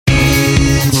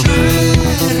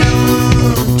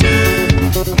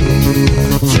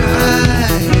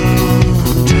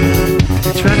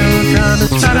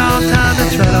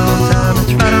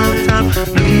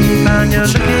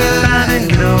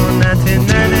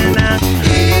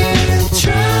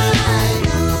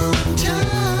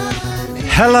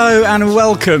Hello and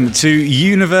welcome to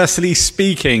Universally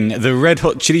Speaking, the Red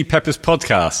Hot Chili Peppers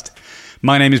podcast.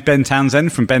 My name is Ben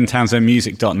Townsend from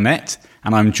bentownsendmusic.net,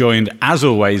 and I'm joined, as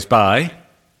always, by...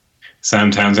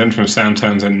 Sam Townsend from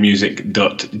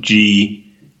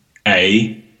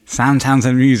samtownsendmusic.ga. Sam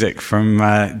Townsend Music from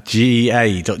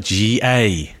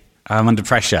ga.ga. I'm under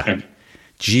pressure.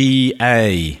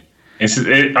 GA.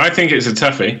 I think it's a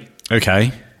toughie.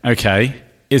 Okay.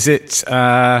 Is it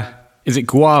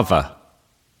guava?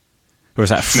 Or is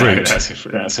that fruit? No,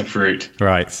 that's a fruit.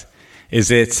 Right.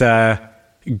 Is it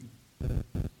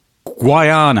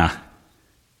Guyana?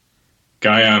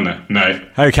 Guyana, no.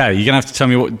 Okay, you're going to have to tell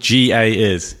me what GA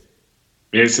is.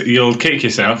 You'll kick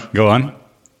yourself. Go on.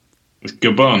 It's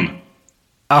Gabon.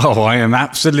 Oh, I am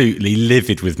absolutely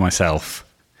livid with myself.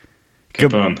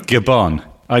 Gabon. Gabon.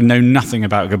 I know nothing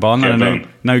about Gabon. I know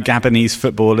no Gabonese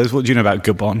footballers. What do you know about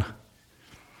Gabon?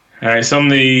 It's on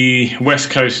the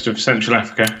west coast of Central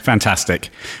Africa.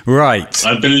 Fantastic. Right.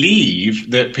 I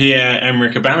believe that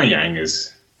Pierre-Emerick Aubameyang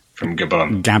is from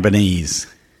Gabon. Gabonese.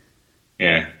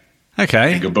 Yeah.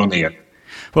 Okay. Gabonian.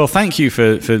 Well, thank you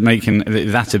for making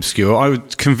that obscure. I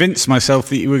would convince myself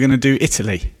that you were going to do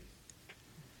Italy.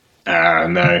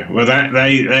 No. Well,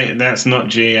 that's not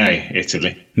GA,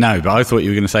 Italy. No, but I thought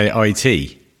you were going to say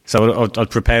IT. So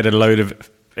I'd prepared a load of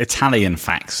Italian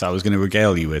facts I was going to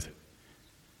regale you with.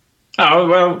 Oh,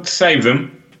 well, save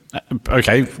them.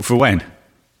 Okay, for when?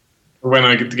 When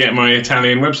I get to get my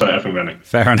Italian website up and running.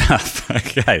 Fair enough.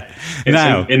 Okay.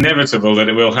 It's inevitable that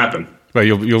it will happen. Well,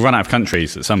 you'll run out of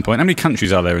countries at some point. How many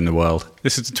countries are there in the world?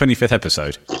 This is the 25th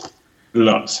episode.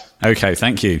 Lots. Okay,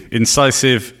 thank you.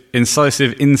 Incisive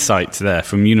insight there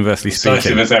from Universally Speaking.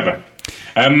 Incisive as ever.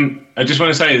 I just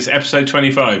want to say it's episode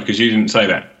 25 because you didn't say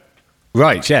that.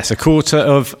 Right, yes, a quarter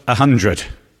of 100.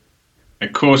 A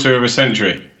quarter of a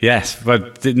century. Yes,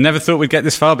 but never thought we'd get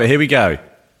this far, but here we go.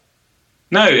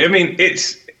 No, I mean,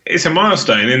 it's a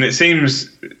milestone and it seems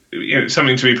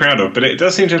something to be proud of, but it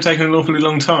does seem to have taken an awfully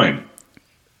long time.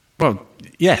 Well,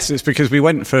 yes, it's because we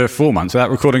went for 4 months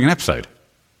without recording an episode.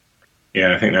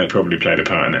 Yeah, I think that probably played a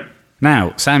part in it.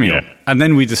 Now, Samuel, Yeah. And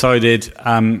then we decided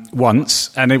once,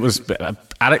 and it was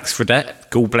Alex Fredette,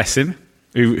 God bless him,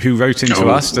 who wrote into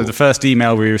us, the first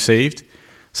email we received,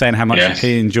 saying how much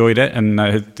he enjoyed it, and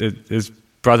his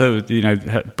brother,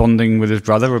 bonding with his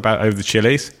brother over the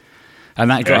chilies,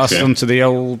 and that got us onto the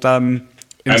old and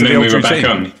then we were back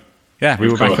on. Yeah, we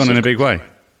were back on in a big way.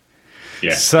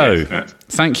 Yeah. So,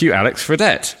 thank you, Alex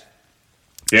Fredette.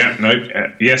 Yeah.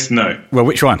 No. Yes. No. Well,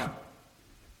 which one?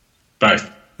 Both.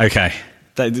 Okay,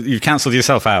 you've cancelled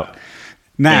yourself out.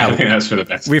 Now, I think that's for the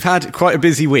best. We've had quite a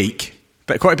busy week,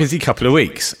 but quite a busy couple of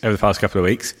weeks over the past couple of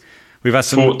weeks. We've had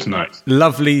some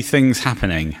lovely things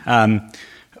happening. I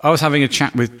was having a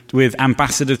chat with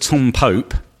Ambassador Tom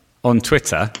Pope on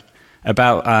Twitter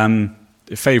about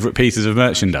favourite pieces of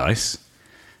merchandise,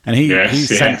 and he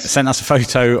sent us a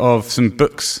photo of some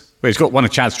books. Well, he's got one of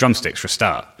Chad's drumsticks for a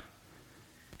start.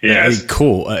 Yes. He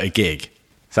caught at a gig.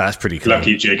 So that's pretty cool.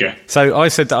 Lucky jigger. So I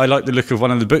said that I liked the look of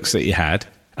one of the books that he had,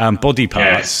 Body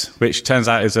Parts, which turns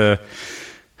out is a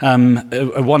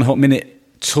One Hot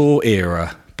Minute tour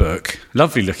era book.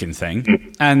 Lovely looking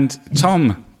thing. And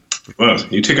Tom... Well,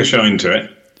 you took a shine to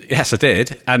it. Yes, I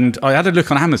did. And I had a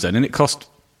look on Amazon and it cost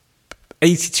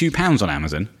 £82 on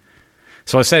Amazon.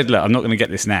 So I said, look, I'm not going to get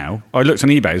this now. I looked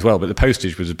on eBay as well, but the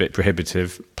postage was a bit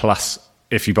prohibitive, plus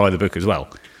if you buy the book as well.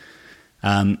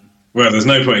 Well, there's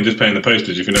no point in just paying the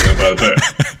postage if you're not going to buy the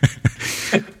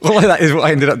book. Well, that is what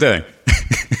I ended up doing.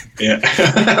 Yeah,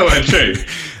 well, true.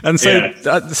 And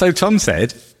so Tom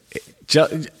said,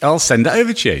 I'll send it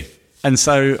over to you. And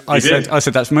so I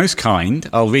said, that's most kind.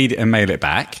 I'll read it and mail it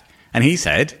back. And he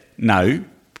said, no,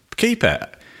 keep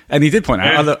it. And he did point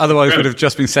out, otherwise would have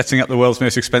just been setting up the world's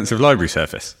most expensive library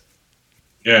service.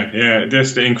 Yeah,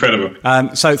 just incredible.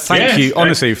 So thank you,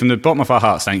 honestly, from the bottom of our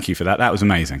hearts, thank you for that. That was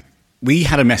amazing. We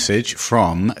had a message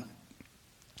from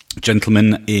a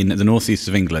gentleman in the northeast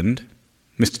of England,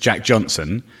 Mr. Jack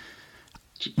Johnson,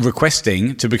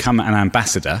 requesting to become an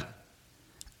ambassador,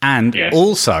 and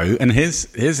also, and here's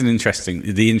the interesting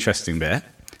bit.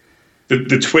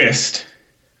 The twist.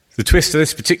 The twist of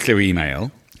this particular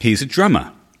email, he's a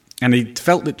drummer, and he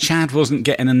felt that Chad wasn't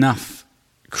getting enough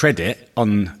credit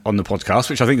on the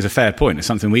podcast, which I think is a fair point. It's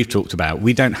something we've talked about.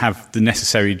 We don't have the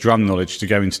necessary drum knowledge to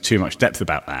go into too much depth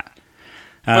about that.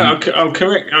 Well, I'll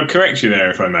correct you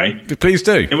there if I may. Please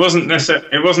do. It wasn't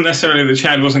necessarily that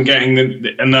Chad wasn't getting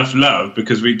enough love,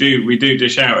 because we do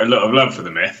dish out a lot of love for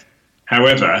the Myth.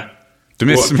 However, the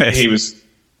Myth Smith.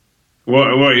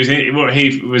 What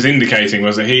he was indicating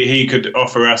was that he could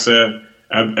offer us a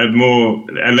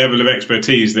a level of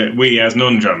expertise that we as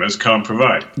non-drummers can't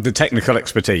provide. The technical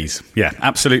expertise. Yeah,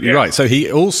 absolutely right. So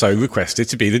he also requested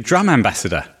to be the drum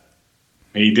ambassador.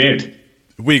 He did.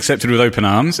 We accepted with open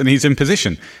arms, and he's in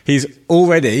position. He's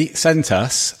already sent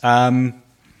us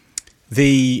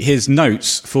his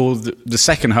notes for the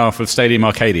second half of Stadium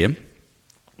Arcadium.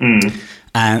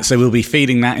 And so we'll be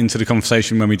feeding that into the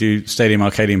conversation when we do Stadium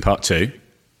Arcadium Part 2.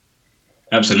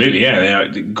 Absolutely, yeah. They are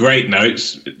great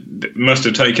notes. It must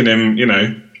have taken him,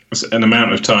 an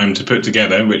amount of time to put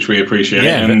together, which we appreciate.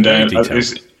 Yeah, and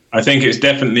I think it's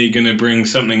definitely going to bring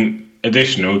something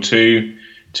additional to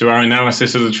our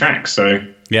analysis of the tracks. So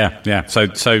yeah. So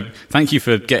thank you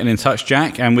for getting in touch,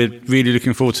 Jack, and we're really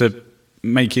looking forward to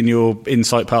making your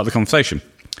insight part of the conversation.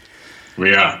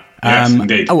 We are. Yes,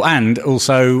 indeed. Oh, and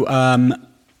also,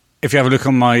 if you have a look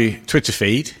on my Twitter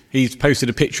feed, he's posted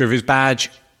a picture of his badge,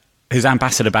 his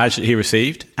ambassador badge that he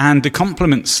received, and the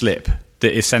compliment slip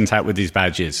that is sent out with these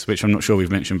badges, which I'm not sure we've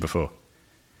mentioned before.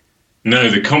 No,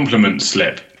 the compliment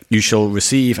slip. You shall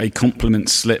receive a compliment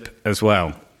slip as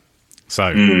well. So,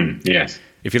 yes.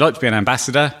 If you'd like to be an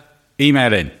ambassador,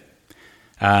 email in.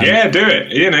 Yeah, do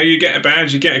it. You get a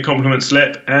badge, you get a compliment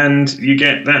slip, and you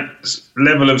get that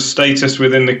level of status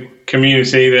within the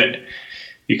community that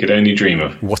you could only dream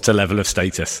of. What a level of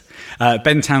status.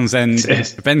 Ben Townsend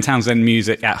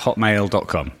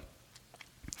music@hotmail.com.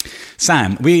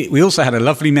 Sam, we also had a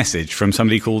lovely message from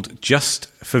somebody called Just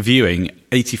for Viewing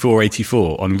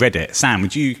 8484 on Reddit. Sam,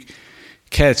 would you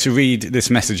care to read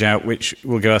this message out, which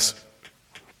will give us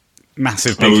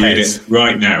massive big heads? Read it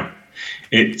right now.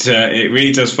 It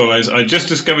reads as follows. I just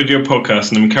discovered your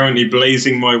podcast and I'm currently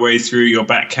blazing my way through your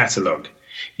back catalogue.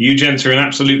 You gents are an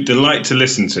absolute delight to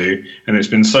listen to, and it's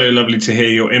been so lovely to hear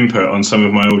your input on some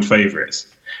of my old favourites,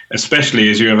 especially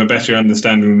as you have a better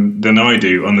understanding than I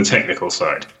do on the technical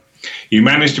side. You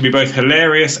managed to be both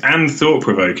hilarious and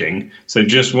thought-provoking, so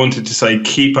just wanted to say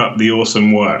keep up the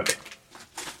awesome work.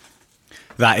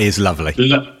 That is lovely.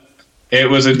 It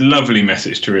was a lovely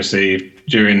message to receive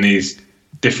during these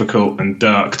difficult and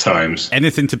dark times.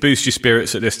 Anything to boost your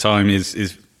spirits at this time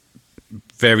is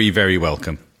very, very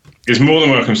welcome. It's more than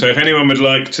welcome. So if anyone would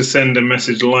like to send a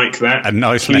message like that, a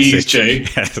nice please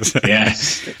message. Do.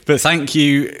 Yes. But thank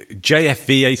you,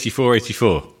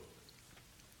 JFV8484.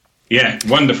 Yeah,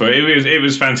 wonderful. It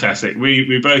was fantastic.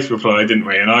 We both replied, didn't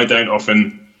we? And I don't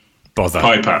often bother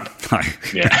pipe up. No.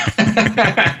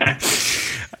 Yeah.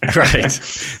 Right.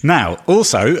 Now,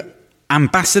 also,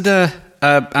 Ambassador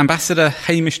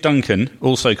Hamish Duncan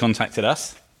also contacted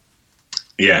us.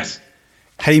 Yes.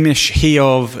 Hamish, he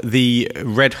of the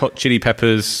Red Hot Chili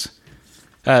Peppers,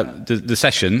 the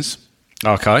Sessions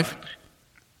archive.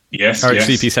 Yes.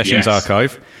 RHCP Sessions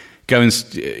archive. Go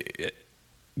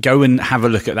and have a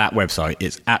look at that website.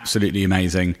 It's absolutely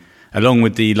amazing. Along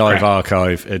with the live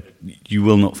archive, you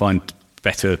will not find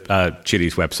better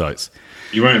Chili's websites.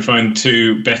 You won't find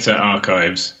two better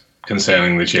archives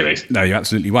concerning the Chili's. No, you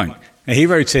absolutely won't. Now, he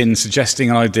wrote in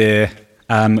suggesting an idea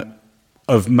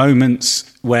of moments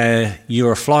where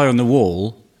you're a fly on the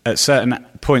wall at certain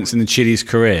points in the Chili's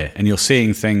career, and you're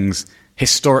seeing things,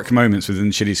 historic moments within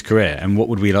the Chili's career, and what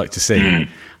would we like to see?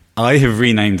 I have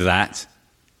renamed that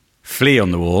Flea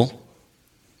on the Wall.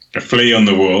 A flea on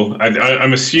the wall.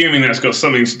 I'm assuming that's got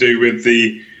something to do with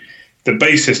the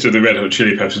bassist of the Red Hot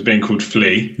Chili Peppers being called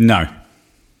Flea. No.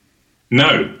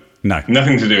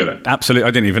 Nothing to do with it. Absolutely.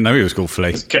 I didn't even know he was called Flea.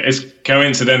 It's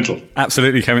coincidental.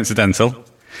 Absolutely coincidental.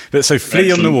 But so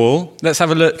Flea on the Wall. Let's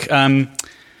have a look.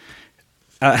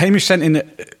 Hamish sent in...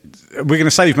 We're going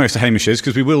to save most of Hamish's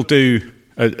because we will do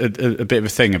a bit of a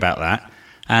thing about that.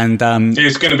 And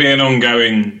it's going to be an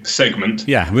ongoing segment.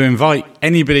 Yeah, we'll invite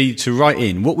anybody to write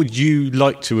in. What would you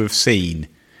like to have seen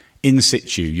in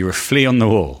situ? You're a flea on the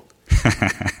wall.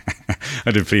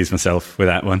 I did please myself with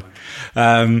that one.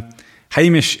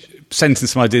 Hamish sent in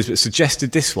some ideas, but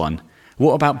suggested this one.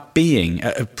 What about being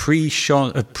at a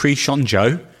pre-John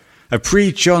show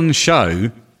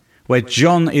where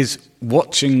John is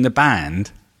watching the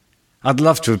band? I'd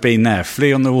love to have been there,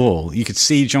 flea on the wall. You could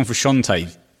see John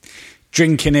Frusciante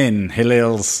drinking in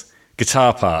Hillel's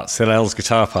guitar parts,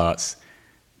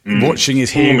 watching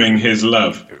his forming his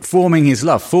love, forming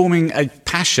a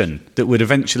passion that would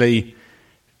eventually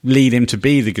lead him to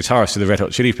be the guitarist of the Red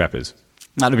Hot Chili Peppers.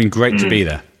 That'd have been great to be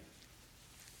there.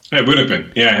 It would have been,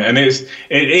 yeah, and it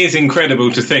is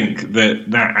incredible to think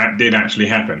that did actually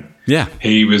happen. Yeah,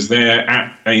 he was there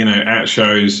at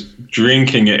shows,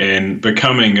 drinking it in,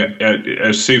 becoming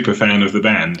a super fan of the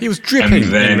band. He was dripping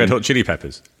in Red Hot Chili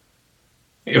Peppers.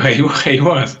 He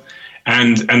was,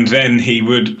 and then he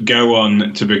would go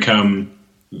on to become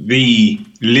the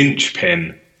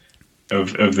linchpin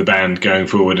of the band going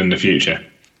forward in the future.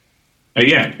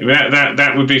 Yeah,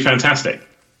 that would be fantastic.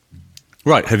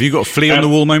 Right, have you got a flea on the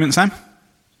wall moment, Sam?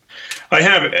 I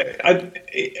have.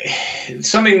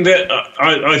 Something that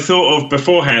I thought of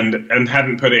beforehand and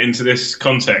hadn't put it into this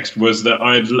context was that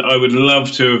I would love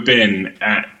to have been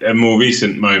at a more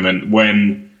recent moment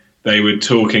when they were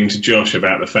talking to Josh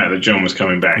about the fact that John was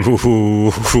coming back.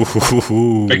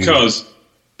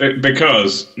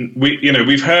 Because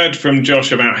we've heard from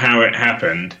Josh about how it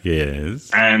happened.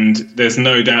 Yes. And there's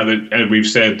no doubt that, as we've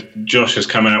said, Josh has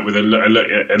come out with a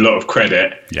lot of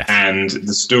credit. Yes. And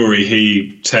the story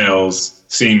he tells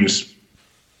seems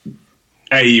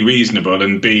A, reasonable,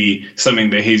 and B, something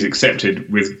that he's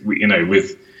accepted with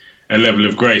a level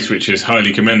of grace which is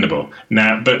highly commendable.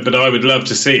 Now, but I would love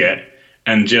to see it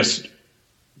and just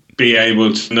be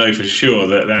able to know for sure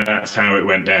that that's how it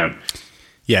went down.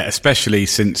 Yeah, especially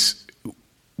since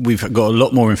we've got a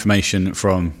lot more information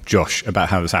from Josh about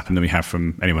how this happened than we have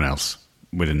from anyone else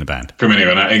within the band. From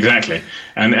anyone, exactly.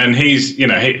 And he's,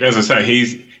 as I say,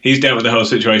 he's dealt with the whole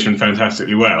situation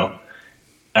fantastically well.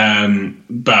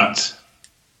 But,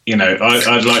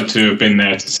 I'd like to have been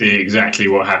there to see exactly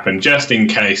what happened, just in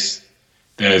case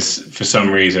there's, for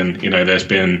some reason, there's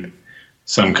been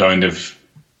some kind of...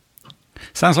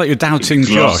 Sounds like you're doubting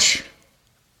Josh.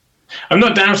 I'm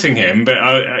not doubting him, but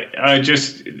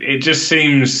it just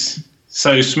seems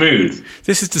so smooth.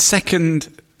 This is the second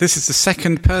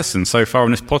person so far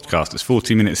on this podcast. It's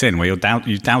 40 minutes in where you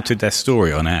doubted their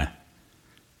story on air.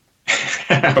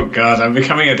 Oh God, I'm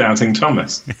becoming a doubting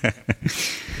Thomas.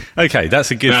 Okay,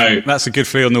 that's a good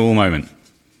flea on the wall moment.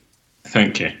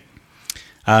 Thank you.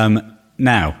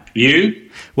 Now you?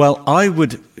 Well, I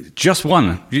would just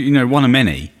one of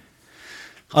many.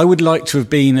 I would like to have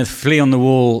been a flea on the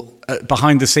wall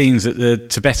behind the scenes at the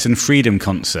Tibetan Freedom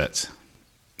concert,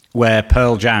 where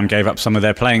Pearl Jam gave up some of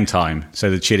their playing time so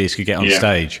the Chili's could get on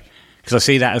stage. Because I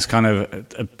see that as kind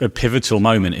of a pivotal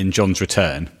moment in John's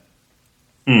return.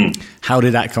 How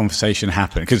did that conversation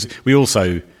happen? Because we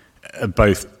also are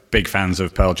both big fans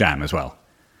of Pearl Jam as well.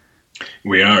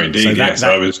 We are indeed.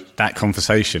 So that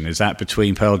conversation, is that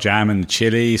between Pearl Jam and the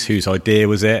Chili's? Whose idea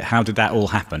was it? How did that all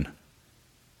happen?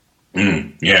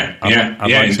 I'd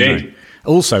like indeed.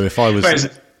 Also, if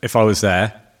I was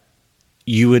there,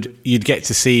 you'd get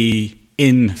to see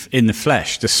in the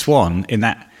flesh the Swan in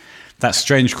that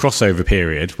strange crossover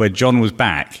period where John was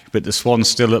back, but the Swan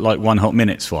still looked like One Hot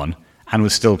Minute Swan and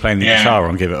was still playing the guitar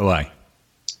on "Give It Away."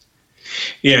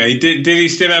 Yeah, he did. Did he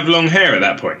still have long hair at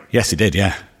that point? Yes, he did.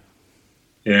 Yeah.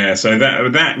 Yeah. So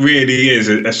that really is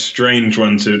a strange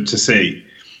one to see.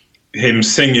 Him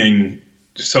singing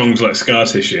songs like Scar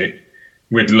Tissue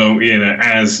with long,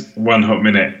 as One Hot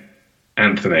Minute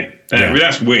Anthony.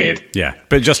 That's weird. Yeah,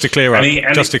 but just to clear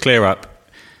up,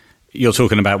 you're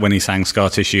talking about when he sang Scar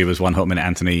Tissue as One Hot Minute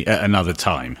Anthony at another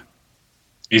time.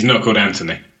 He's not called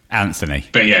Anthony. Anthony.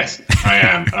 But yes, I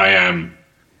am. I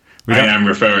am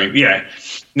referring. Yeah,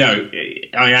 no,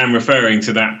 I am referring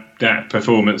to that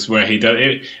performance where he does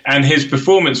it, and his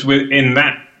performance in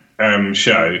that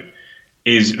show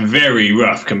is very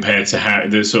rough compared to how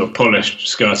the sort of polished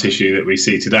Scar Tissue that we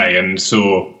see today, and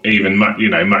saw even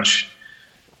much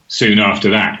soon after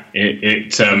that.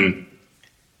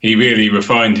 He really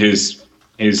refined his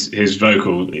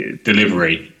vocal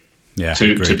delivery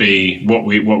to be what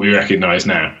we recognise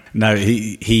now. No,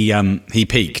 he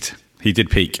peaked. He did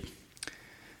peak.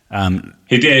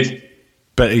 He did.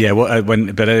 But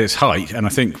at its height, and I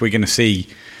think we're going to see,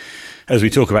 as we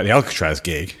talk about the Alcatraz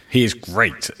gig, he is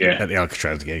great at the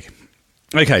Alcatraz gig.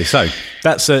 Okay, so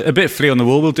that's a bit flea on the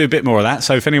wall. We'll do a bit more of that.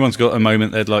 So if anyone's got a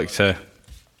moment they'd like to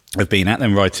have been at,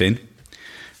 then write in.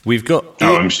 We've got...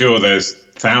 Oh, I'm sure there's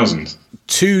thousands.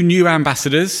 Two more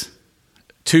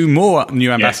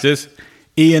new ambassadors.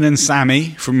 Ian and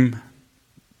Sammy from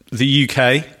the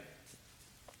UK.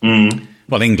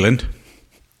 Well, England.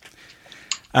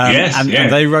 And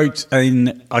they wrote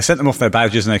I sent them off their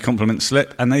badges and their compliment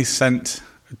slip, and they sent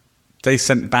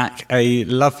back a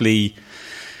lovely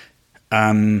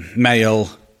mail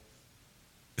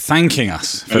thanking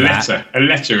us for a letter,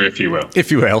 if you will,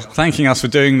 thanking us for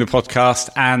doing the podcast.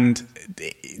 And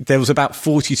there was about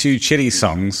 42 Chili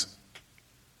songs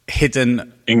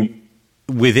hidden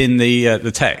within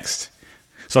the text.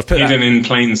 So I've put hidden in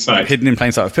plain sight. Hidden in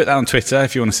plain sight. I've put that on Twitter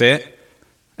if you want to see it.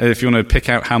 If you want to pick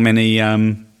out how many...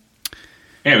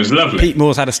 it was lovely. Pete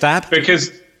Moore's had a stab.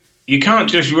 Because you can't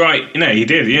just write... he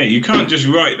did, you can't just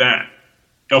write that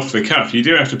off the cuff. You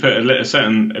do have to put a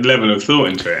certain level of thought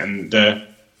into it, and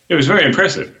it was very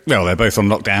impressive. Well, they're both on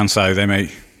lockdown, so they may...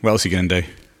 What else are you going to do?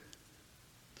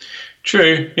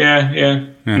 True. Yeah.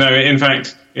 No, in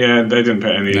fact, yeah, they didn't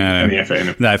put any effort in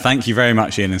it. No, thank you very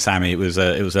much, Ian and Sammy. It was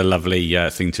a lovely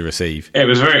thing to receive. It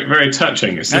was very, very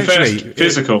touching. It's the first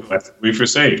physical letter we've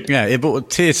received. Yeah, it brought a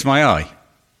tear to my eye.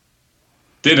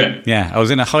 Did it? Yeah, I was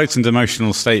in a heightened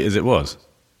emotional state as it was.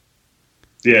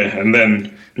 Yeah, and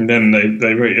then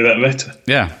they wrote you that letter.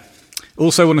 Yeah.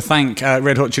 Also want to thank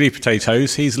Red Hot Chili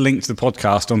Potatoes. He's linked to the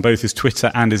podcast on both his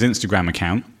Twitter and his Instagram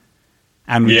account.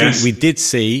 And we did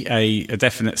see a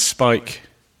definite spike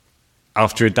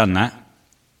after he'd done that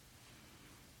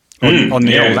on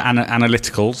the old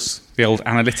analyticals, the old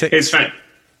analytics.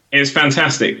 It's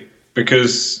fantastic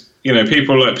because,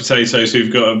 people like Potatoes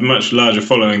who've got a much larger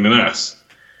following than us,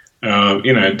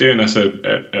 doing us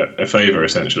a favour,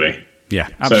 essentially. Yeah,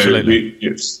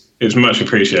 absolutely. So it's much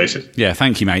appreciated. Yeah,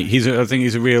 thank you, mate. I think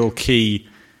he's a real key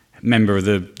member of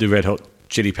the Red Hot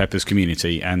Chili Peppers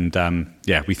community, and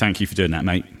we thank you for doing that,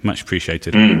 mate. Much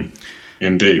appreciated.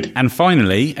 Indeed. And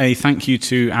finally, a thank you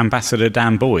to Ambassador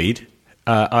Dan Boyd.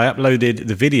 I uploaded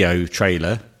the video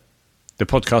trailer, the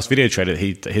podcast video trailer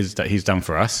that he's done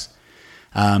for us.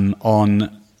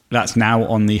 That's now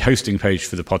on the hosting page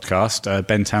for the podcast,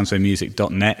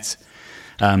 bentownsendmusic.net.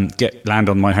 Land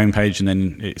on my homepage, and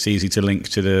then it's easy to link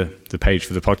to the page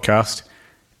for the podcast.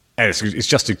 It's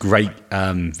just a great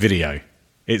video.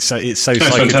 It's so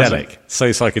psychedelic. Fantastic. So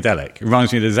psychedelic. It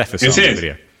reminds me of the Zephyr song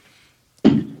video.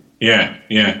 Yeah,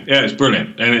 it's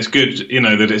brilliant. And it's good,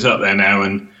 that it's up there now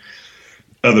and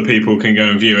other people can go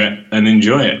and view it and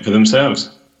enjoy it for themselves.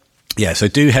 Yeah, so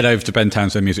do head over to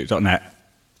bentownsendmusic.net.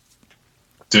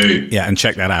 Do. Yeah, and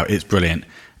check that out. It's brilliant.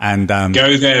 And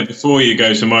go there before you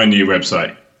go to my new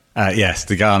website. Yes,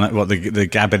 the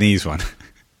Gabonese one.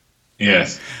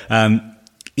 Yes.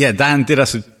 Dan did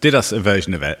us a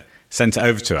version of it, sent it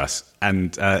over to us,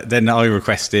 and then I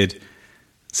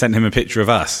sent him a picture of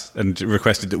us and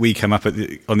requested that we come up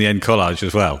on the end collage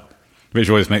as well, which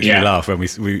always makes me laugh when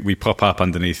we pop up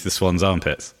underneath the swan's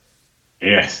armpits.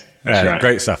 Yes, that's right.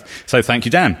 Great stuff. So thank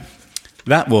you, Dan.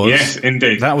 Yes,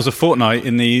 indeed. That was a fortnight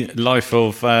in the life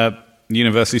of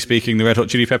Universally Speaking, the Red Hot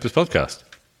Chili Peppers podcast.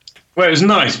 Well, it was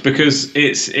nice because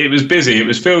it was busy. It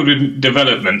was filled with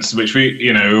developments, which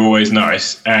were always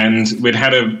nice, and we'd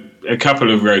had a couple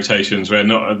of rotations where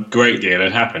not a great deal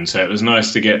had happened, so it was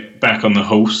nice to get back on the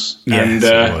horse. Yes,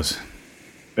 it was.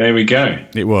 There we go.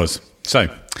 It was. So,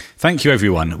 thank you,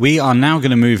 everyone. We are now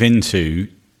going to move into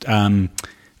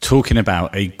talking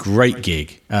about a great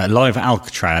gig, live at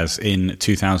Alcatraz in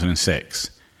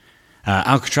 2006.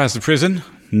 Alcatraz the prison?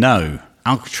 No.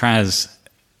 Alcatraz,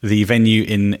 the venue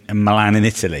in Milan in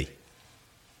Italy.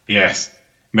 Yes.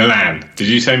 Milan. Did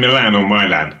you say Milan or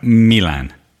Milan?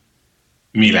 Milan.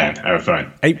 Oh,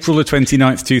 fine. April the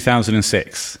 29th,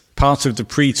 2006. Part of the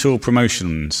pre-tour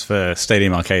promotions for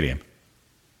Stadium Arcadium.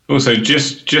 Also,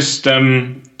 just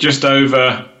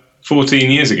over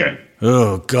 14 years ago.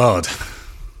 Oh, God.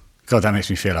 God, that makes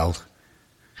me feel old.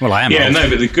 Well, I am old. Yeah, no,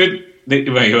 but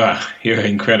well, you are. You're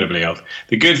incredibly old.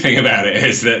 The good thing about it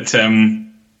is that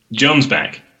John's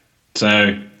back.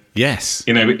 So, yes.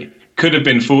 It could have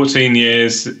been 14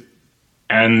 years,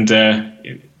 and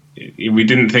we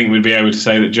didn't think we'd be able to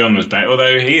say that John was back,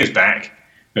 although he is back.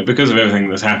 But because of everything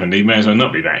that's happened, he may as well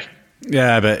not be back.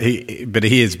 Yeah, but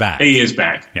he is back. He is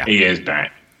back. Yeah. He is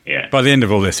back. Yeah. By the end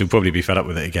of all this, he'll probably be fed up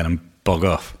with it again and bog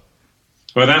off.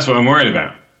 Well, that's what I'm worried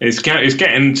about. It's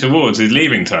getting towards his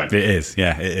leaving time. It is.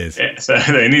 Yeah, it is. Yeah, so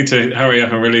they need to hurry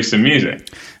up and release some music.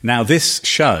 Now, this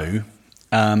show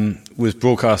was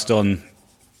broadcast on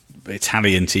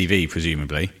Italian TV,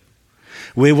 presumably.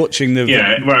 We're watching the...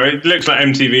 Yeah, well, it looks like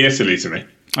MTV Italy to me.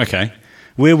 Okay.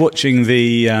 We're watching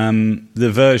the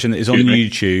version that is on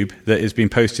YouTube that has been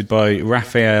posted by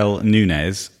Rafael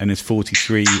Nunez and is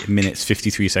 43 minutes,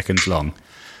 53 seconds long.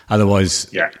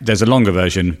 Otherwise, there's a longer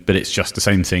version, but it's just the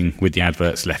same thing with the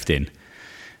adverts left in.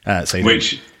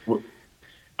 Which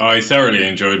I thoroughly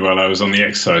enjoyed while I was on the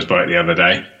exercise bike the other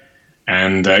day,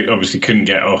 and obviously couldn't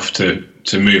get off to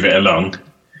move it along.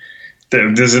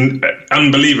 There's an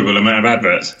unbelievable amount of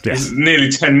adverts. Yes. There's nearly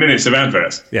 10 minutes of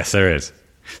adverts. Yes, there is.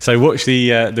 So watch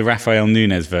the Rafael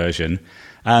Nunez version.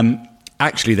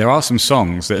 Actually, there are some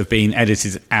songs that have been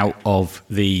edited out of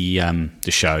the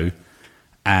show,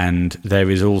 and there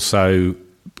is also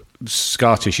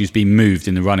scar tissue's been moved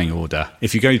in the running order.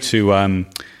 If you go to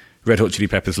Red Hot Chili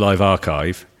Peppers Live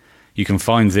Archive, you can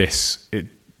find this.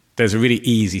 There's a really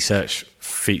easy search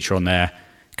feature on there.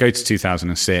 Go to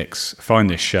 2006, find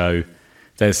this show.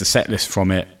 There's the set list from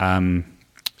it that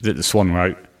the Swan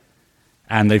wrote.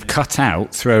 And they've cut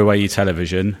out Throw Away Your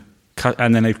Television,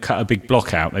 and then they've cut a big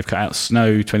block out. They've cut out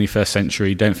Snow, 21st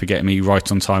Century, Don't Forget Me,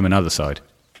 Right on Time, and Other Side.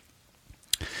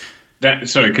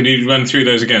 Sorry, can you run through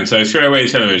those again? So Throwaway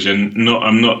Television,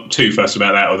 I'm not too fussed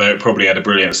about that, although it probably had a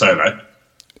brilliant solo.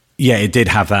 Yeah, it did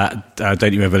have that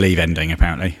Don't You Ever Leave ending,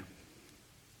 apparently.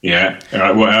 Yeah. All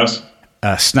right, what else?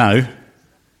 Snow.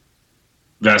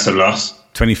 That's a loss.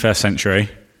 21st Century.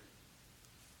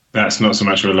 That's not so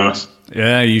much of a loss.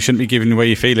 Yeah, you shouldn't be giving away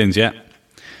your feelings yet.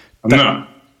 I'm not.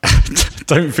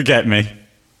 Don't forget me.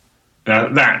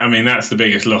 That's the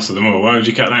biggest loss of them all. Why would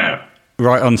you cut that out?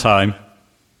 Right on Time.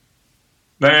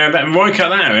 Why cut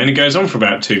that out? It only goes on for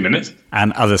about 2 minutes.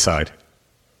 And Other Side.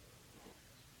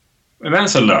 Well,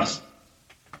 that's a loss.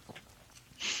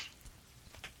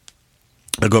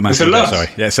 I got it's a loss. Sorry.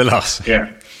 Yeah, it's a loss.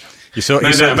 Yeah. You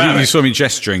saw me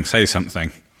gesturing. Say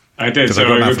something. I did, so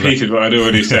I repeated what I'd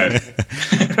already said.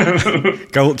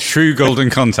 True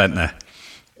golden content there.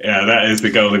 Yeah, that is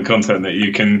the golden content that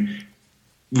you can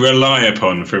rely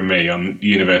upon from me on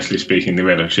Universally Speaking, the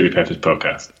Red Hot Chili Peppers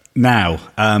podcast. Now,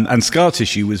 and Scar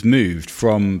Tissue was moved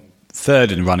from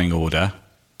third in running order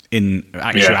in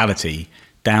actuality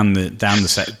down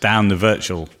the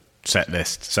virtual set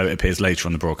list, so it appears later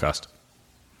on the broadcast.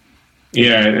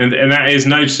 Yeah, and that is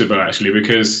noticeable actually,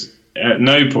 because at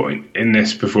no point in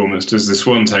this performance does the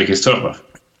Swan take his top off.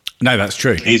 No, that's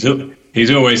true. He's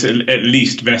always at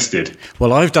least vested.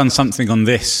 Well, I've done something on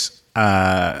this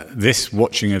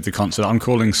watching of the concert I'm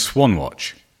calling Swan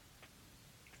Watch.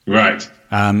 Right.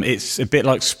 It's a bit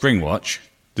like Spring Watch,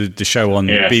 the show on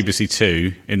BBC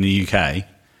Two in the UK,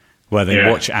 where they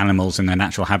watch animals in their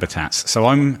natural habitats. So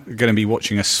I'm going to be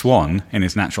watching a swan in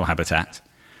his natural habitat.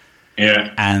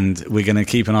 Yeah. And we're going to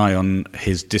keep an eye on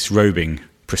his disrobing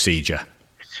procedure.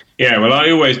 Yeah, well,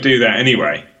 I always do that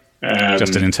anyway.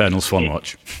 Just an internal Swan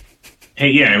Watch.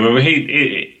 Flea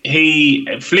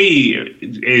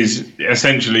is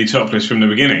essentially topless from the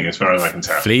beginning, as far as I can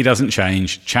tell. Flea doesn't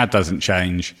change. Chad doesn't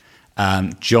change.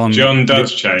 John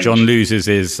does change. John loses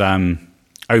his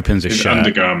opens his shirt.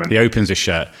 Undergarment. He opens his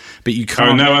shirt, but you can't.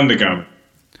 Oh, no undergarment.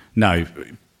 No,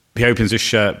 he opens his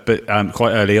shirt, but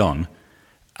quite early on.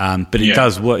 But it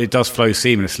does flow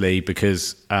seamlessly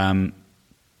because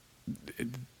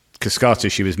Scar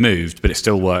Tissue is moved, but it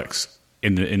still works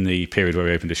in the period where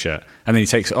he opened his shirt, and then he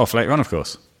takes it off later on, of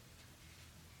course.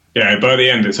 Yeah, by the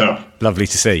end it's off. Lovely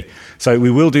to see. So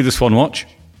we will do the Swan Watch,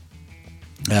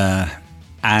 look forward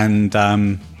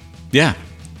to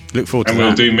that. And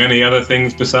we'll do many other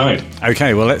things beside.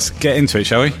 Okay, well, let's get into it,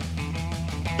 shall we?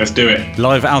 Let's do it.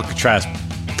 Live at Alcatraz,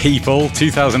 people,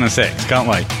 2006. Can't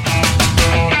wait.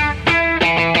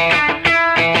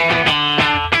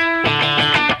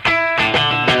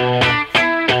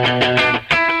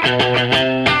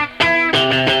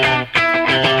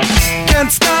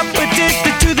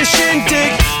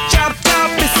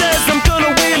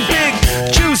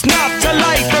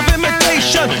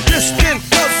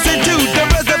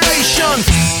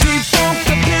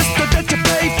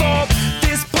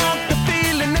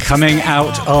 Coming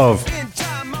out of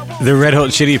the Red Hot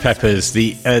Chili Peppers,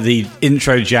 the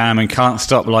intro jam and Can't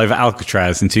Stop live at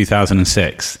Alcatraz in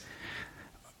 2006.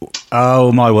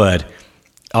 Oh my word.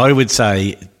 I would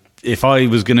say if I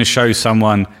was going to show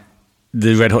someone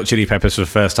the Red Hot Chili Peppers for the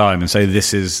first time and say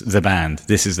this is the band,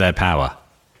 this is their power,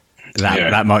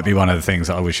 that might be one of the things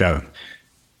that I would show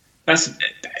them.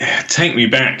 Take me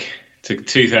back to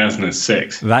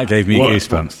 2006. That gave me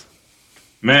goosebumps.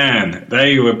 Man,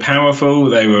 they were powerful,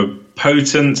 they were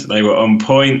potent, they were on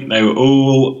point, they were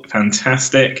all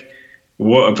fantastic.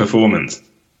 What a performance.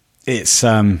 It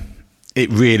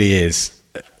really is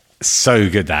so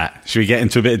good that. Should we get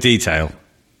into a bit of detail?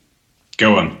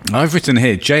 Go on. I've written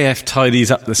here, JF tidies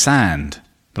up the sand,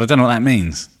 but I don't know what that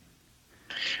means.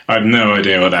 I have no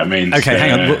idea what that means. Okay,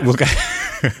 hang on, we'll go.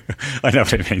 I know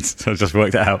what it means, so I've just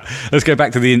worked it out. Let's go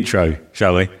back to the intro,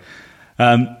 shall we?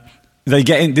 They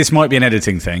get in, this might be an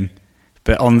editing thing,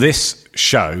 but on this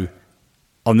show,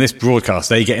 on this broadcast,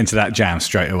 they get into that jam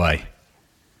straight away.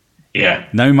 Yeah.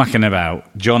 No mucking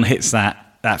about. John hits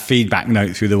that feedback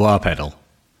note through the wah pedal.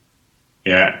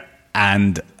 Yeah.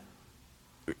 And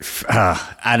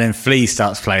then Flea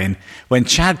starts playing. When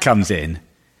Chad comes in,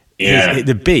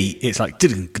 the beat, it's like...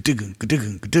 It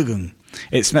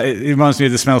reminds me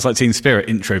of the Smells Like Teen Spirit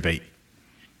intro beat.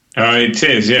 It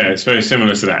is, yeah. It's very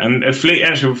similar to that. And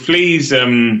Flea's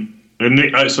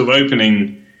sort of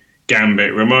opening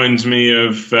gambit reminds me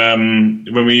of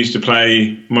when we used to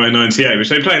play My 98, which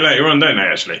they play later on, don't they,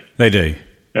 actually? They do.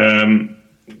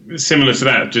 Similar to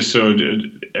that, just sort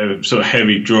of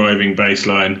heavy driving bass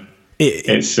line.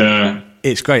 It's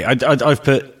great. I've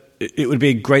put... It would be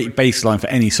a great bass line for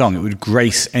any song. It would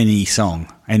grace any song,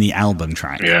 any album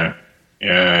track. Yeah.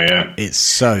 It's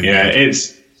so good.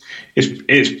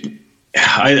 It's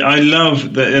I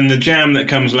love that, and the jam that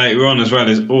comes later on as well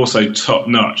is also top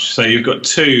notch. So you've got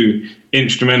two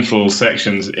instrumental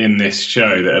sections in this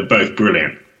show that are both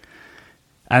brilliant.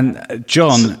 And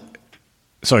John,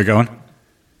 sorry, go on.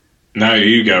 No,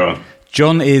 you go on.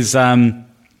 John is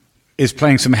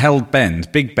playing some held bends,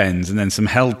 big bends, and then some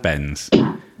held bends.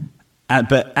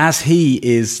 But as he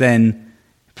is then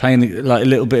playing like a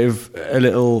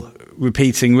little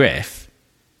repeating riff,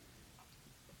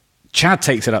 Chad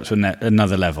takes it up to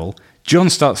another level. John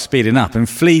starts speeding up, and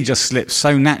Flea just slips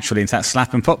so naturally into that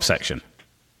slap and pop section.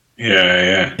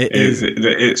 Yeah.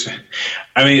 It's.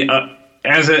 I mean,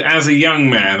 as a young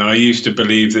man, I used to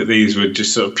believe that these were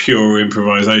just sort of pure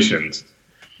improvisations.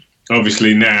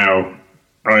 Obviously, now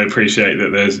I appreciate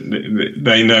that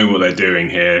they know what they're doing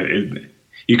here.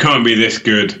 You can't be this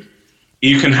good.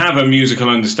 You can have a musical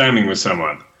understanding with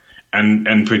someone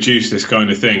and produce this kind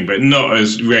of thing, but not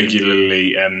as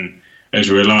regularly and as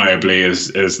reliably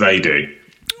as they do.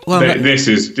 Well, this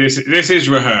is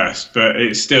rehearsed, but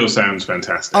it still sounds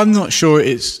fantastic. I'm not sure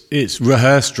it's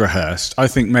rehearsed. I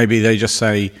think maybe they just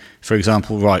say, for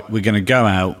example, right, we're going to go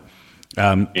out.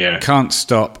 Can't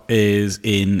Stop is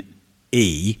in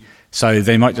E, so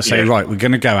they might just say, right, we're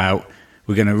going to go out.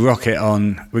 We're going to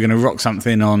rock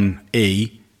something on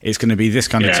E. It's going to be this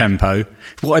kind of tempo.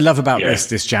 What I love about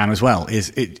this jam as well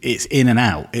is it's in and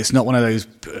out. It's not one of those.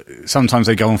 Sometimes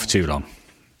they go on for too long.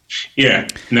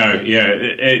 It's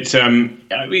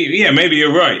maybe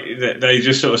you're right. They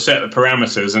just sort of set the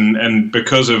parameters, and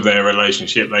because of their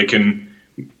relationship, they can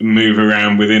move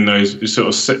around within those sort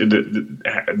of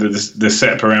the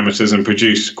set parameters and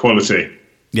produce quality.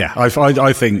 Yeah, I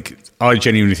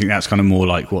genuinely think that's kind of more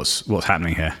like what's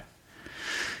happening here.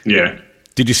 Yeah.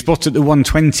 Did you spot at the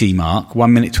 1:20 mark,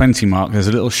 1 minute 20 mark, there's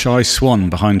a little shy swan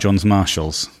behind John's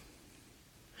Marshalls?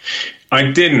 I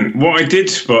didn't. What I did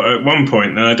spot at one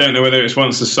point, and I don't know whether it's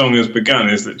once the song has begun,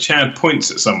 is that Chad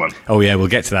points at someone. Oh yeah, we'll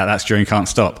get to that. That's during Can't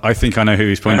Stop. I think I know who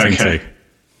he's pointing to.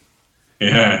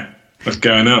 Yeah. What's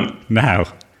going on? Now,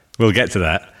 we'll get to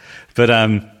that.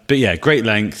 But yeah, great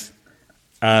length.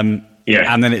 And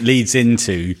then it leads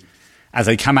into... As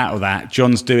they come out of that,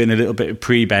 John's doing a little bit of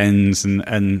pre-bends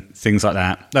and things like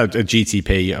that. No, a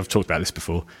GTP, I've talked about this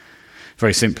before.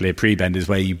 Very simply, a pre-bend is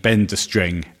where you bend the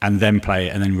string and then play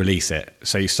it and then release it.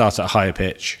 So you start at a higher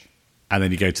pitch and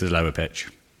then you go to the lower pitch.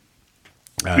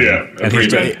 And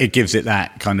it gives it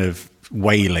that kind of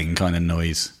wailing kind of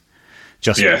noise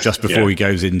just before he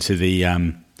goes into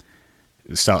the...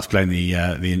 starts playing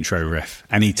the intro riff.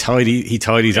 And he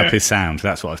tidies up his sound.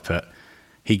 That's what I've put.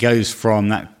 He goes from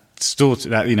that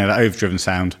overdriven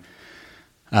sound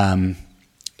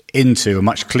into a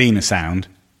much cleaner sound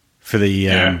for the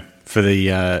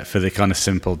kind of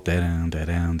simple da-down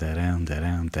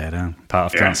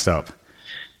part of Can't Stop.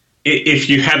 If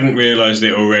you hadn't realised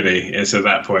it already, it's at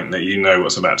that point that you know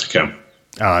what's about to come.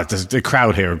 The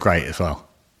crowd here are great as well.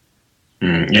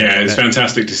 It's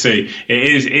fantastic to see.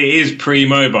 It is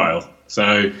pre-mobile,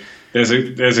 so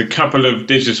there's a couple of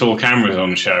digital cameras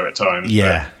on show at times.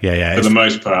 Yeah. For the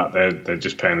most part, they're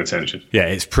just paying attention. Yeah,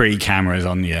 it's pre-cameras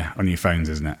on your phones,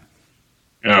 isn't it?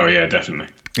 Oh yeah,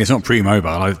 definitely. It's not pre-mobile.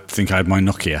 I think I had my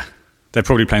Nokia. They're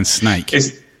probably playing Snake.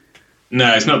 It's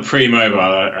not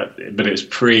pre-mobile, but it's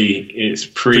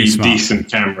pre-decent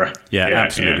camera. Yeah,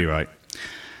 absolutely right.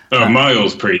 Oh,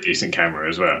 Miles pre-decent camera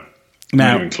as well.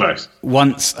 Now, not even close.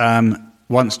 Once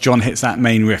John hits that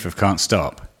main riff of Can't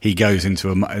Stop, he goes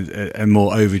into a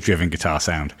more overdriven guitar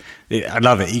sound. I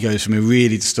love it. He goes from a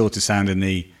really distorted sound in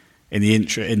the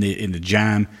intro, in the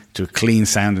jam, to a clean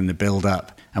sound in the build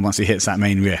up. And once he hits that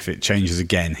main riff, it changes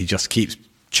again. He just keeps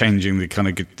changing the kind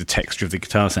of the texture of the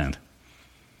guitar sound.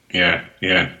 Yeah.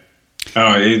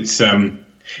 Oh, it's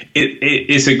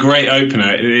a great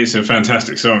opener. It's a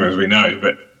fantastic song, as we know,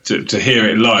 but to hear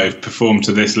it live performed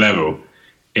to this level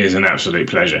is an absolute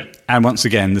pleasure. And once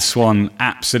again, the Swan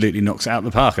absolutely knocks it out of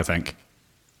the park, I think.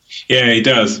 Yeah, he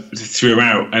does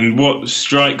throughout. And what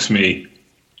strikes me,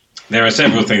 there are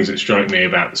several things that strike me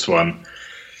about the Swan.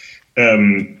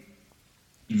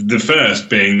 The first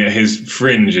being that his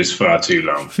fringe is far too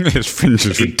long. His fringe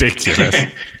is ridiculous.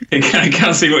 I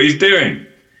can't see what he's doing.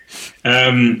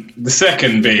 The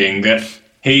second being that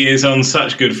he is on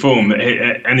such good form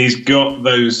that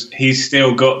he's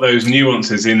still got those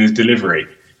nuances in his delivery.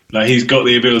 Like, he's got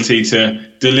the ability to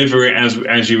deliver it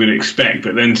as you would expect,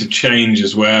 but then to change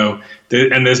as well.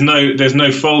 And there's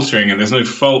no faltering and there's no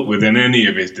fault within any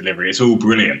of his delivery. It's all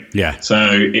brilliant. Yeah. So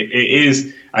it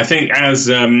is. I think, as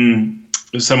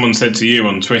someone said to you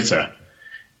on Twitter,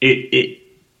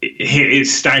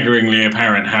 it's staggeringly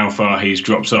apparent how far he's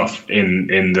dropped off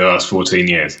in the last 14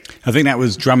 years. I think that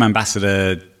was Drum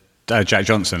Ambassador Jack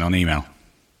Johnson on email.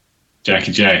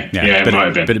 Jackie J. Yeah, it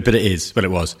might have been. But it is. But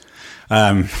it was.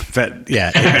 But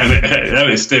yeah.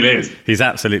 It still is. He's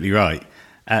absolutely right.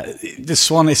 The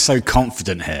Swan is so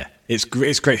confident here. It's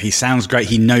great. He sounds great.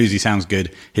 He knows he sounds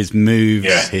good. His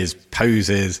moves, his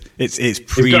poses. It's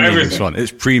premium Swan.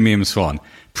 It's premium Swan.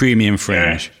 Premium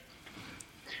fringe.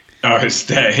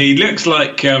 Yeah. He looks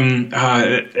like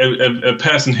a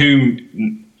person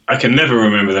whom I can never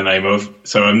remember the name of,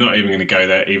 so I'm not even going to go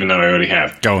there, even though I already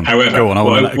have. Go on. However,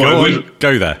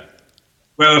 go there.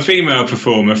 Well, a female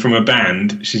performer from a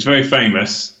band. She's very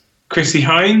famous. Chrissie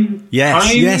Hynde?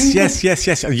 Yes.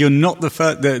 You're not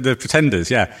the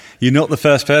Pretenders, yeah. You're not the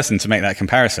first person to make that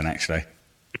comparison, actually.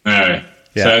 No.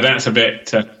 Yeah. So that's a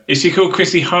bit... is she called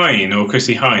Chrissie Hynde or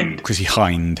Chrissie Hynde? Chrissie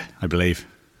Hynde, I believe.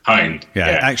 Hynde,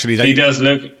 yeah. Actually, he does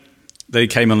look... They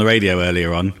came on the radio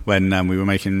earlier on when we were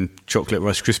making chocolate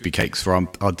Rice Krispie cakes for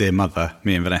our dear mother,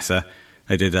 me and Vanessa.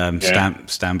 They did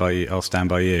Stand By You, I'll Stand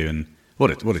By You, and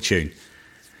what a tune.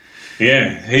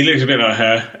 Yeah, he looks a bit like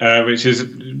her, which is...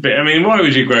 I mean, why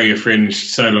would you grow your fringe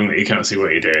so long that you can't see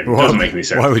what you're doing? It doesn't make any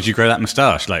sense. Why would you grow that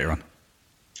moustache later on?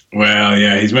 Well,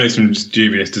 yeah, he's made some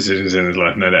dubious decisions in his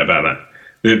life, no doubt about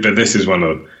that. But this is one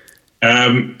of them.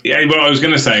 What I was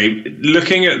going to say,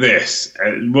 looking at this,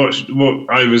 what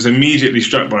I was immediately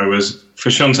struck by was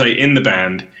Frusciante in the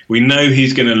band. We know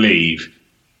he's going to leave.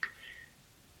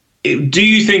 Do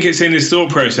you think it's in his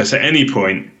thought process at any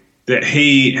point that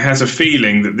he has a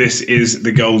feeling that this is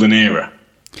the golden era?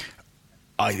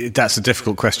 That's a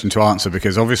difficult question to answer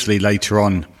because obviously later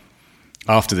on,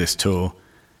 after this tour,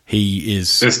 there's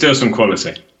still some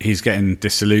quality. He's getting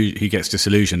he gets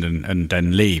disillusioned and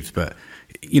then leaves. But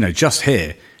just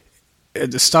here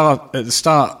at the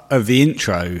start of the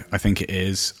intro, I think it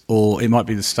is, or it might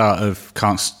be the start of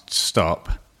Can't Stop.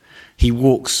 He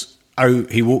walks over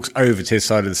to his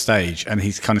side of the stage and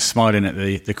he's kind of smiling at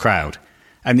the crowd.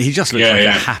 And he just looks like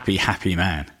a happy, happy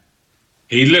man.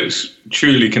 He looks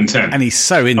truly content. And he's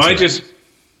so into it.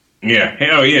 Yeah.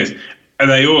 Oh, he is. And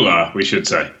they all are, we should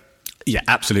say. Yeah,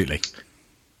 absolutely.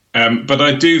 But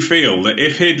I do feel that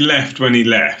if he'd left when he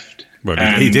left... Well,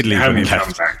 he did leave when he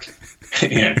left. Back,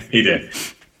 yeah, he did.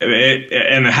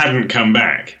 And hadn't come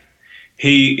back,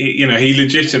 he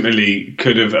legitimately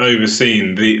could have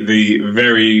overseen the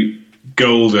very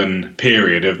golden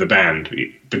period of the band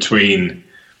between...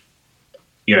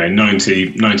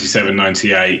 97,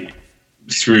 98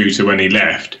 through to when he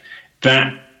left,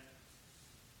 that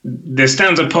there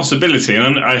stands a possibility,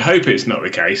 and I hope it's not the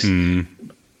case.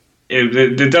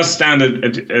 There does stand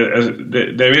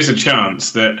there is a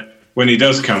chance that when he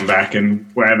does come back and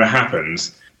whatever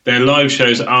happens, their live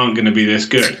shows aren't going to be this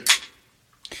good.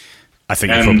 I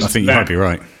think you might be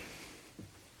right.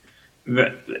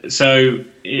 So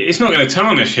it's not going to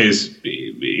tarnish his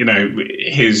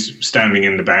standing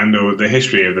in the band or the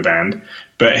history of the band,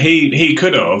 but he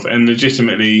could have and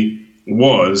legitimately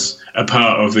was a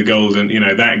part of the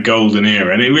that golden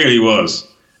era, and it really was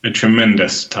a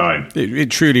tremendous time.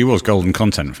 It truly was golden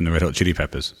content from the Red Hot Chili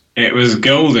Peppers. It was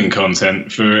golden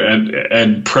content for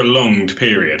a prolonged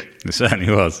period. It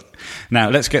certainly was. Now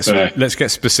let's get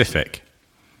specific,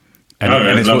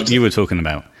 and it's what you were talking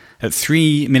about. At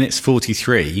 3 minutes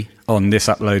 43 on this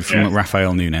upload from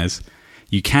Rafael Nunez,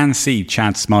 you can see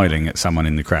Chad smiling at someone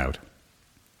in the crowd.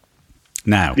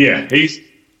 Now, yeah, but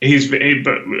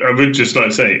I would just like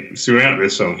to say, throughout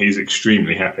this song, he's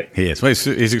extremely happy. He is. Well,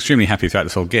 he's extremely happy throughout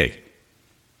this whole gig.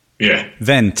 Yeah.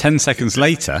 Then 10 seconds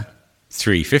later,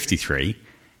 3:53,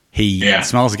 he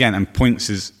smiles again and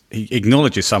he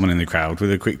acknowledges someone in the crowd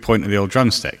with a quick point of the old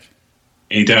drumstick.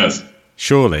 He does.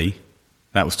 Surely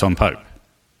that was Tom Pope.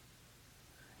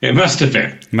 It must have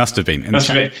been.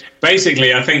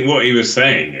 Basically, I think what he was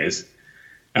saying is,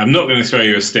 I'm not going to throw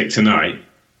you a stick tonight,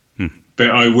 but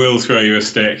I will throw you a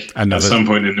stick at some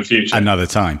point in the future. Another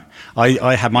time.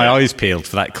 I had my eyes peeled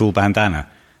for that cool bandana.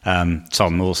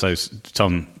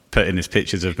 Tom put in his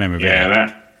pictures of memorabilia.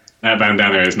 Yeah, that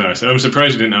bandana is nice. I'm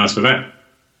surprised you didn't ask for that.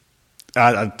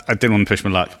 I didn't want to push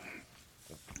my luck.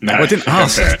 No, I didn't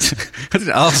ask. I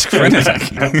didn't ask for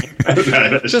anything.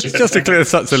 No, just to clear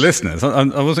this up to listeners,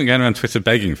 I wasn't going around Twitter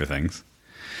begging for things.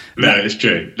 No, it's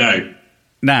true. No.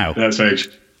 Now, that's very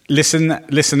true.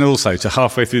 Listen also to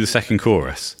halfway through the second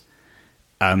chorus.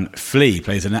 Flea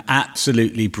plays an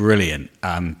absolutely brilliant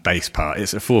bass part.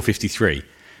 It's at 4:53.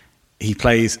 He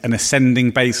plays an ascending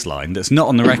bass line that's not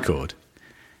on the record,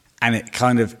 and it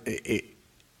kind of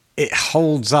it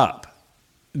holds up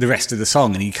the rest of the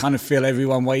song, and you kind of feel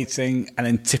everyone waiting and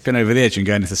then tipping over the edge and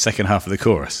going into the second half of the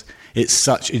chorus. It's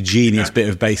such a genius bit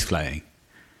of bass playing.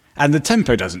 And the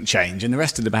tempo doesn't change, and the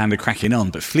rest of the band are cracking on,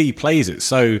 but Flea plays it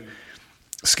so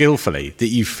skillfully that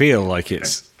you feel like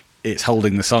it's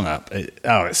holding the song up.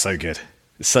 It's so good.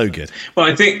 It's so good. Well,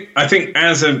 I think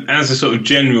as a sort of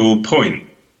general point,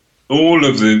 all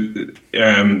of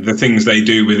the things they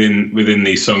do within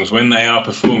these songs when they are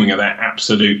performing at that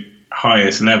absolute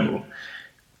highest level,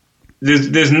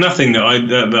 there's nothing that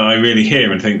I really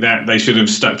hear and think that they should have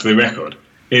stuck to the record.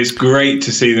 It's great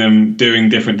to see them doing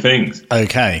different things.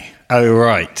 Okay. Oh,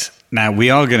 right. Now, we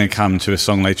are going to come to a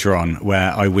song later on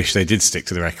where I wish they did stick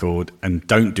to the record and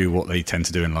don't do what they tend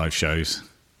to do in live shows.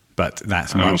 But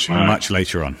that's much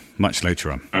later on. Much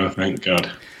later on. Oh, thank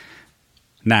God.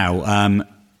 Now,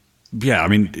 have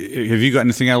you got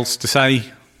anything else to say?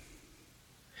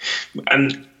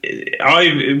 And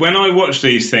when I watch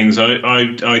these things,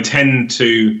 I tend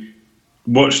to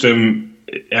watch them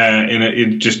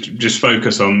just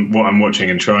focus on what I'm watching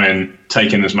and try and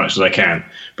take in as much as I can.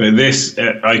 But this,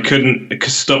 I couldn't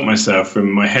stop myself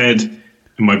from my head and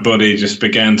my body just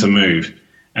began to move.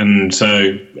 And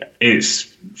so it's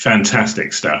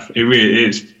fantastic stuff.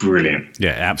 It's brilliant.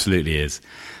 Yeah, it absolutely is.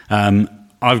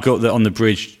 I've got that on the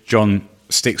bridge, John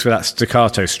sticks with that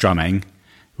staccato strumming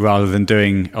rather than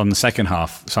doing on the second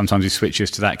half. Sometimes he switches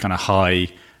to that kind of high,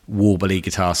 warbly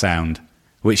guitar sound,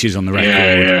 which is on the record.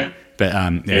 Yeah. But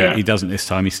he doesn't this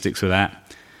time. He sticks with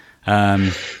that.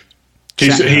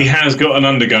 He has got an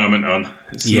undergarment on.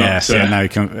 Yes.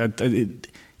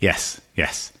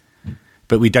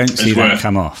 But we don't see that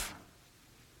come off.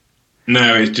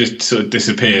 No, it just sort of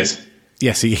disappears.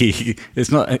 Yes,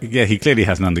 it's not. Yeah, he clearly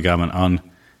has an undergarment on.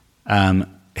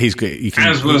 He's good.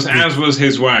 As was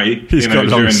his way. He's got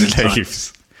long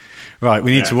sleeves. Right,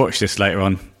 we need to watch this later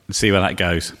on and see where that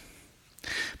goes.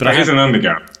 But here's an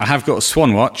undergarment. I have got a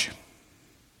swan watch.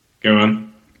 Go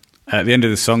on. At the end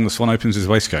of the song, the swan opens his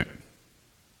waistcoat.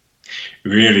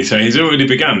 Really? So he's already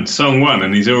begun song 1,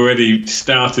 and he's already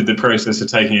started the process of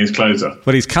taking his clothes off.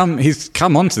 But he's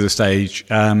come onto the stage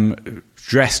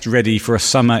dressed ready for a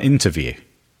summer interview.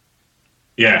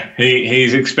 Yeah,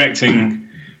 he's expecting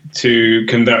to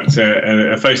conduct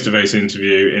a face-to-face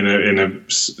interview in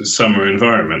a summer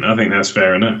environment. I think that's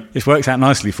fair enough. It works out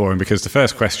nicely for him because the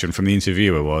first question from the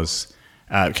interviewer was,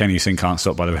 "Can you sing Can't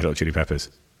Stop by the Red Hot Chili Peppers?"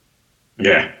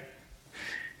 Yeah.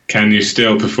 Can you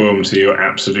still perform to your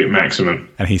absolute maximum?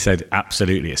 And he said,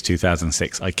 absolutely, it's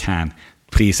 2006. I can.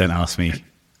 Please don't ask me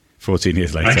 14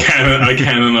 years later. I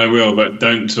can and I will, but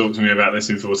don't talk to me about this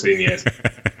in 14 years.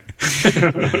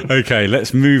 Okay,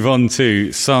 let's move on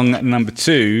to song number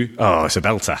 2. Oh, it's a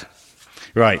belter.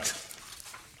 Right.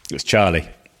 It's Charlie.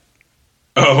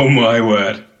 Oh, my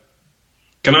word.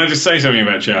 Can I just say something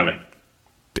about Charlie?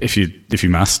 If you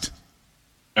must.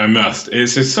 I must.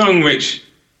 It's a song which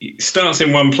starts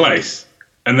in one place,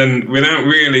 and then without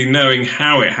really knowing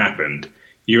how it happened,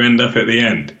 you end up at the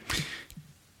end.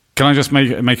 Can I just make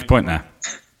a point there?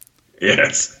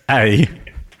 Yes. A,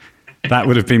 that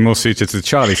would have been more suited to the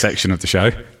Charlie section of the show.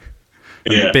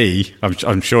 And yeah. B,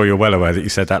 I'm sure you're well aware that you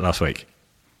said that last week.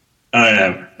 I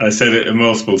am. I said it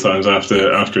multiple times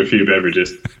after a few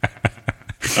beverages.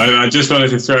 I just wanted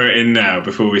to throw it in now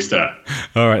before we start.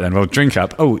 All right then. Well, drink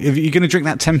up. Oh, are you going to drink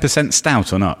that 10%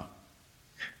 stout or not?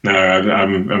 No,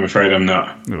 I'm afraid I'm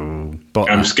not. Ooh,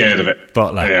 I'm scared of it.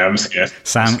 Bottler. Yeah, I'm scared.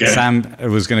 Sam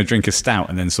was going to drink a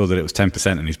stout and then saw that it was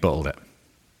 10% and he's bottled it.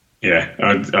 Yeah,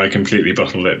 I completely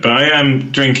bottled it. But I am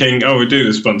drinking... Oh, we do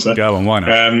the sponsor. Go on, why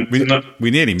not?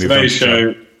 We nearly moved on. Today's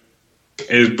show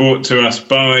is brought to us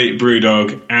by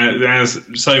Brewdog, as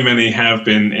so many have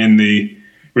been in the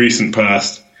recent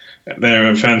past. They're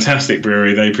a fantastic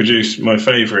brewery. They produce my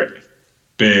favourite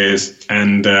beers,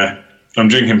 and I'm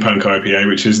drinking Punk IPA,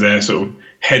 which is their sort of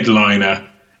headliner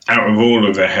out of all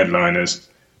of their headliners,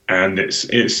 and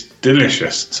it's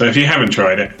delicious. So if you haven't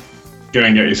tried it, go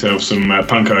and get yourself some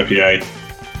Punk IPA.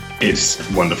 It's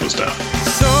wonderful stuff.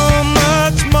 So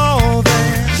much more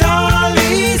than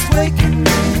Charlie's waking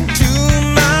to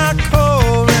my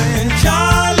core, and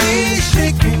Charlie's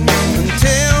shaking and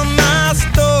tell my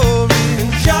story,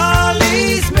 and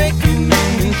Charlie's making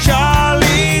me smile.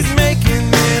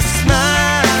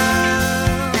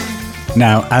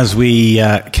 Now, as we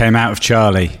came out of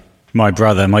Charlie, my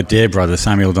dear brother,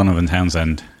 Samuel Donovan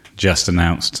Townsend, just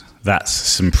announced that's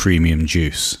some premium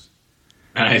juice.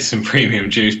 That is some premium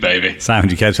juice, baby. Sam,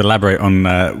 do you care to elaborate on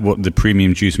what the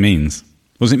premium juice means?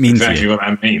 What does it mean exactly to you? What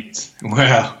that means?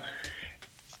 Well,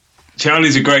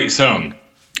 Charlie's a great song.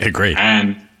 I agree.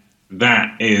 And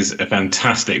that is a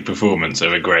fantastic performance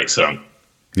of a great song.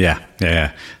 Yeah.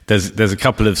 There's a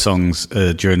couple of songs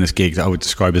during this gig that I would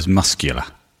describe as muscular.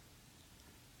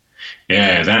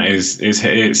 Yeah, that is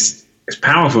it's It's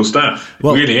powerful stuff.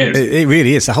 Well, it really is. It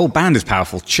really is. The whole band is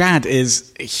powerful. Chad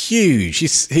is huge.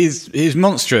 He's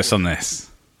monstrous on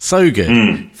this. So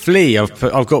good. Flea,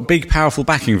 I've got big, powerful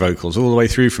backing vocals all the way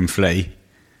through from Flea.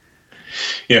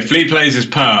 Yeah, Flea plays his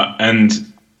part, and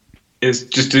it's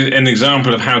just an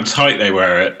example of how tight they were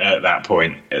at that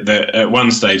point. At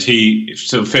one stage, he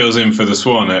sort of fills in for the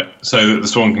Swan so that the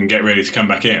Swan can get ready to come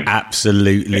back in.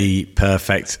 Absolutely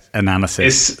perfect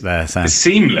analysis there, Sam. It's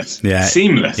seamless. Yeah,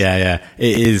 seamless. Yeah.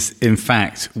 It is, in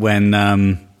fact, when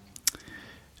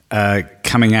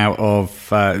coming out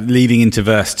of leading into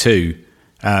verse 2,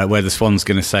 where the Swan's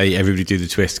going to say, "Everybody do the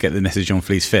twist, get the message on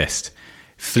Flea's fist."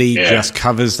 Flea just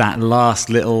covers that last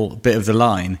little bit of the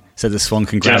line so the Swan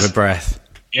can grab a breath.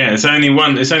 Yeah, it's only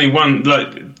one,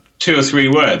 like 2 or 3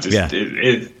 words.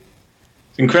 It's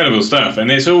incredible stuff,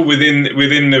 and it's all within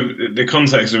the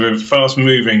context of a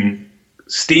fast-moving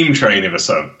steam train of a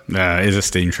song. It is a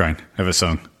steam train of a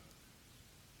song.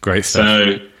 Great stuff.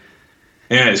 So,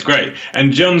 yeah, it's great. And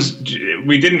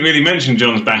we didn't really mention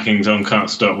John's backings on Can't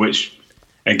Stop, which,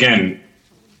 again,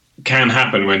 can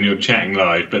happen when you're chatting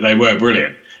live, but they were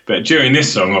brilliant. But during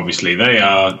this song, obviously, they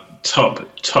are top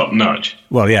notch.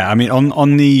 Well, yeah, I mean,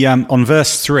 on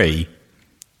verse 3,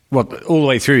 all the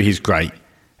way through, he's great.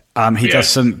 He does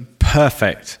some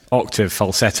perfect octave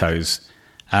falsettos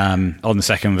on the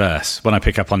second verse when I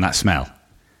pick up on that smell.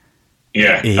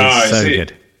 Yeah, he's so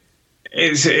good.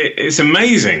 It's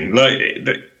amazing.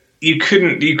 Like he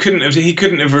couldn't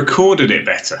have recorded it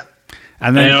better.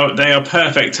 And they are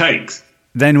perfect takes.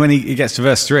 Then when he gets to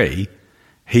verse 3,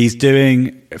 he's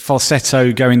doing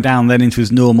falsetto going down then into his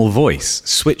normal voice,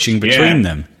 switching between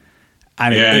them.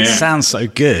 And it sounds so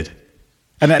good.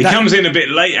 And he comes in a bit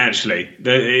late, actually.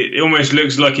 It almost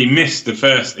looks like he missed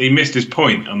his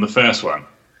point on the first one.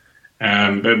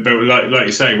 But like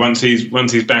you say, once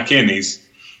he's back in, he's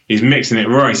mixing it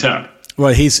right up.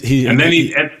 Well, he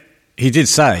did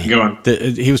say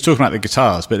that he was talking about the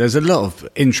guitars, but there's a lot of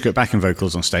intricate backing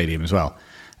vocals on Stadium as well.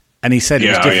 And he said it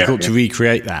was difficult to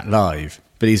recreate that live,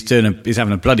 but he's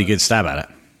having a bloody good stab at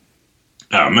it.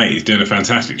 Oh, mate, he's doing a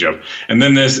fantastic job. And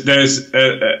then there's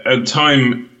a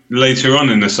time later on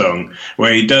in the song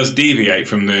where he does deviate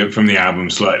from the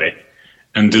album slightly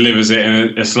and delivers it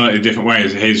in a slightly different way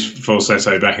as his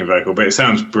falsetto backing vocal, but it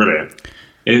sounds brilliant.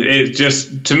 It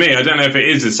just, to me, I don't know if it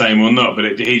is the same or not,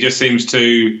 but he just seems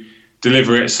to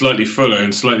deliver it slightly fuller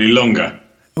and slightly longer.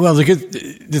 Well,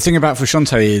 the thing about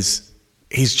Frusciante is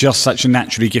he's just such a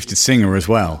naturally gifted singer as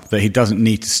well that he doesn't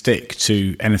need to stick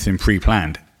to anything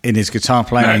pre-planned in his guitar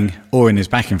playing or in his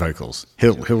backing vocals.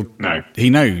 He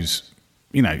knows,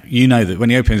 you know that when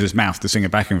he opens his mouth to sing a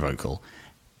backing vocal,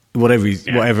 whatever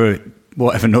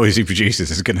noise he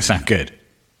produces is going to sound good.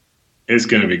 It's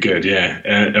going to be good, yeah.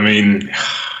 I mean,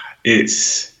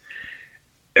 it's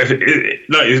like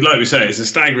we say, it's a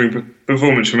staggering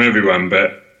performance from everyone,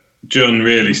 but John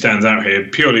really stands out here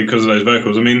purely because of those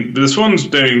vocals. I mean, the Swan's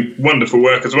doing wonderful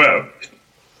work as well.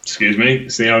 Excuse me,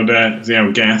 it's the old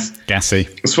Gassy.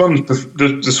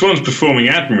 The Swan's performing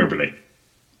admirably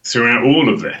throughout all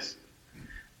of this,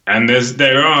 and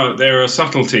there are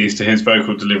subtleties to his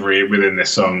vocal delivery within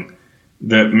this song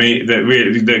that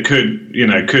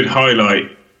could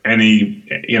highlight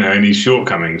any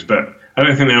shortcomings, but I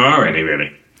don't think there are any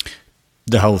really.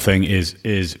 The whole thing is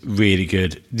really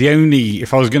good.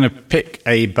 If I was going to pick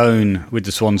a bone with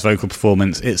the Swan's vocal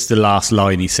performance, it's the last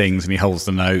line he sings and he holds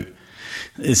the note.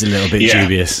 It's a little bit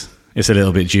dubious. It's a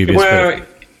little bit dubious. Well,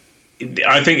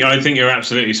 I think you're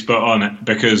absolutely spot on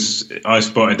because I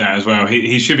spotted that as well.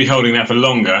 He should be holding that for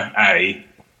longer, A,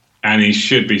 and he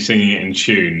should be singing it in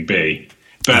tune, B.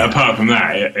 But apart from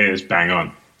that, it is bang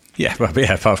on. Yeah, well,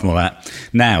 apart from all that.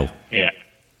 Now,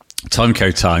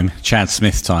 Timecode time, Chad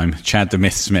Smith time, Chad the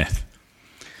Myth Smith.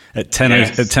 At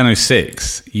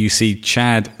 10:06, you see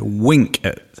Chad wink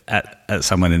at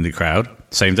someone in the crowd,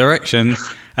 same direction,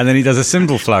 and then he does a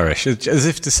cymbal flourish, as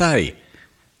if to say,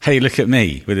 "Hey, look at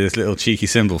me," with his little cheeky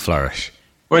cymbal flourish.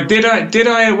 Well, did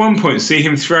I at one point see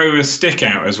him throw a stick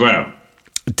out as well?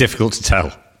 Difficult to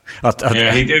tell.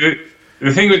 He did it.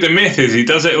 The thing with the Myth is he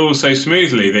does it all so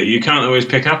smoothly that you can't always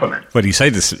pick up on it. Well, you say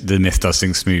the Myth does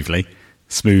things smoothly.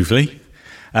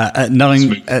 At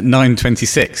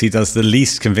 9:26, he does the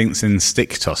least convincing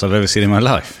stick toss I've ever seen in my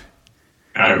life.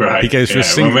 Oh, right. He goes for a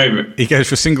single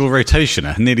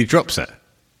rotationer and nearly drops it.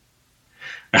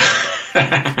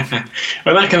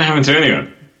 Well, that can happen to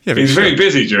anyone. Yeah, he's very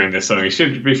busy during this song. He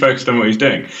should be focused on what he's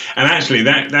doing. And actually,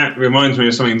 that reminds me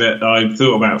of something that I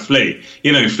thought about Flea.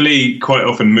 Flea quite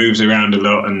often moves around a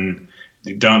lot and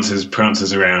dances,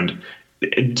 prances around.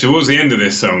 towards the end of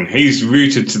this song, he's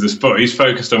rooted to the spot. He's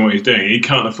focused on what he's doing. He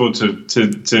can't afford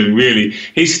to really.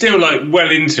 He's still like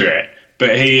well into it,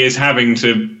 but he is having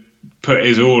to put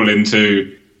his all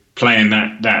into playing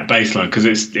that bass line because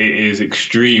it is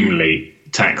extremely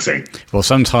taxing. Well,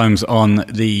 sometimes when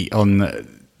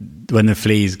the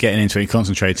Flea's getting into it and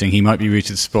concentrating, he might be rooted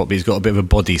to the spot, but he's got a bit of a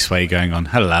body sway going on.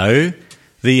 Hello,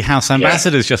 the House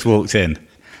Ambassador's just walked in.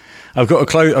 I've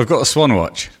got a Swan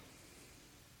watch.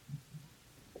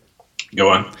 Go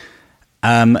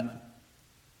on.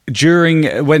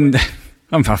 During when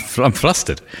I'm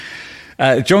flustered.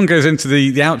 John goes into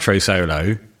the outro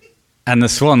solo, and the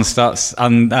Swan starts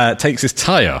takes his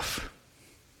tie off.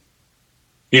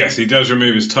 Yes, he does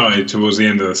remove his tie towards the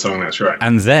end of the song. That's right.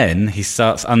 And then he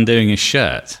starts undoing his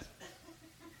shirt.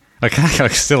 I can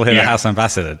still hear the House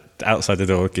Ambassador outside the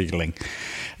door giggling.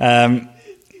 At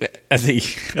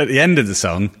the end of the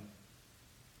song,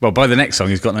 well, by the next song,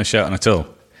 he's got no shirt on at all.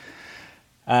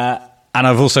 And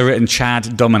I've also written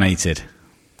Chad dominated.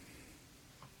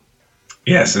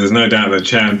 Yes, there's no doubt that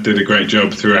Chad did a great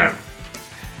job throughout.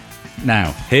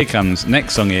 Now, here comes,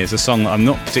 next song is a song that I'm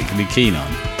not particularly keen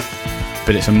on,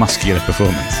 but it's a muscular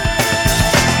performance.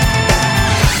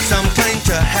 Some claim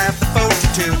to have the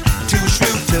fortitude, too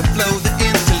shrewd to blow the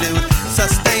interlude,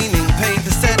 sustaining pain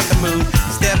to set the mood,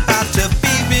 step out to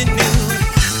be renewed.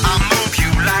 I'll move you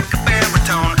like a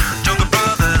baritone, Jungle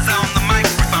Brothers on the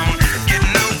microphone,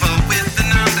 getting over with an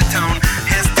undertone,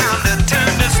 it's time to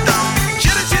turn the stone.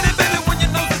 Chitty chitty baby, when you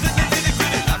know that you're really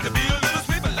pretty, like to be a little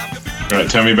sweet, but like to be a little. Right,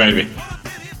 Tell Me Baby.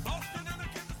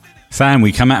 Sam,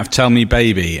 we come out of Tell Me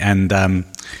Baby, and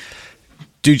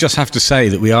do just have to say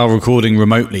that we are recording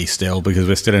remotely still because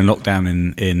we're still in lockdown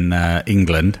in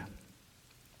England.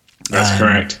 That's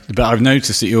correct. But I've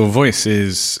noticed that your voice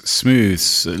is smooth,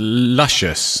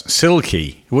 luscious,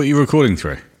 silky. What are you recording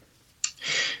through?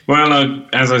 Well,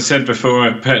 as I said before,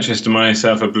 I purchased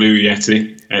myself a Blue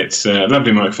Yeti. It's a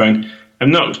lovely microphone. I'm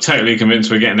not totally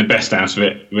convinced we're getting the best out of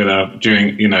it with our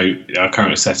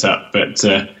current setup, but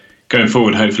going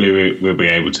forward, hopefully we'll be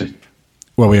able to.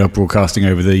 Well, we are broadcasting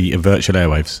over the virtual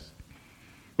airwaves.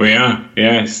 We are,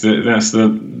 yes. That's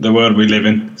the world we live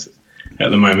in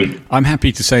at the moment. I'm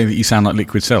happy to say that you sound like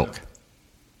Liquid Silk.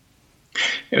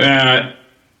 I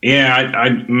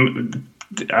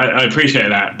appreciate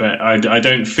that, but I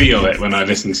don't feel it when I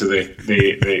listen to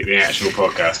the actual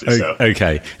podcast itself.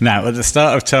 Okay. Now, at the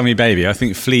start of Tell Me Baby, I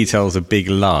think Flea tells a big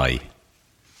lie.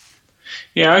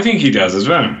 Yeah, I think he does as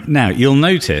well. Now, you'll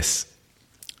notice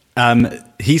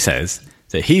he says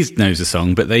that he knows the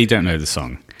song, but they don't know the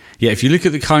song. Yeah, if you look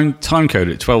at the time code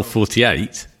at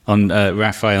 12:48 on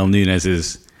Rafael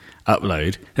Nunez's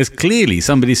upload, there's clearly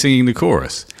somebody singing the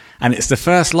chorus. And it's the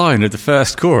first line of the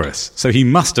first chorus, so he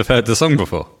must have heard the song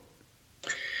before.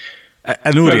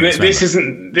 This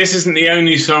isn't the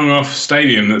only song off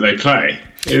Stadium that they play.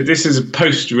 This is a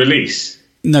post-release.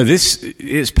 No,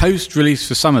 it's post-release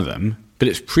for some of them, but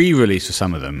it's pre-release for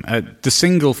some of them. The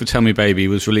single for Tell Me Baby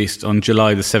was released on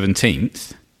July the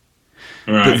 17th,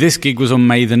 right. But this gig was on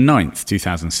May the 9th,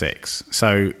 2006.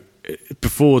 So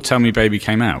before Tell Me Baby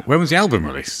came out. When was the album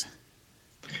released?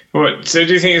 What? So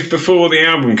do you think it's before the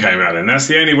album came out then? That's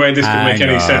the only way this could make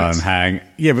any sense.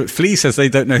 Yeah, but Flea says they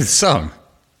don't know the song.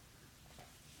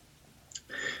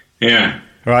 Yeah.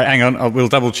 Right, hang on. We'll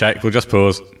double check. We'll just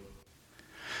pause.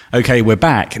 Okay, we're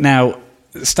back. Now,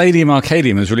 Stadium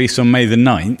Arcadium was released on May the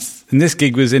 9th, and this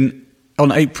gig was on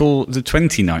April the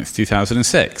 29th,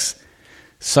 2006.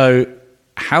 So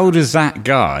how does that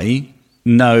guy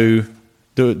know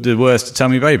the words to Tell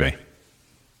Me Baby?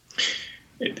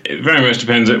 It very much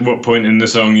depends at what point in the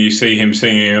song you see him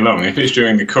singing along. If it's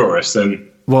during the chorus, then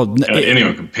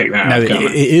anyone can pick that out.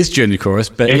 It is during the chorus,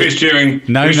 but if it's during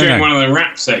one of the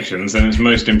rap sections, then it's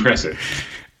most impressive.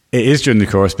 It is during the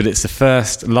chorus, but it's the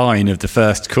first line of the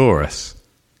first chorus.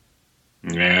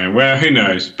 Yeah, well, who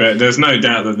knows? But there's no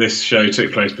doubt that this show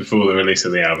took place before the release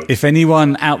of the album. If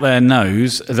anyone out there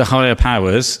knows the higher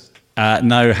powers,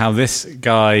 know how this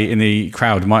guy in the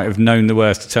crowd might have known the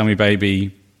words to Tell Me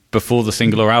Baby before the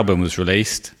single or album was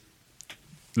released,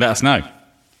 let us know.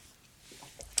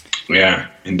 Yeah,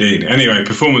 indeed. Anyway,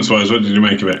 performance-wise, what did you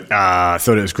make of it? I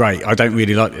thought it was great. I don't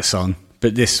really like this song,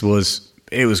 but it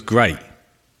was great.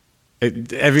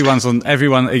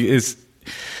 It's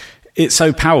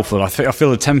so powerful. I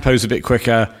feel the tempo's a bit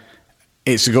quicker.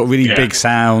 It's got really big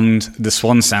sound. The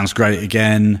Swan sounds great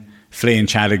again. Flea and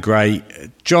Chad are great.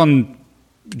 John's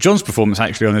performance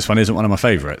actually on this one isn't one of my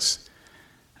favourites.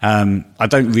 I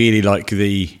don't really like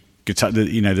the guitar,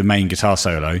 the main guitar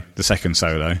solo, the second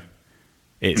solo.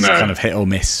 It's kind of hit or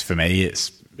miss for me.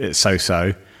 It's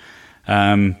so-so.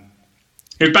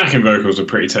 His backing vocals are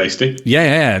pretty tasty.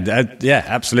 Yeah,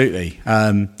 absolutely.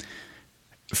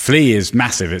 Flea is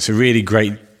massive. It's a really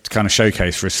great kind of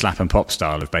showcase for a slap and pop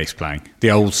style of bass playing,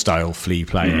 the old style Flea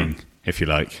playing, if you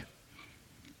like.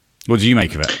 What do you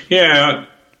make of it? Yeah,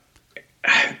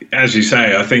 as you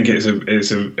say, I think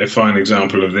it's a fine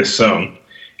example of this song.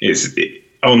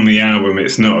 On the album,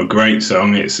 it's not a great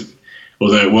song.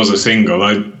 Although it was a single,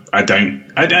 I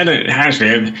don't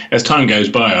actually. As time goes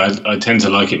by, I tend to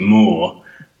like it more,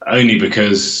 only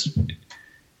because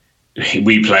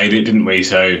we played it, didn't we?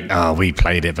 So we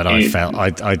played it, but I felt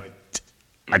I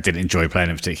didn't enjoy playing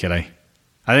it particularly.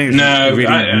 I think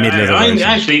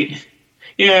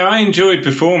I enjoyed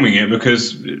performing it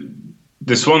because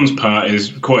the Swans part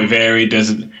is quite varied,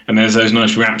 and there's those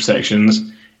nice rap sections.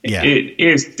 Yeah. It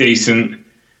is decent,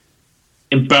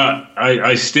 but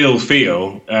I still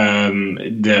feel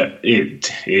that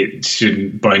it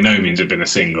shouldn't by no means have been a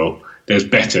single. There's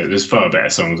far better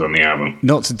songs on the album.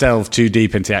 Not to delve too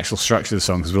deep into the actual structure of the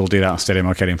song, because we'll do that on Stadium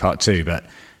Arcadium Part 2, but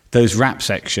those rap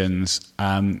sections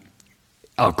are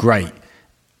great.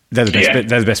 They're the best bit.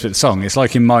 They're the best bit of the song. It's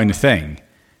like in Minor Thing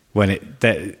when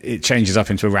it changes up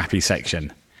into a rappy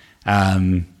section.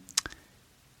 Yeah,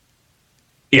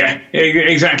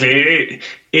 exactly.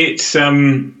 It's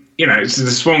it's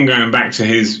the Swan going back to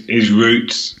his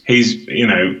roots. He's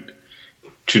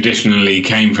traditionally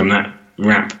came from that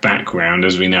rap background,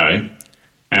 as we know,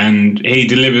 and he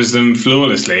delivers them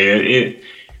flawlessly.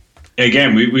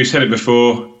 Again, we've said it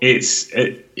before. This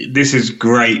is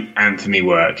great Anthony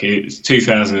work. It's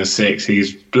 2006.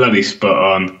 He's bloody spot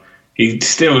on. He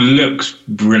still looks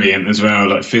brilliant as well.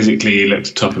 Like physically, he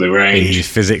looks top of the range. He's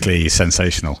physically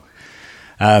sensational.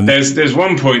 There's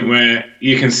one point where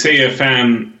you can see a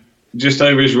fan just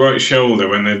over his right shoulder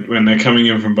when they're coming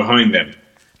in from behind him,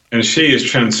 and she is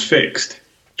transfixed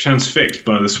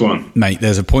by the Swan. Mate,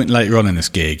 there's a point later on in this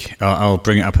gig, I'll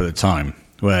bring it up at the time,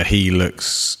 where he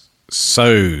looks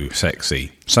so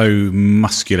sexy, so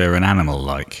muscular and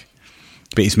animal-like,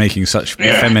 but he's making such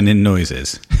feminine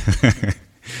noises.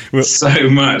 So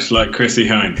much like Chrissie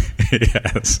Hynde.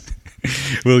 Yes.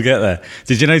 We'll get there.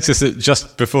 Did you notice that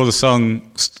just before the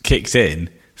song kicked in,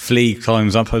 Flea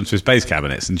climbs up onto his bass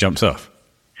cabinets and jumps off?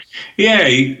 Yeah,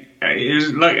 it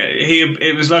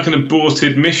was like an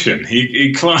aborted mission.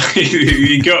 He climbed,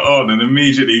 he got on and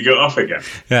immediately got off again.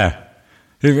 Yeah.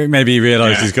 Maybe he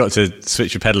realised he's got to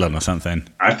switch a pedal on or something.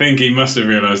 I think he must have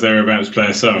realised they were about to play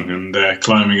a song, and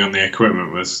climbing on the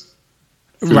equipment was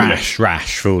foolish.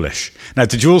 Now,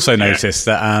 did you also notice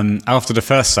that after the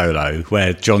first solo,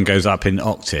 where John goes up in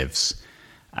octaves,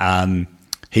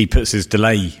 he puts his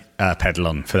delay pedal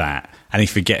on for that, and he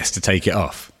forgets to take it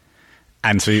off.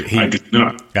 And so I did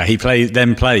not. He plays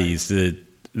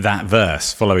that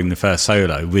verse following the first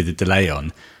solo with the delay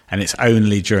on, and it's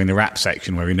only during the rap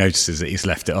section where he notices that he's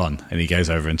left it on, and he goes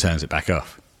over and turns it back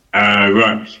off.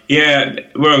 Right. Yeah.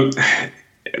 Well,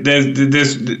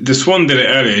 the Swan did it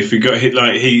earlier. If he got hit,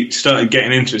 he started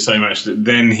getting into it so much that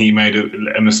then he made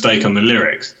a mistake on the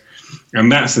lyrics.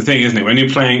 And that's the thing, isn't it?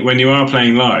 When you are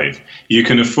playing live, you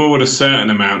can afford a certain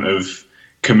amount of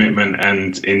commitment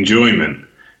and enjoyment.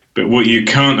 But what you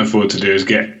can't afford to do is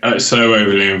get so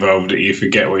overly involved that you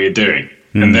forget what you're doing.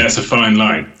 And that's a fine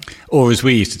line. Or as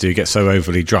we used to do, get so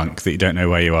overly drunk that you don't know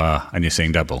where you are and you're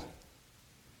seeing double.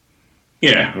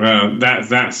 Yeah, well,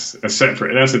 that's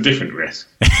a different risk.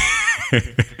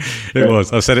 It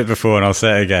was. I've said it before and I'll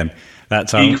say it again. That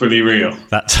time, equally real.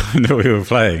 That time that we were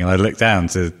playing, and I looked down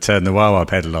to turn the wah-wah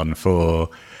pedal on for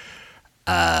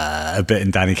a bit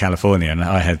in Danny, California, and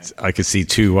I could see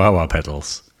two wah-wah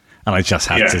pedals, and I just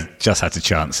had to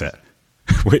chance it.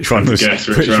 Which one was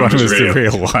the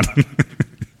real one?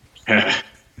 Yeah.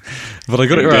 But I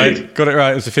got it right. Got it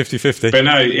right. It was a 50-50. But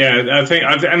no, yeah, I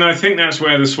think that's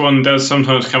where the Swan does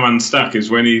sometimes come unstuck, is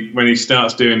when he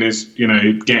starts doing his,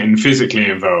 getting physically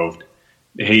involved.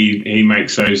 He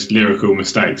makes those lyrical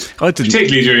mistakes,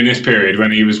 particularly during this period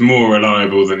when he was more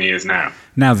reliable than he is now.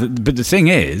 But the thing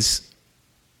is,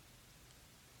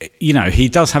 he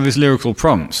does have his lyrical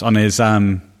prompts on his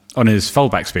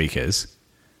foldback speakers,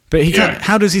 but he can't.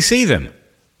 How does he see them?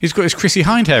 He's got his Chrissie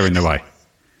Hynde hair in the way.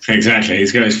 Exactly,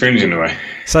 he's got his fringe in the way.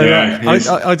 So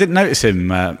I didn't notice him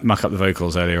muck up the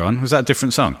vocals earlier on. Was that a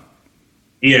different song?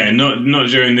 Yeah, not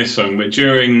during this song, but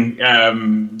during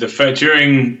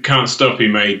during Can't Stop, he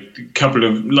made a couple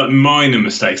of minor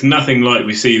mistakes. Nothing like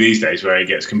we see these days where he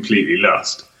gets completely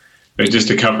lost. But just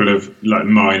a couple of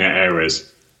minor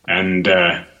errors. And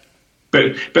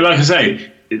but like I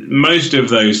say, most of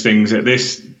those things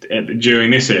during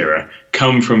this era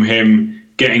come from him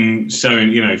getting so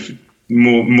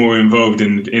more involved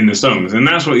in the songs, and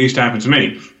that's what used to happen to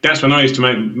me. That's when I used to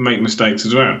make mistakes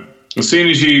as well. As soon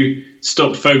as you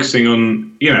stop focusing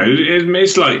on,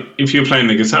 it's like if you're playing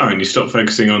the guitar and you stop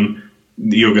focusing on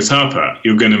your guitar part,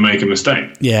 you're going to make a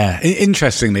mistake. Yeah.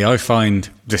 Interestingly, I find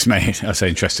this. I say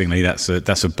interestingly, that's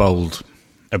a bold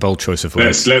choice of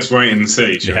words. Let's wait and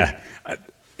see. Yeah.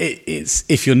 It's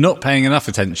if you're not paying enough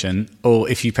attention, or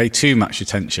if you pay too much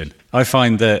attention. I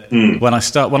find that when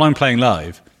I'm playing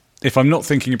live, if I'm not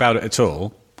thinking about it at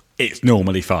all, it's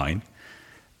normally fine.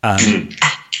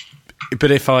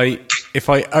 But if I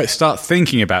start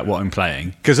thinking about what I'm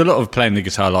playing, because a lot of playing the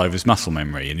guitar live is muscle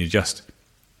memory, and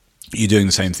you're doing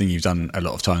the same thing you've done a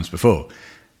lot of times before.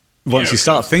 Once you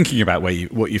start thinking about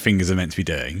what your fingers are meant to be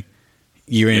doing,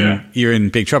 you're in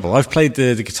big trouble. I've played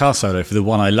the guitar solo for The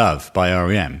One I Love by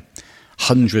R.E.M.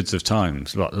 hundreds of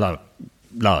times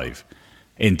live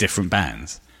in different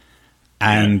bands,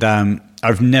 and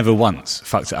I've never once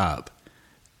fucked it up.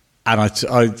 And I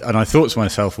thought to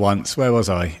myself once, where was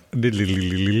I?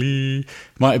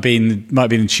 Might have been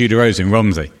in Tudor Rose in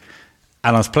Romsey.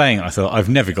 And I was playing it, and I thought, I've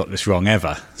never got this wrong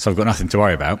ever, so I've got nothing to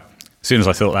worry about. As soon as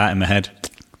I thought that in my head,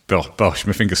 bosh,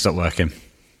 my fingers stopped working.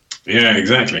 Yeah,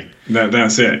 exactly.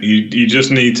 That's it. You just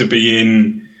need to be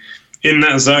in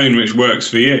that zone which works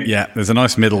for you. Yeah, there's a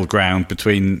nice middle ground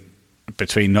between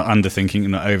not underthinking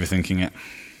and not overthinking it.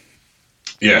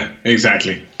 Yeah,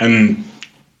 exactly. And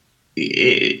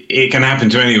it can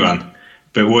happen to anyone,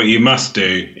 but what you must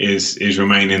do is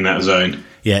remain in that zone.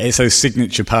 Yeah, it's those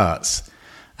signature parts.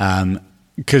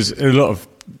 Because a lot of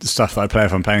stuff that I play,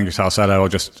 if I'm playing guitar solo,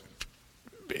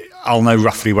 I'll know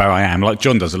roughly where I am. Like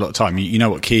John does a lot of time. You know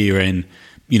what key you're in,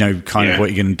 you know kind of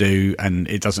what you're going to do, and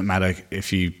it doesn't matter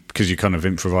because you're kind of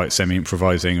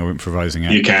semi-improvising or improvising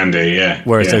it. You can do, yeah.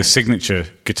 Whereas those signature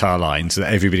guitar lines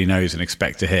that everybody knows and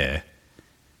expect to hear,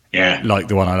 like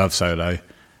The One I Love solo,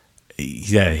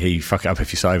 you fuck it up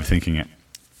if you start overthinking it.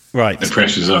 Right. The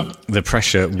pressure's on. The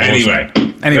pressure was Anyway.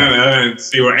 I don't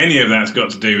see what any of that's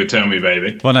got to do with Tell Me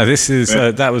Baby. Well, no, this is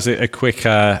that was a quick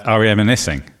R.E.M. and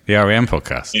Nissing, the R.E.M.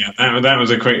 podcast. Yeah, that was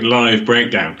a quick live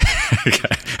breakdown.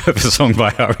 Okay, of a song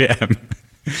by R.E.M.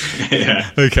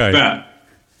 Yeah. Okay. But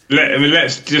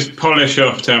let's just polish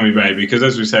off Tell Me Baby, because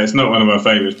as we say, it's not one of our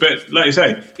favourites. But like you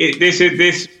say,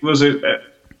 this was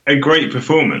a great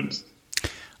performance.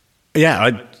 Yeah,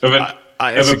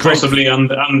 of a possibly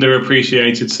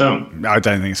underappreciated song. I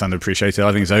don't think it's underappreciated.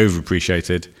 I think it's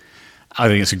overappreciated. I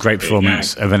think it's a great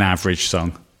performance of an average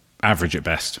song. Average at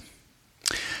best.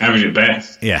 Average at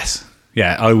best? Yes.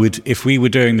 Yeah, I would, if we were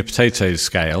doing the Potatoes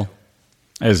scale,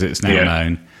 as it's now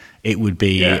known, it would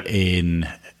be in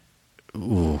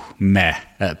meh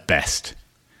at best.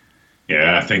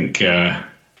 Yeah, I think you're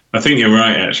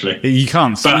right, actually. You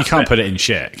can't put it in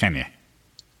shit, can you?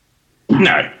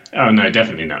 No. Oh no,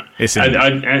 definitely not.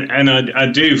 I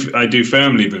do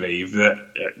firmly believe that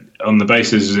on the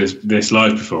basis of this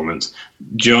live performance,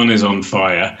 John is on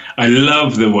fire. I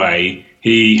love the way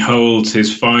he holds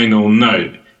his final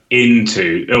note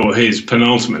or his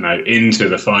penultimate note into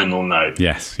the final note.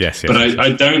 Yes. But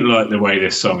I don't like the way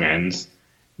this song ends.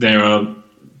 There are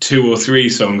 2 or 3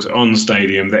 songs on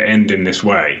Stadium that end in this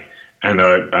way, and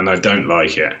I don't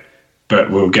like it. But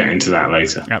we'll get into that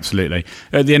later. Absolutely.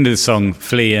 At the end of the song,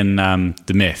 Flea and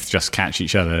The Myth just catch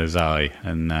each other's eye,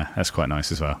 and that's quite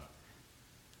nice as well.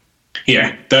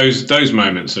 Yeah, those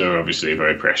moments are obviously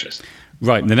very precious.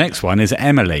 Right, the next one is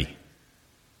Emily.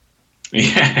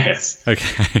 Yes.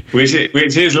 Okay. Which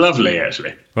is lovely,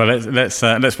 actually. Well,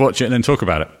 let's watch it and then talk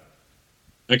about it.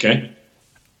 Okay.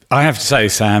 I have to say,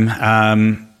 Sam,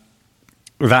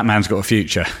 that man's got a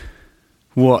future.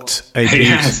 What a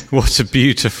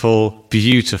beautiful,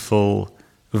 beautiful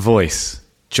voice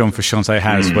John Frusciante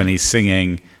has when he's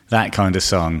singing that kind of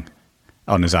song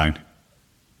on his own.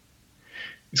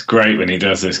 It's great when he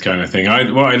does this kind of thing.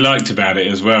 What I liked about it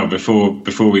as well,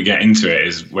 before we get into it,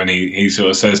 is when he sort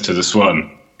of says to the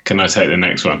Swan, "Can I take the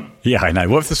next one?" Yeah, I know.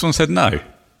 What if the Swan said no?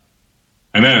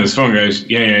 I know. The Swan goes,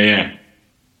 "Yeah."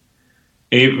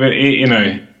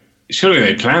 Surely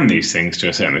they plan these things to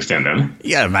a certain extent, don't they?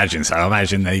 Yeah, I imagine so. I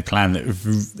imagine they plan that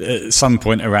at some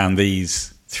point around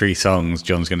these 3 songs,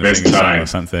 John's going to sing a song or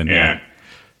something. Yeah.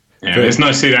 But it's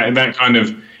nice to see that kind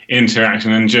of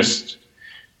interaction, and just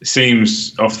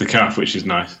seems off the cuff, which is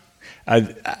nice.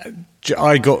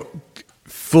 I got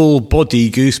full body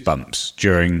goosebumps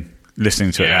during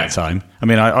listening to it at that time. I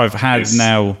mean, I've had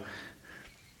now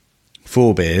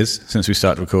 4 beers since we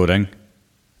started recording.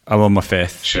 I'm on my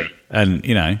 5th. Sure. And,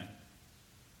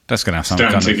 that's going to have some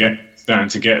starting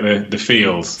to get the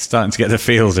feels. Starting to get the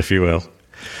feels, if you will.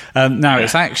 Now,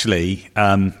 it's actually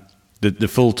The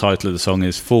full title of the song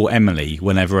is "For Emily,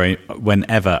 Whenever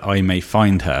I May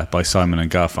Find Her" by Simon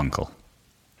and Garfunkel.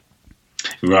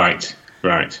 Right.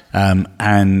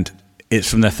 And it's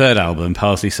from their third album,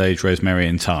 Parsley, Sage, Rosemary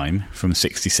and Thyme, from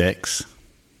 '66.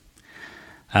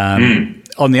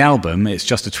 On the album, it's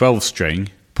just a 12-string.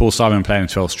 Paul Simon playing a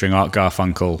 12-string, Art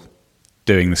Garfunkel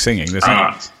doing the singing.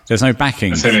 There's no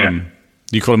backing from...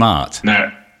 You call him Art?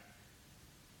 No.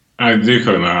 I do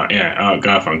call him Art, yeah. Art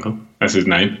Garfunkel. That's his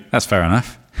name. That's fair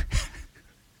enough.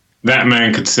 That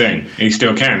man could sing. He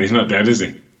still can. He's not dead, is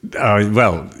he?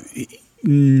 Well,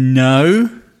 no.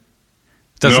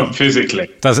 Not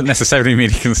physically. Doesn't necessarily mean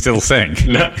he can still sing.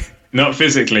 No, not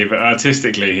physically, but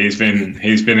artistically, he's been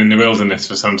in the wilderness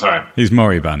for some time. He's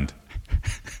moribund.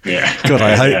 Yeah. God,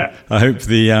 I hope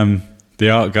the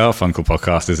Art Garfunkel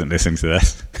podcast isn't listening to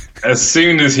this. As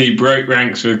soon as he broke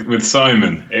ranks with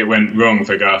Simon, it went wrong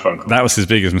for Garfunkel. That was his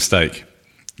biggest mistake.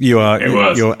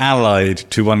 You're allied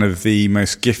to one of the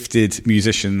most gifted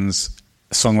musicians,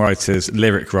 songwriters,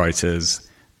 lyric writers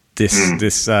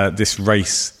this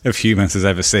race of humans has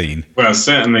ever seen. Well,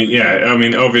 certainly, yeah. I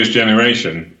mean, of his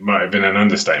generation might have been an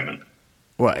understatement.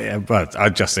 Well, yeah, but I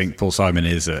just think Paul Simon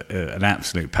is an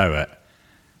absolute poet.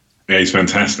 Yeah, he's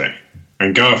fantastic.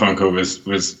 And Garfunkel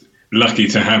was lucky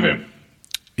to have him.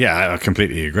 Yeah, I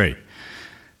completely agree.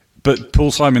 But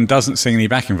Paul Simon doesn't sing any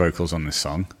backing vocals on this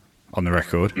song, on the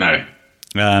record. No.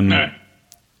 No.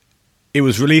 It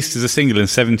was released as a single in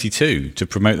 '72 to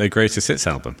promote their Greatest Hits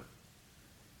album.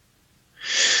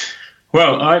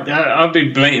 Well, I'll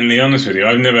be blatantly honest with you.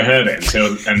 I've never heard it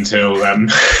until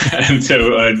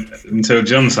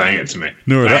John sang it to me.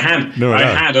 I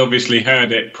had obviously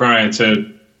heard it prior to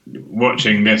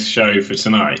watching this show for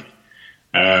tonight.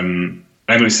 And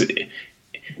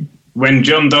when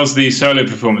John does these solo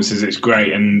performances, it's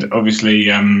great. And obviously,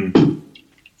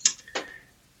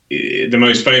 the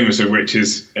most famous of which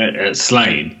is at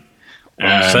Slane.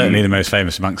 Certainly the most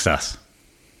famous amongst us.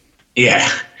 Yeah.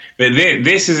 But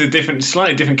this is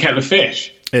slightly different kettle of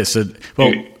fish.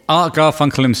 Art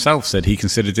Garfunkel himself said he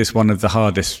considered this one of the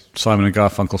hardest Simon and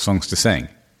Garfunkel songs to sing.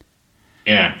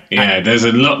 Yeah. There's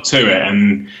a lot to it,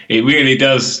 and it really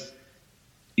does.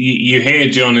 You hear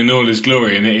John in all his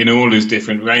glory and in all his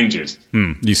different ranges.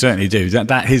 You certainly do.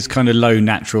 That his kind of low,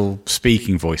 natural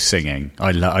speaking voice singing.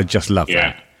 I just love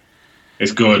that.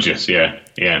 It's gorgeous. Yeah.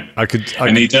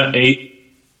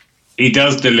 He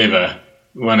does deliver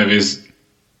one of his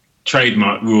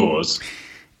trademark roars.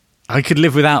 I could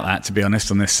live without that, to be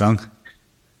honest, on this song.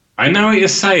 I know what you're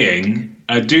saying.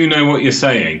 I do know what you're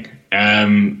saying.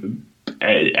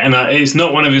 It's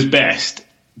not one of his best,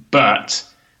 but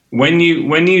when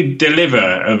you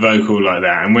deliver a vocal like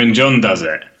that, and when John does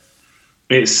it,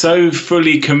 it's so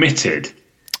fully committed.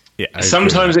 Yeah,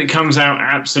 sometimes it comes out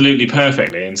absolutely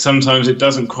perfectly, and sometimes it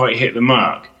doesn't quite hit the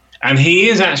mark. And he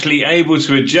is actually able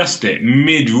to adjust it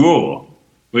mid-roar,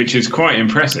 which is quite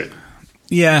impressive.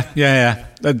 Yeah.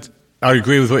 I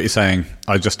agree with what you're saying.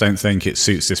 I just don't think it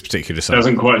suits this particular song.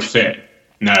 Doesn't quite fit.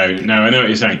 No, I know what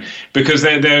you're saying. Because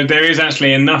there is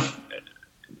actually enough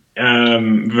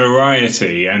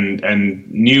variety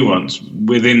and nuance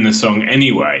within the song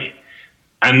anyway.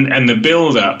 And the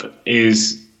build-up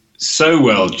is so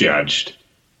well judged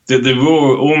that the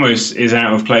roar almost is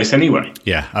out of place anyway.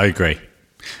 Yeah, I agree.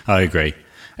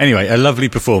 Anyway, a lovely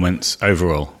performance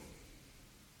overall.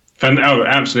 Oh,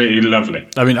 absolutely lovely.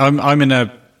 I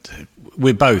mean,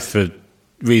 we're both, for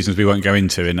reasons we won't go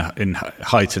into, in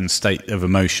heightened state of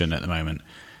emotion at the moment.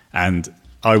 And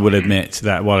I will admit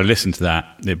that while I listened to that,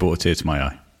 it brought a tear to my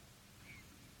eye.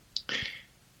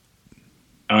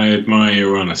 I admire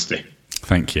your honesty.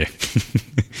 Thank you.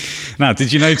 Now,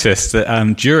 did you notice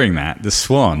that during that, the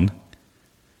Swan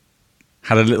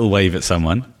had a little wave at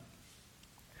someone?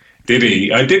 Did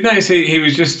he? I did notice he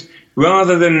was just,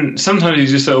 rather than, sometimes he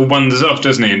just sort of wanders off,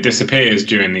 doesn't he, and disappears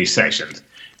during these sections.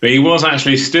 But he was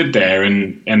actually stood there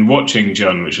and watching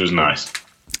John, which was nice.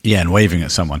 Yeah, and waving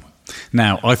at someone.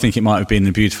 Now, I think it might have been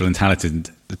the beautiful and talented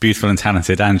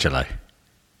Angelo.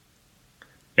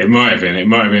 It might have been. It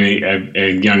might have been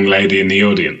a young lady in the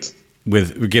audience.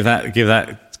 Give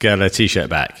that girl her t-shirt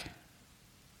back.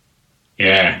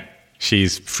 Yeah,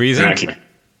 she's freezing. Exactly.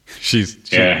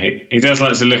 He does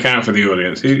like to look out for the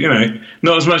audience.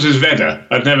 Not as much as Vedder.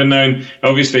 I've never known.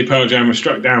 Obviously, Pearl Jam was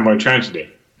struck down by tragedy.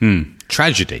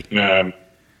 Tragedy.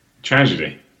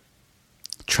 Tragedy.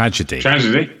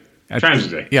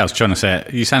 Yeah, I was trying to say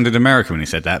it. You sounded American when you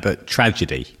said that, but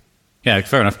tragedy. Yeah,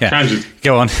 fair enough. Yeah, tragedy.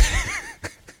 Go on.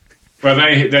 Well,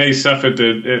 they suffered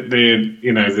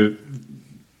the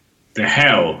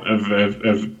hell of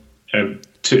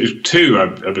two, I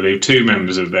believe, two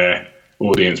members of their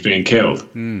audience being killed.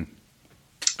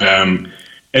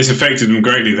 It's affected them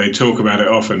greatly. They talk about it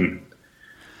often,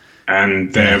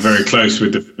 and they're very close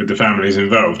with the families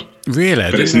involved. Really?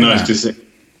 But it's nice to see.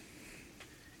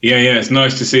 Yeah, it's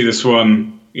nice to see the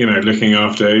Swan, looking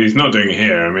after. He's not doing it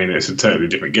here. I mean, it's a totally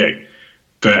different gig.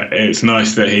 But it's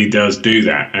nice that he does do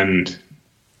that. And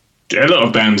a lot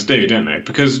of bands do, don't they?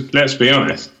 Because, let's be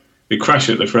honest, the crash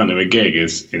at the front of a gig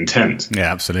is intense.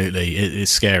 Yeah, absolutely.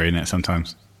 It's scary, isn't it,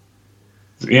 sometimes?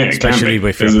 Yeah, especially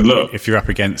if you're up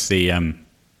against the...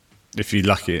 if you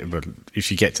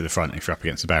get to the front, if you're up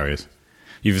against the barriers.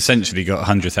 You've essentially got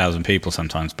 100,000 people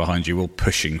sometimes behind you, all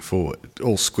pushing forward,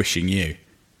 all squishing you.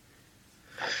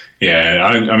 Yeah,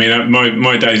 I mean,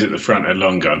 my days at the front are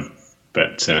long gone,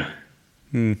 but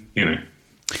it's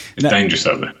dangerous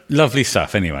up there. Lovely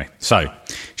stuff. Anyway, so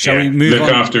shall we move on?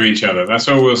 Look after each other. That's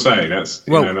all we'll say. That's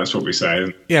what we say. Isn't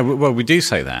it? Yeah, well, we do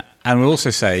say that, and we'll also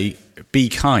say be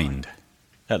kind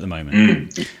at the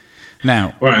moment.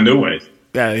 Now, well, and always.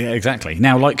 Yeah, exactly.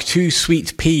 Now, like two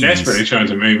sweet peas. Desperately trying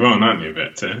to move on, aren't you?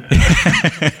 But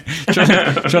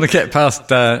trying to get past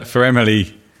for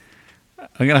Emily.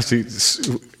 I'm going to have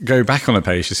to go back on a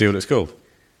page to see what it's called.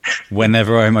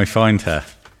 Whenever I may find her.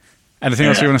 Anything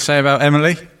else you want to say about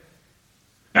Emily?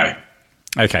 No.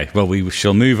 Okay, well, we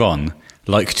shall move on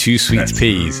like two sweet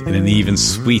peas in an even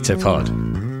sweeter pod.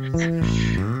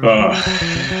 Oh,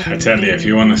 I tell you, if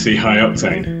you want to see high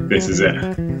octane, this is it.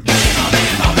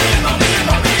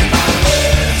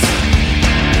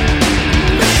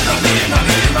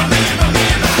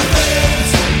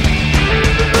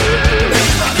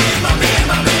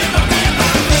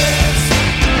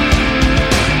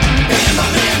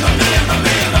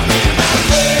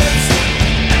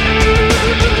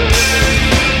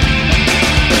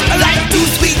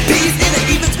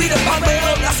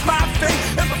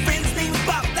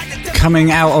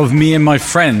 Coming out of Me and My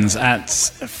Friends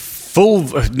at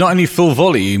not only full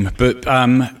volume, but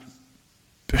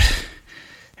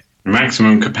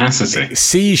maximum capacity.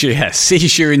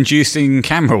 Seizure-inducing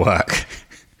camera work.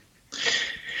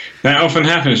 That often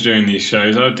happens during these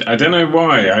shows. I don't know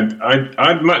why.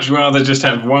 I'd much rather just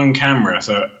have one camera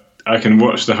so I can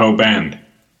watch the whole band.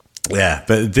 Yeah,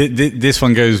 but this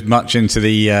one goes much into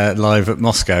the live at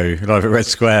Red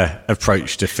Square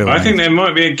approach to filming. I think there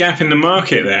might be a gap in the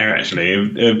market there, actually,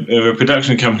 of a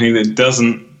production company that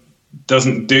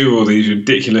doesn't do all these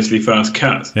ridiculously fast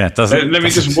cuts. Yeah, let me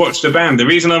just watch the band. The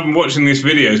reason I've been watching these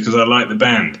videos is because I like the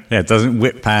band. Yeah, it doesn't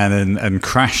whip pan and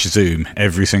crash zoom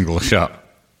every single shot.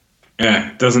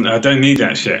 Yeah, doesn't. I don't need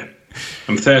that shit.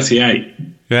 I'm 38.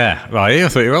 Yeah, right. I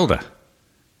thought you were older.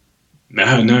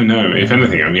 No. If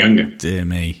anything, I'm younger. Dear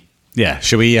me. Yeah.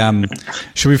 Should we,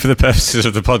 for the purposes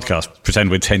of the podcast, pretend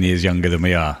we're 10 years younger than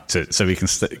we are, so we can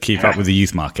keep up with the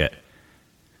youth market?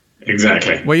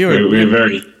 Exactly. Well,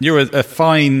 you're a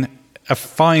fine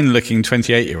looking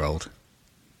 28-year-old.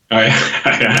 I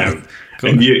am.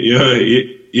 Cool. And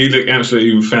you look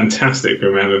absolutely fantastic for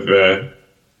a man of.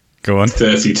 Go on.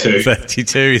 32.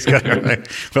 32. He's got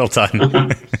well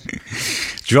done.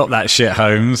 Drop that shit,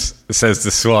 Holmes, says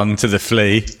the Swan to the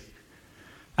Flea.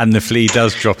 And the Flea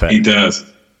does drop it. He does,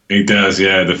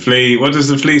 yeah. The Flea, what does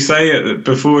the Flea say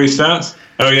before he starts?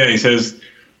 Oh, yeah, he says,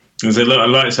 there's a lot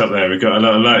of lights up there. We've got a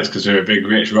lot of lights because we're a big,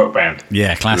 rich rock band.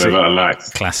 Yeah, classic. There's a lot of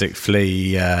lights. Classic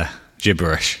Flea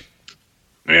gibberish.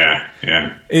 Yeah.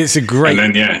 It's a great...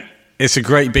 And then, it's a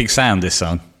great big sound, this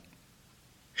song.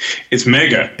 It's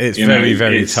mega. It's very,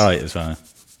 very tight as well.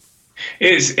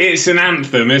 It's an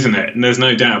anthem, isn't it? And there's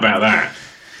no doubt about that.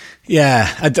 Yeah.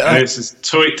 It's as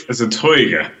tight as a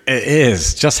tiger. It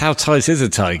is. Just how tight is a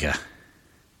tiger?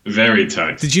 Very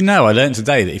tight. Did you know, I learned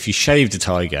today that if you shaved a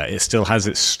tiger, it still has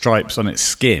its stripes on its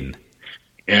skin?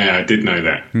 Yeah, I did know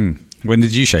that. When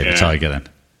did you shave a tiger then?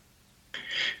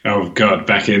 Oh, God,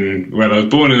 I was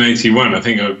born in 81. I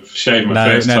think I shaved my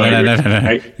first tiger.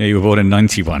 No. Yeah, you were born in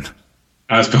 91.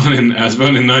 I was born in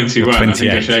 91. I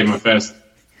think I shaved my first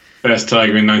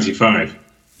tiger in 95.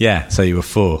 Yeah, so you were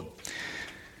 4.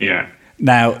 Yeah.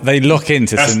 Now, they look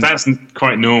into that's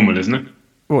quite normal, isn't it?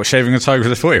 What, shaving a tiger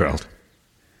with a 4-year-old?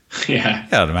 Yeah.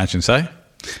 Yeah, I'd imagine so.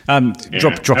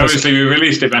 Drop Obviously, we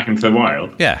released it back into the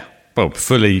wild. Yeah, well,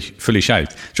 fully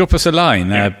shaved. Drop us a line,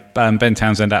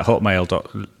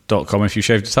 bentownsend@hotmail.com if you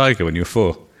shaved a tiger when you were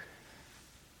 4.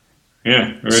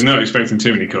 Yeah, we're not expecting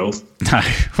too many calls. No,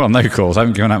 well, no calls. I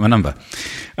haven't given out my number.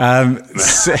 A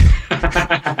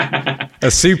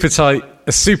super tight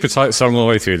song all the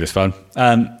way through this one.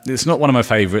 It's not one of my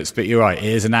favourites, but you're right. It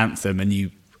is an anthem,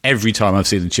 and every time I've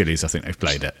seen the Chili's, I think they've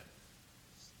played it.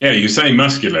 Yeah, you say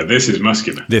muscular. This is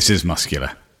muscular. There's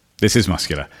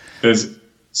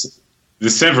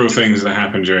several things that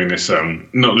happen during this song.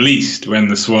 Not least when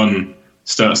the Swan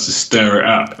starts to stir it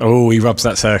up. Oh, he rubs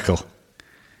that circle.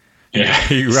 Yeah,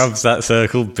 he rubs that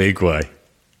circle big way.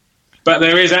 But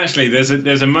there is actually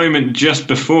there's a moment just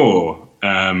before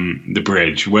the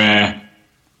bridge where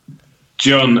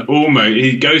John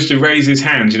he goes to raise his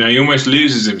hand. He almost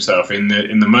loses himself in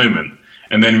the moment,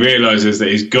 and then realizes that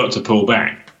he's got to pull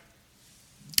back.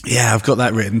 Yeah, I've got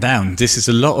that written down. This is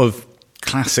a lot of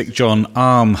classic John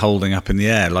arm holding up in the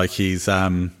air, like he's.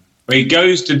 He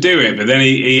goes to do it, but then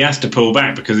he has to pull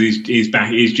back because he's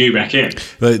due back in.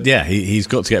 But yeah, he's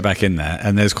got to get back in there,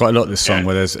 and there's quite a lot of this song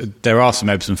where there are some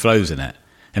ebbs and flows in it,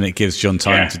 and it gives John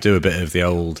time to do a bit of the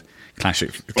old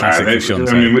classic John.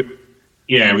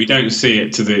 We don't see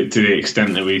it to the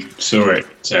extent that we saw it.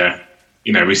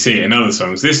 We see it in other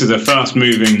songs. This is a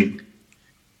fast-moving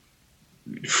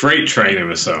freight train of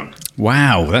a song.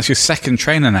 Wow, that's your second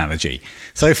train analogy.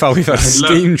 So far, we've had a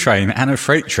steam train and a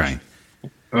freight train.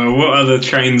 What other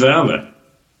trains are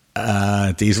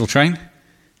there? Diesel train.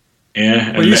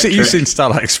 Yeah. Well, you've seen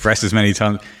Starlight Express as many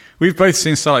times. We've both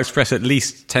seen Starlight Express at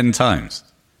least 10 times.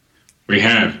 We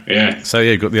have, yeah. So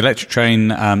you've got the electric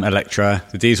train, Electra,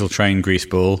 the diesel train,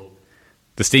 Greaseball,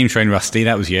 the steam train, Rusty.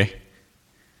 That was you.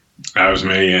 That was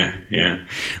me, yeah.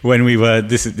 When we were,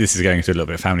 this is going into a little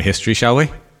bit of family history, shall we?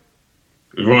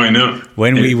 Why not?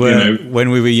 When we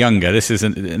were younger, this is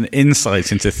an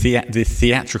insight into the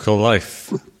theatrical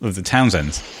life of the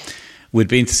Townsends. We'd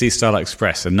been to see Starlight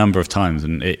Express a number of times,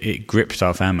 and it gripped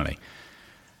our family.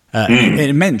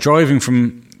 It meant driving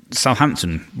from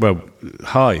Southampton,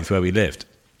 Hythe, where we lived,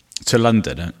 to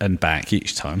London and back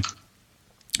each time.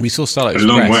 We saw Starlight Express.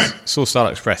 A long way. Saw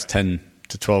Starlight Express 10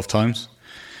 to 12 times,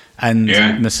 and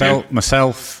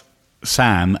myself,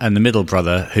 Sam, and the middle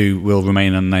brother, who will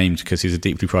remain unnamed because he's a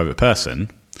deeply private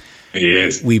person. He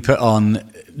is. We put on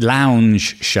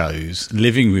lounge shows,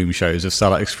 living room shows of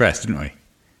Starlight Express, didn't we?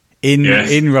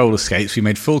 In roller skates, we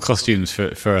made full costumes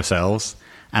for ourselves,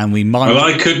 and we. Well,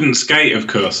 I couldn't skate, of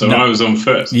course, so I was on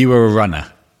foot. You were a runner.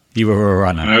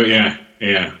 Oh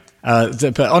yeah.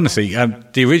 But honestly,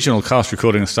 the original cast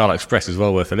recording of Starlight Express is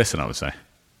well worth a listen, I would say.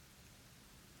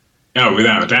 Oh,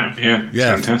 without a doubt, yeah. It's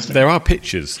fantastic. There are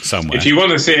pictures somewhere. If you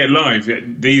want to see it live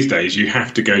these days, you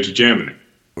have to go to Germany.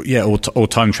 Yeah, or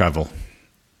time travel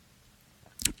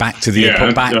back to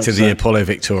the Apollo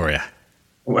Victoria.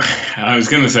 Well, I was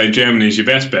going to say Germany's your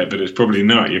best bet, but it's probably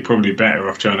not. You're probably better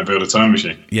off trying to build a time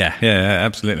machine. Yeah,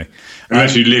 absolutely.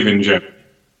 Unless you live in Germany.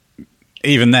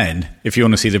 Even then, if you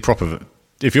want to see the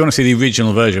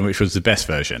original version, which was the best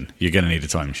version, you're going to need a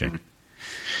time machine.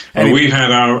 Well, we've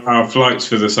had our flights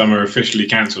for the summer officially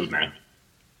cancelled now.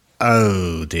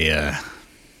 Oh dear.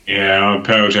 Yeah, our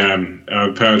Pearl Jam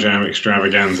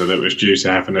extravaganza that was due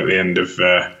to happen at the end of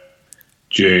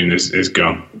June is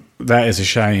gone. That is a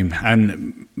shame.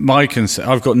 And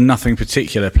I've got nothing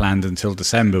particular planned until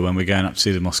December when we're going up to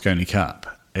see the Mosconi Cup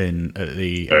at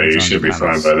the. Oh, you should be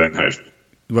fine by then, hopefully.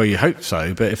 Well, you hope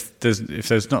so, but if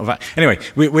there's not anyway,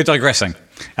 we're digressing.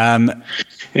 Me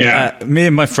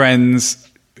and my friends.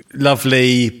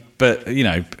 Lovely, but No,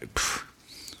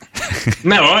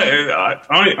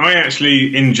 I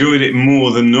actually enjoyed it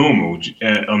more than normal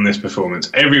on this performance.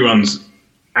 Everyone's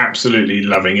absolutely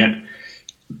loving it.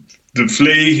 The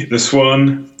Flea, the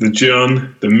Swan, the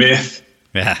John, the Myth.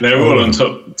 Yeah, they're all on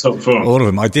top form. All of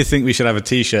them. I did think we should have a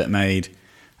T-shirt made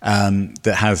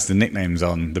that has the nicknames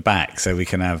on the back, so we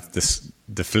can have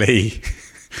the Flea,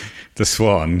 the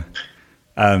Swan,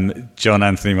 John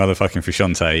Anthony motherfucking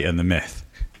Frusciante, and the Myth.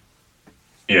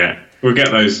 Yeah, we'll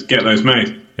get those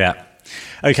made. Yeah.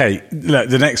 Okay, look,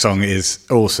 the next song is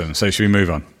awesome, so should we move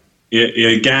on?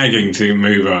 You're gagging to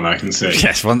move on, I can see.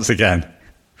 Yes, once again.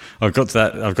 I've got to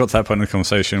that point in the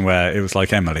conversation where it was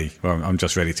like Emily, where I'm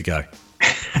just ready to go.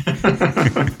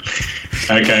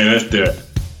 Okay, let's do it.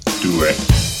 Do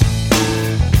it.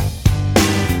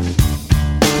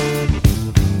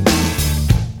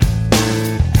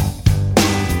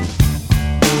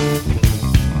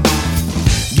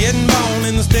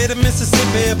 State of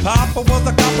Mississippi, Papa was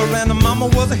a copper and the mama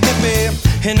was a hippie.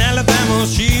 In Alabama,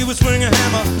 she was swinging a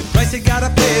hammer. Price you gotta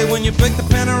pay when you break the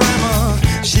panorama.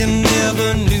 She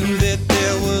never knew that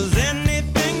there was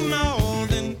anything more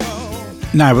than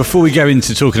gold. Now, before we go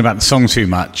into talking about the song too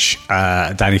much,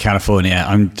 Danny California,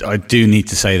 I do need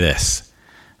to say this.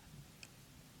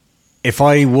 If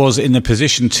I was in the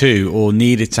position to, or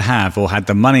needed to have, or had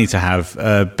the money to have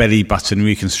belly button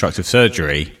reconstructive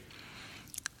surgery,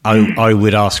 I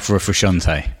would ask for a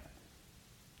Frusciante.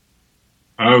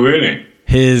 Oh, really?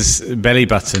 His belly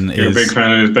button You're a big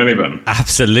fan of his belly button?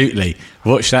 Absolutely.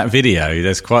 Watch that video.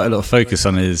 There's quite a lot of focus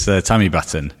on his tummy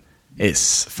button.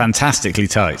 It's fantastically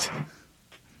tight.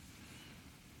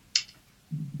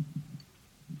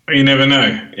 You never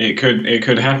know. It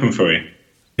could happen for you.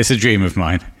 It's a dream of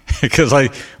mine because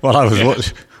while I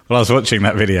was watching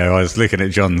that video, I was looking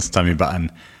at John's tummy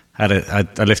button. I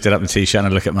lifted up the t-shirt and I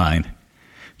look at mine.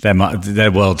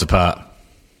 They're worlds apart.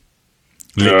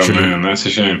 Literally. Oh man, that's a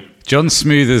shame. John's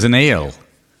smooth as an eel.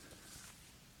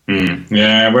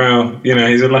 Yeah, well,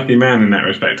 he's a lucky man in that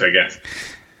respect, I guess.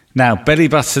 Now, belly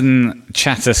button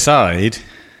chat aside,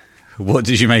 what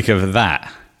did you make of that?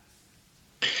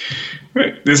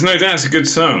 There's no doubt it's a good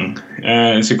song.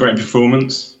 It's a great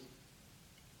performance.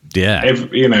 Yeah.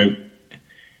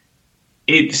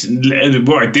 It's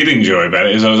what I did enjoy about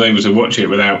it is I was able to watch it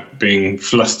without being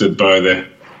flustered by the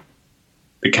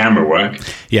camera work.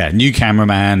 Yeah, new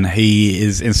cameraman. He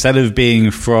is, instead of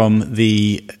being from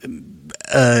the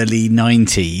early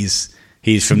 90s,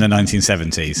 he's from the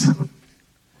 1970s.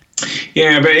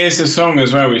 Yeah, but it's a song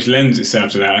as well which lends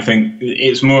itself to that. I think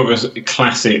it's more of a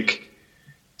classic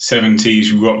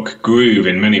 70s rock groove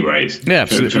in many ways. Yeah,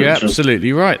 absolutely, you're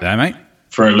absolutely right there, mate.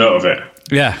 For a lot of it.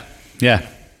 Yeah.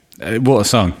 What a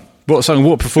song. What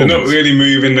performance. They're not really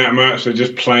moving that much. They're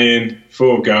just playing,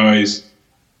 4 guys,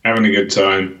 having a good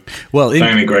time,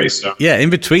 playing a great song. Yeah, in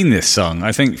between this song,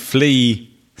 I think Flea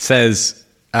says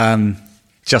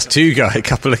just a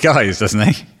couple of guys,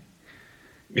 doesn't he?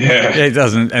 Yeah. He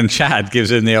doesn't. And Chad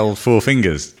gives him the old 4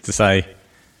 fingers to say,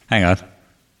 hang on.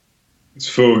 It's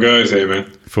 4 guys here,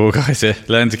 man. 4 guys here.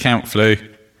 Learn to count, Flea.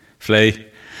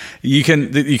 You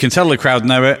can tell the crowd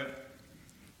know it.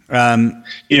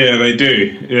 Yeah, they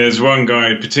do. There's one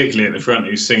guy particularly at the front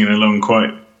who's singing along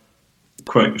quite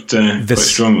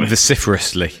strongly.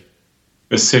 Vociferously,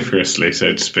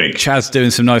 so to speak. Chad's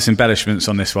doing some nice embellishments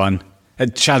on this one.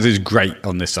 Chad is great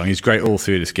on this song. He's great all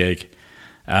through this gig.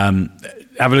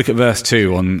 Have a look at verse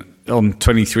 2 on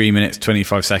 23 minutes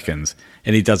 25 seconds,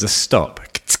 and he does a stop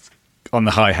on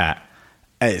the hi-hat.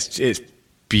 It's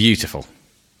beautiful.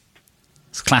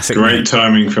 It's classic. Great myth.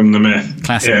 Timing from the Myth.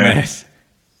 Classic Myth.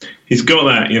 He's got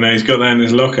that, he's got that in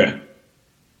his locker.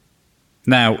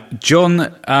 Now,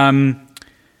 John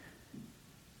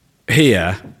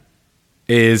here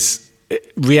is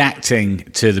reacting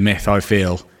to the Myth, I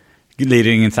feel,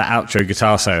 leading into that outro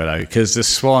guitar solo, because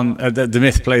the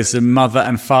Myth plays the mother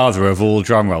and father of all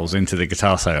drum rolls into the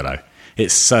guitar solo.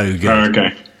 It's so good. Oh,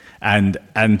 okay. And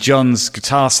John's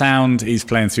guitar sound, he's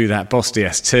playing through that Boss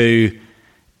DS2.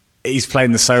 He's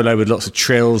playing the solo with lots of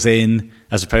trills in,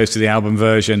 as opposed to the album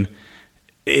version.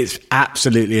 It's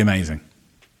absolutely amazing.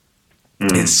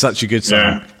 It's such a good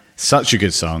song. Such a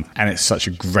good song, and it's such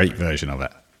a great version of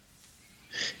it.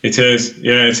 It is.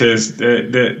 Yeah, it is. They're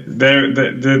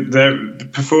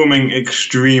performing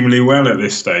extremely well at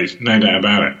this stage, no doubt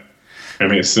about it.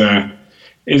 And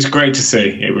it's great to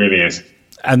see. It really is.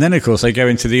 And then, of course, they go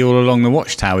into the All Along the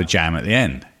Watchtower jam at the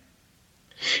end.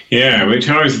 Yeah, which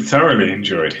I thoroughly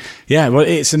enjoyed. Yeah, well,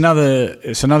 it's another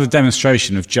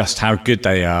demonstration of just how good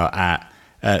they are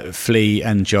at Flea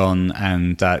and John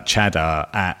and Chad are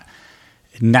at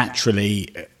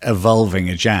naturally evolving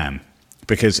a jam.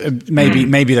 Because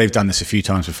maybe they've done this a few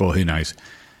times before, who knows?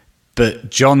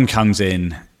 But John comes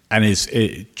in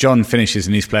and John finishes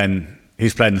and he's playing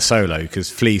the solo, because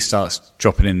Flea starts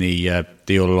dropping in the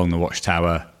All Along the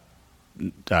Watchtower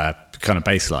kind of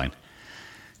bass line.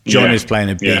 John is playing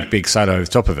a big solo over the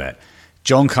top of it.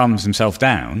 John calms himself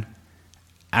down,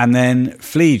 and then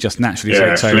Flea just naturally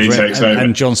takes over,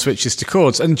 and John switches to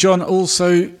chords. And John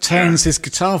also turns his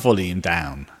guitar volume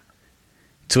down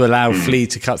to allow Flea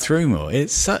to cut through more.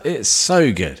 It's so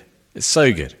good. It's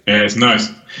so good. Yeah, it's nice.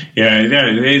 Yeah,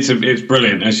 it's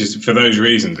brilliant. It's just for those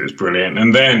reasons, it's brilliant.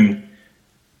 And then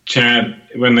Chad,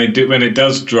 when it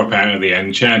does drop out at the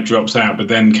end, Chad drops out, but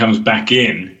then comes back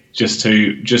in just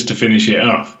to finish it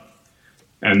off,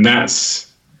 and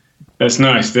that's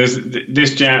nice. There's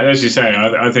this jam, as you say.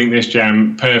 I think this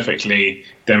jam perfectly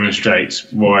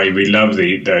demonstrates why we love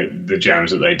the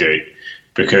jams that they do,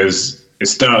 because it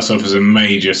starts off as a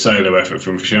major solo effort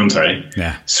from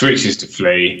Frusciante, switches to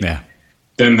Flea,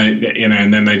 then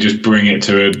they just bring it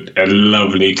to a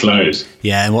lovely close.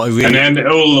 Yeah, and then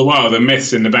all the while the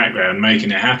Myths in the background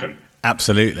making it happen.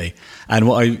 Absolutely, and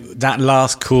that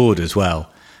last chord as well.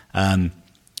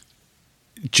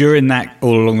 During that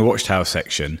All Along the Watchtower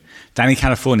section, Danny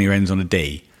California ends on a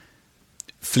D.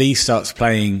 Flea starts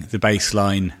playing the bass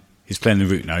line. He's playing the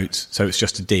root notes, so it's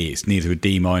just a D. It's neither a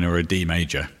D minor or a D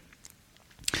major.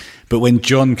 But when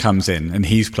John comes in and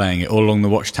he's playing it, All Along the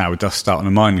Watchtower does start on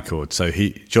a minor chord. So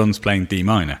John's playing D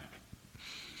minor.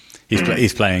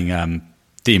 He's playing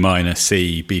D minor,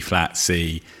 C, B flat,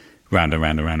 C, round and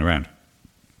round and round and round.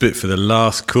 But for the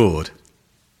last chord,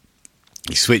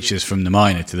 he switches from the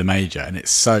minor to the major, and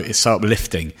it's so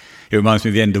uplifting. It reminds me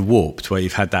of the end of Warped, where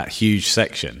you've had that huge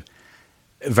section,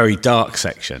 a very dark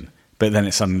section, but then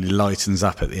it suddenly lightens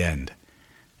up at the end,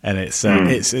 and it's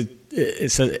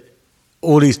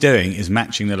all he's doing is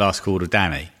matching the last chord of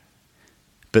Danny,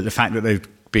 but the fact that they've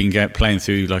been playing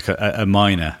through like a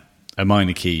minor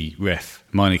key riff,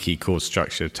 minor key chord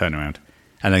structure turnaround,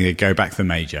 and then they go back to the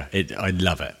major. I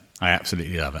love it. I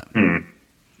absolutely love it.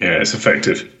 Yeah, it's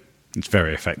effective. It's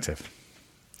very effective.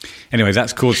 Anyway,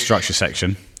 that's chord structure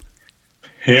section.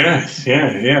 Yes,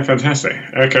 yeah, fantastic.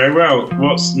 Okay, well,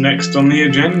 what's next on the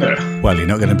agenda? Well, you're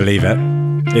not going to believe it.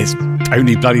 It's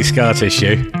only bloody Scar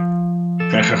Tissue.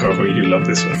 Oh, you love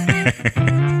this one.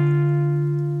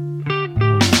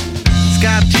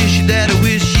 Scar Tissue that I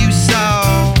wish you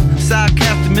saw.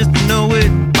 Sarcastic Mr.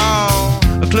 Know-It-All.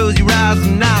 I'll close your eyes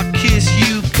and I'll kiss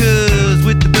you, 'cause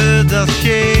with the birds I'll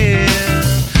share.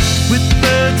 With the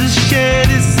birds I'll share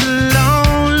this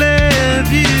lonely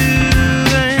view.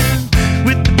 And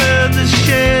with the birds I'll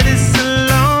share this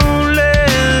lonely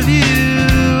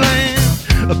view.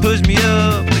 And push me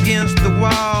up against the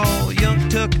wall. Young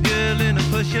tuck girl in a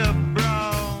push-up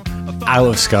bra. Out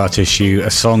of Scar Tissue, a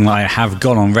song that I have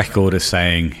gone on record as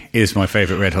saying is my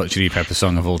favourite Red Hot Chili Pepper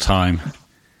song of all time.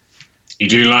 You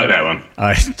do like that one?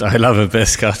 I love a bit of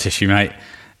Scar Tissue, mate.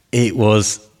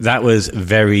 That was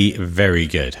very, very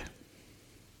good.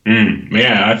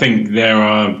 Yeah, I think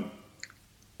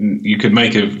you could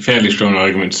make a fairly strong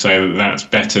argument to say that that's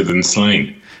better than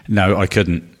Slain. No, I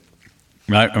couldn't.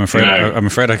 No, I'm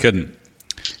afraid I couldn't.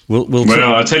 Well,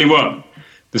 I'll tell you what.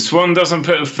 The Swan doesn't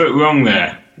put a foot wrong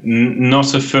there.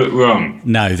 Not a foot wrong.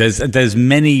 No, there's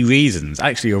many reasons.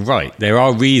 Actually, you're right. There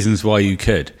are reasons why you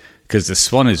could, because the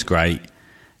Swan is great.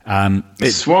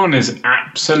 The Swan is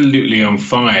absolutely on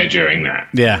fire during that.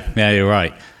 Yeah, you're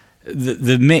right.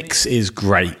 The mix is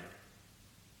great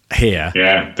here.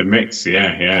 Yeah, the mix,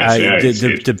 yeah.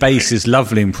 The bass is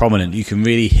lovely and prominent. You can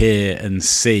really hear and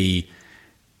see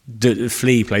that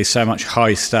Flea plays so much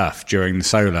high stuff during the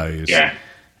solos. Yeah.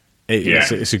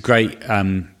 It's a great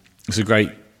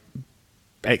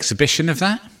exhibition of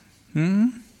that.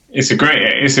 It's a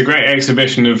great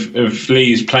exhibition of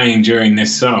Flea's playing during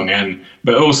this song,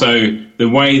 but also the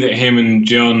way that him and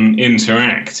John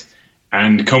interact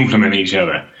and complement each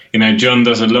other. You know, John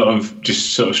does a lot of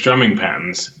just sort of strumming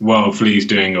patterns while Flea's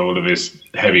doing all of his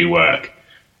heavy work,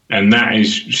 and that is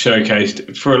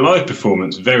showcased for a live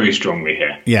performance very strongly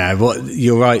here. Yeah, well,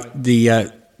 you're right.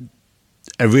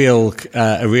 A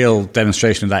real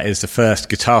demonstration of that is the first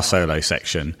guitar solo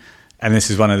section. And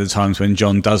this is one of the times when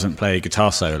John doesn't play a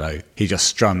guitar solo. He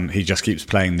just keeps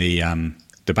playing the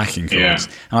backing chords.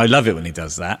 Yeah. And I love it when he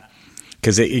does that,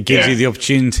 because it gives you the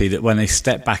opportunity that when they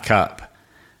step back up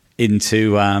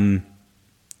into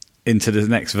the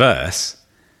next verse,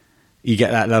 you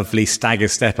get that lovely stagger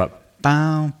step up.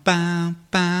 Bow, bow,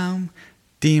 bow.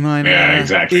 D minor. Yeah,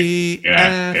 exactly. E,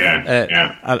 F.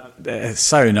 It's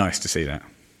so nice to see that.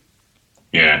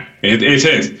 Yeah, it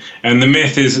is. And the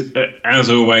myth is, as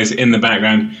always, in the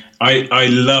background. I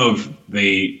love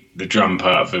the drum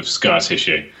part of Scar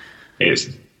Tissue. It's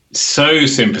so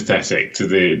sympathetic to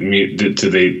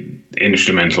the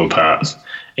instrumental parts.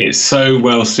 It's so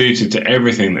well suited to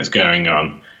everything that's going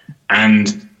on.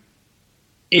 And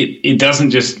it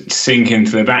doesn't just sink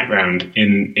into the background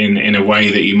in a way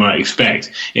that you might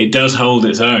expect. It does hold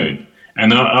its own.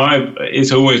 And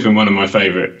it's always been one of my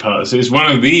favourite parts. It's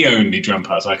one of the only drum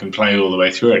parts I can play all the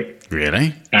way through.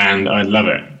 Really? And I love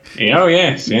it. Oh,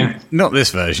 yes, yeah. Not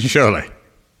this version, surely.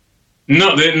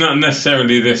 Not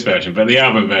necessarily this version, but the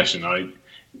album version,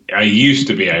 I used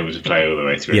to be able to play all the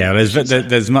way through. Yeah,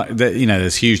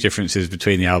 there's huge differences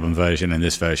between the album version and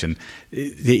this version.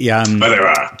 But there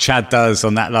are. Chad does,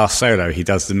 on that last solo, he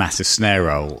does the massive snare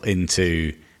roll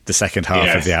into the second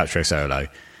half of the outro solo.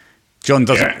 John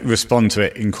doesn't respond to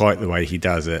it in quite the way he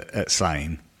does at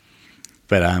Slain.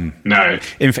 But no.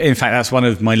 In fact, that's one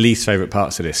of my least favourite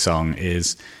parts of this song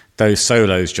is those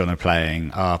solos John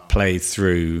are played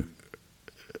through.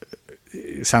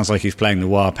 It sounds like he's playing the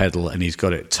wah pedal and he's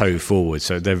got it toe forward,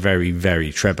 so they're very,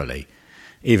 very trebly.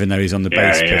 Even though he's on the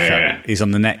bass pickup, he's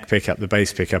on the neck pickup, the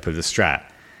bass pickup of the Strat.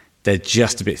 They're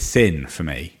just a bit thin for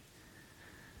me.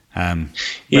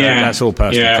 That's all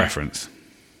personal preference.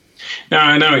 No,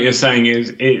 I know what you're saying.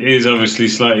 It is obviously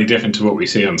slightly different to what we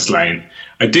see on Slain.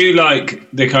 I do like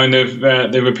the kind of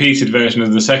the repeated version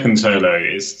of the second solo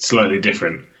is slightly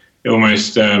different. It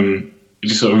almost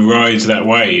just sort of rides that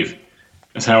wave.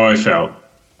 That's how I felt.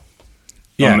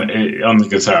 On the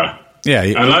guitar. Yeah,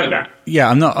 I like that. Yeah,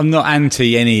 I'm not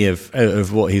anti any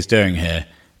of what he's doing here.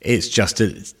 It's just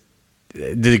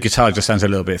the guitar just sounds a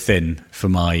little bit thin for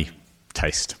my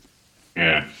taste.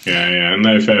 Yeah.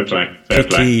 No, fair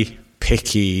play.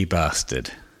 Picky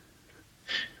bastard.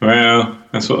 Well,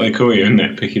 that's what they call you, isn't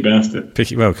it? Picky bastard. They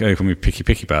call me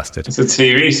picky bastard. It's a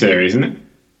TV series, isn't it?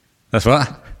 That's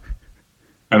what?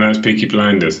 And that's Peaky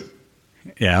Blinders.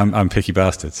 Yeah, I'm picky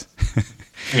bastards.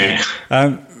 Yeah.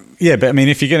 Yeah, but I mean,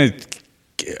 if you're going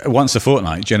to once a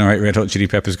fortnight generate Red Hot Chili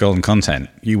Peppers golden content,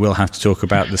 you will have to talk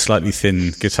about the slightly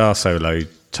thin guitar solo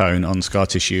tone on Scar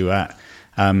Tissue at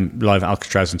live at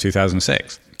Alcatraz in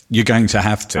 2006. You're going to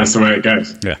have to. That's the way it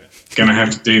goes. Yeah. Going to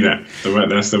have to do that.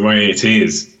 That's the way it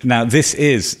is. Now, this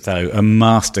is, though, a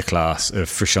masterclass of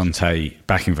Frusciante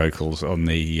backing vocals on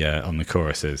the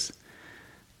choruses.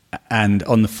 And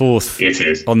on the fourth, it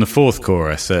is. On the fourth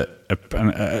chorus at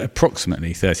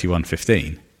approximately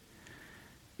 31:15,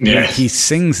 yes, he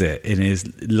sings it in his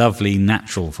lovely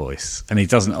natural voice, and he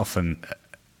doesn't often.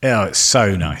 Oh, it's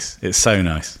so nice! It's so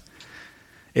nice.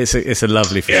 It's a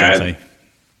lovely Frusciante. Yeah.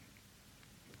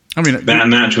 I mean, that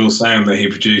natural sound that he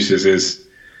produces is.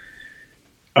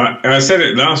 I said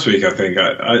it last week. I think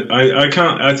I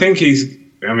can't. I think he's.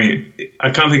 I mean, I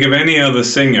can't think of any other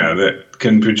singer that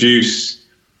can produce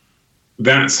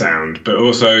that sound, but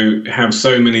also have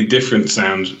so many different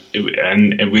sounds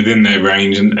and within their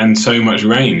range and so much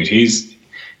range. He is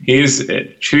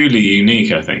truly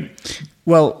unique, I think.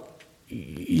 Well,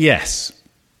 yes.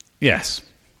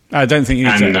 I don't think you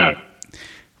need to. No.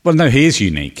 Well, no, he is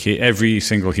unique. Every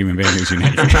single human being is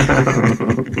unique.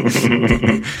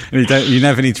 And you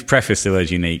never need to preface the word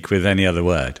unique with any other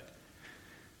word.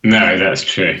 No, that's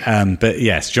true. But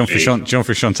yes, John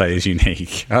Frusciante is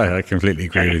unique. I completely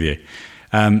agree with you.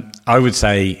 I would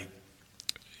say,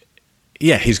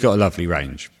 yeah, he's got a lovely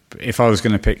range. If I was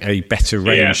going to pick a better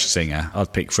range singer,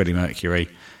 I'd pick Freddie Mercury,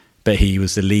 but he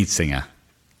was the lead singer.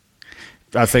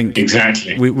 I think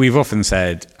exactly. We've often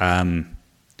said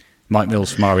Mike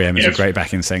Mills from R.E.M. is a great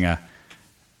backing singer.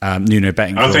 Nuno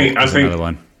Bettencourt is another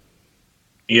one.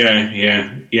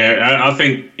 Yeah. I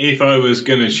think if I was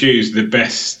going to choose the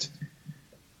best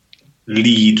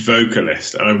lead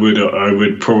vocalist, I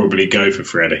would probably go for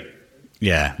Freddie.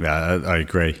 Yeah, I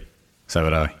agree. So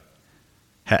would I.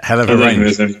 Hell of a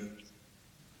range.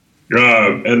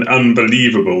 An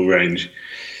unbelievable range,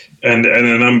 and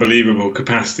an unbelievable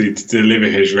capacity to deliver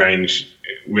his range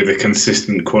with a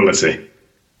consistent quality.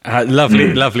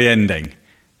 Lovely ending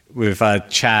with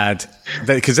Chad,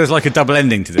 because there's like a double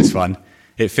ending to this one.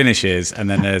 It finishes, and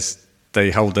then they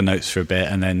hold the notes for a bit,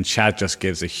 and then Chad just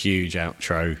gives a huge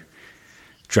outro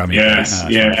drumming. Yes,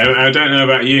 I don't know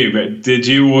about you, but did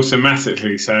you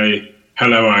automatically say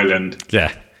 "Hello, Island"?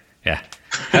 Yeah.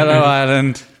 Hello,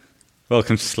 Island.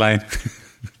 Welcome to Slane.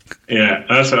 Yeah,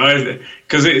 that's what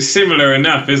because it's similar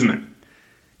enough, isn't it?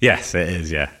 Yes, it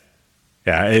is. Yeah,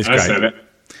 it is. I said it.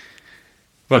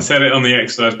 Well, I said it on the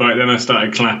exercise bike. Then I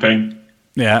started clapping.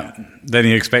 Yeah. Then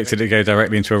you expected it to go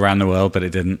directly into Around the World, but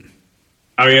it didn't.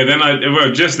 Oh yeah.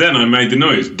 Just then I made the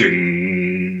noise.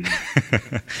 Ding.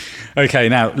 Okay.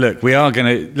 Now look, we are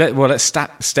going to let's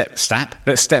step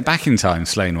back in time,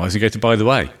 Slane-wise, and go to By the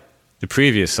Way, the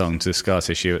previous song to Scar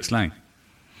Tissue at Slane.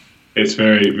 It's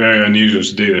very, very unusual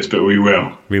to do this, but we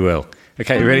will. We will.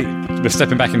 Okay, you ready? We're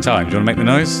stepping back in time. Do you want to make the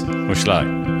noise, or shall I?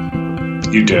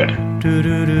 You do it.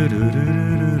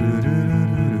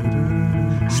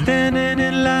 Standing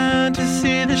in line to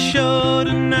see the show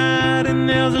tonight, and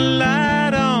there's a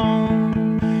light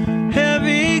on,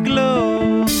 heavy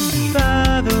glow.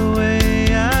 By the way,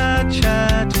 I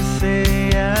tried to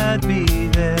say I'd be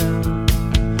there,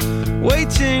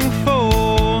 waiting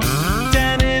for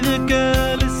Danny the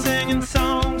girl is singing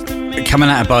songs to me. Coming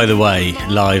out of By the Way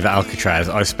live at Alcatraz,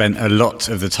 I spent a lot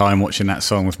of the time watching that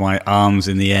song with my arms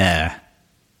in the air.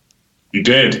 You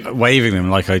did, waving them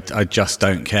like I just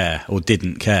don't care or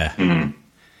didn't care. Mm.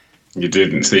 You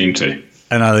didn't seem to.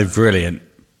 And they're brilliant.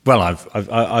 Well,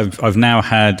 I've now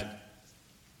had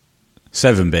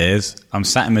 7 beers. I'm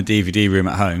sat in my DVD room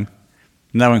at home.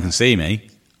 No one can see me.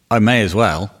 I may as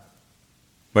well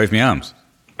wave my arms.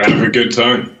 Have a good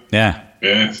time. Yeah.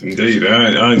 Yes, indeed.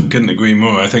 I couldn't agree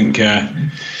more. I think. By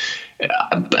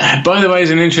the way,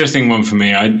 it's an interesting one for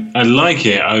me. I like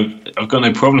it. I've got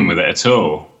no problem with it at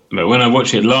all. But when I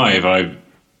watch it live,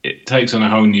 it takes on a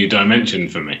whole new dimension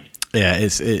for me. Yeah,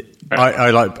 I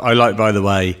like By the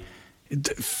Way.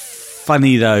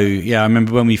 Funny though, yeah, I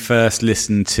remember when we first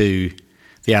listened to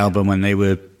the album when they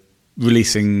were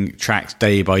releasing tracks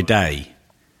day by day.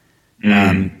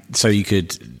 So you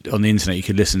could, on the internet, you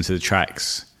could listen to the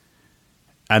tracks.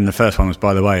 And the first one was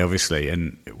By the Way, obviously,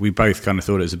 and we both kind of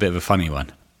thought it was a bit of a funny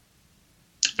one.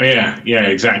 Yeah,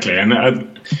 exactly.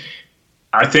 And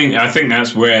I think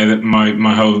that's where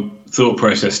my whole thought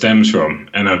process stems from,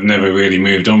 and I've never really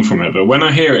moved on from it. But when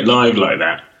I hear it live like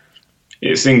that,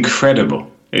 it's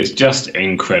incredible. It's just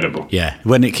incredible. Yeah,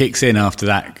 when it kicks in after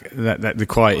that the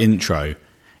quiet intro,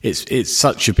 it's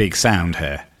such a big sound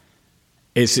here.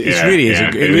 It really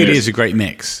is a great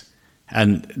mix,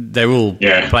 and they're all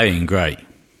playing great.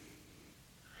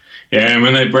 Yeah, and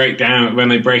when they break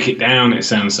it down, it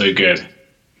sounds so good.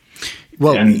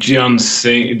 Well, and John's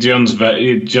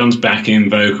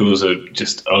back-end vocals are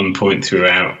just on point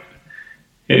throughout.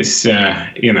 It's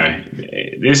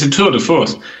it's a tour de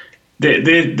force.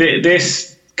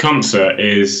 This concert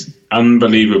is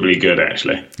unbelievably good,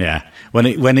 actually. Yeah, when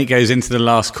it goes into the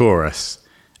last chorus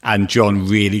and John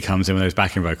really comes in with those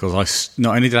backing vocals,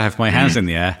 not only did I have my hands in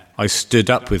the air, I stood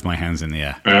up with my hands in the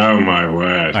air. Oh my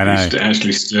word! I know. You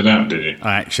actually stood up, did you?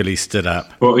 I actually stood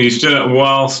up. Well, you stood up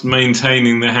whilst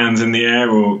maintaining the hands in the air,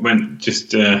 or went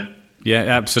just? Yeah,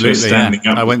 absolutely. Standing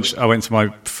up. I went to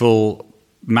my full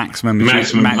maximum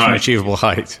achievable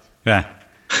height. Yeah.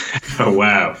 Oh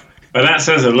wow! But that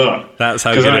says a lot. That's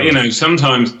how good it was.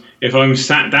 Sometimes if I'm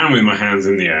sat down with my hands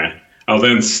in the air, I'll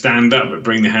then stand up but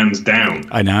bring the hands down.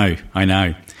 I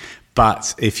know.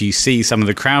 But if you see some of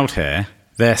the crowd here,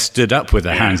 they're stood up with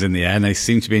their hands in the air and they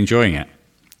seem to be enjoying it.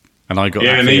 And I got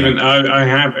that and feeling. even I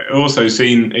have also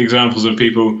seen examples of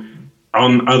people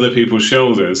on other people's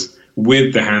shoulders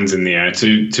with the hands in the air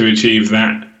to achieve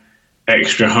that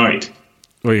extra height.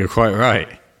 Well, you're quite right.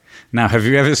 Now, have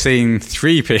you ever seen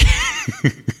three people?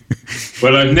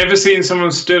 Well, I've never seen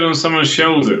someone stood on someone's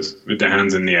shoulders with their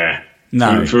hands in the air.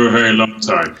 No. For a very long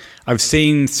time. I've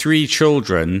seen three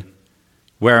children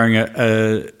wearing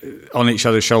on each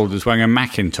other's shoulders, wearing a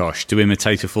Macintosh to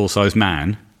imitate a full-size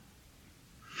man.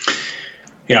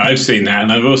 Yeah, I've seen that.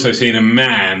 And I've also seen a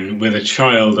man with a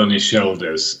child on his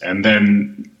shoulders, and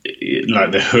then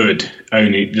like the hood,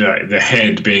 only like the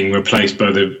head being replaced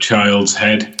by the child's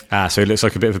head. Ah, so it looks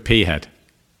like a bit of a pea head.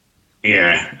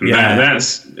 Yeah,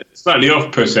 that's slightly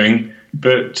off-putting,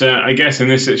 but I guess in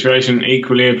this situation,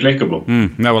 equally applicable.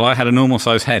 No, well, I had a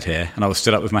normal-sized head here, and I was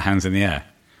stood up with my hands in the air.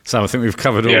 So I think we've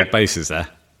covered all bases there.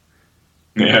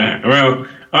 Yeah, well,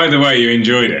 either way, you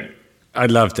enjoyed it. I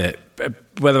loved it.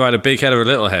 Whether I had a big head or a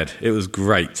little head, it was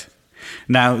great.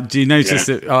 Now, do you notice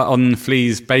that on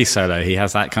Flea's bass solo, he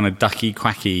has that kind of ducky,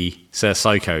 quacky Sir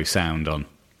Psycho sound on?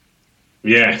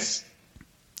 Yes.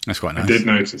 That's quite nice. I did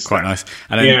notice quite that. Nice.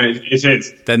 And then, it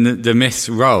is. Then the Myths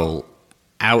roll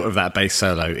out of that bass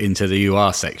solo into the You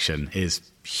Are section is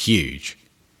huge.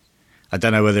 I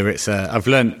don't know whether it's I've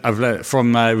learned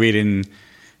from reading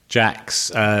Jack's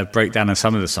breakdown of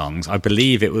some of the songs. I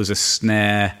believe it was a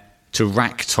snare to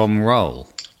rack tom roll.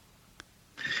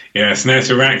 Yeah, snare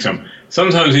to rack tom.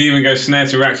 Sometimes he even goes snare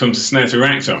to rack tom to snare to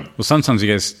rack tom. Well, sometimes he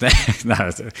goes.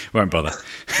 No, won't bother.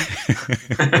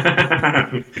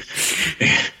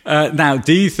 Now,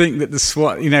 do you think that the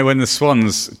Swan, when the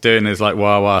Swan's doing those like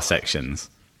wah wah sections?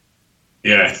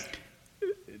 Yes.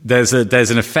 There's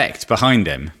an effect behind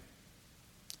him.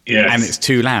 Yes. And it's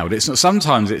too loud. It's not.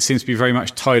 Sometimes it seems to be very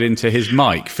much tied into his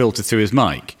mic, filtered through his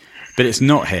mic, but it's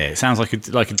not here. It sounds like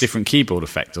a different keyboard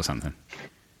effect or something.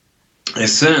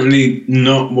 It's certainly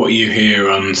not what you hear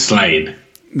on Slane.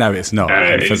 No, it's not.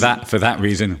 And for that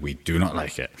reason, we do not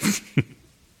like it.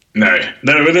 No,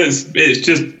 but it's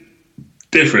just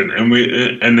different,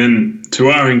 and then to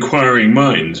our inquiring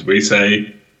minds, we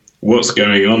say, "What's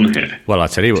going on here?" Well, I'll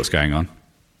tell you what's going on.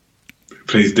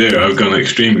 Please do. I've gone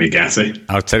extremely gassy.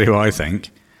 I'll tell you what I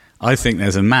think. I think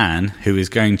there's a man who is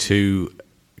going to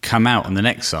come out on the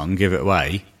next song, Give It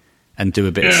Away, and do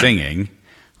a bit of singing.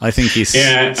 I think he's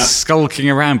skulking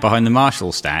around behind the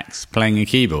Marshall stacks, playing a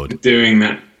keyboard. Doing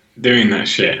that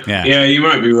shit. Yeah, you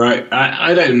might be right.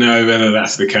 I don't know whether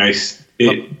that's the case.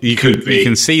 You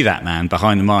can see that man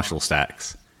behind the Marshall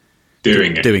stacks.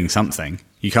 Doing something.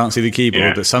 You can't see the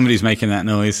keyboard, but somebody's making that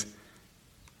noise.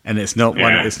 And it's not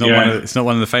one. It's not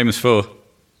one of the famous four.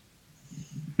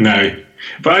 No,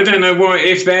 but I don't know why.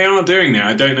 If they are doing that,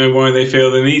 I don't know why they feel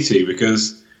the need to,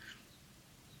 because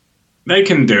they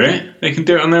can do it. They can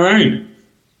do it on their own.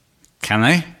 Can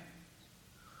they?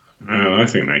 Oh, I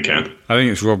think they can. I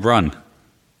think it's Rob Run.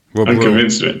 I'm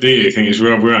convinced of it. Do you think it's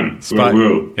Rob Run? Rob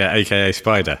Rule? Yeah, a.k.a.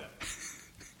 Spider.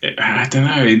 I don't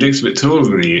know. He looks a bit taller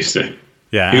than he used to.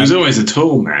 Yeah, he was always a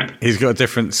tall man. He's got a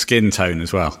different skin tone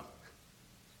as well.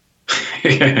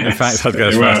 Yes. In fact, I'd go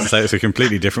as far as to say it's a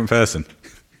completely different person.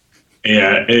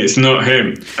 Yeah, it's not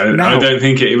him. I don't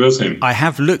think it was him. I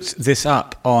have looked this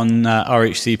up on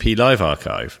RHCP Live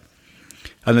Archive,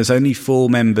 and there's only 4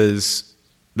 members,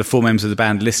 the 4 members of the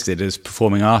band listed as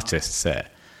performing artists there.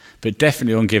 But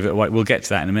definitely on Give It Away, we'll get to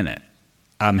that in a minute.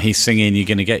 he's singing "You're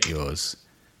Gonna Get Yours,"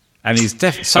 and he's he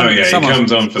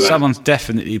comes on for that. Someone's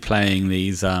definitely playing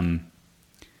these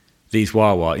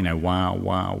wah wah, wow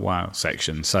wow wow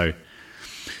sections. So,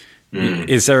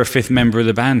 is there a fifth member of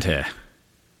the band here?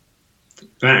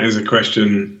 That is a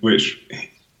question which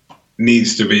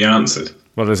needs to be answered.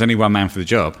 Well, there's only one man for the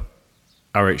job.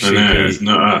 RHCP. No, it's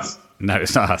not us. No,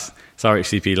 it's not us. It's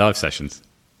RHCP live sessions.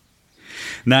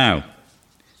 Now,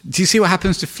 do you see what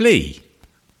happens to Flea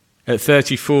at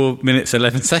 34 minutes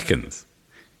 11 seconds?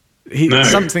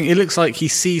 It looks like he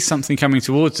sees something coming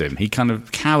towards him. He kind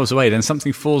of cowers away, then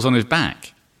something falls on his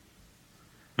back.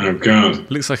 Oh, God.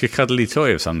 It looks like a cuddly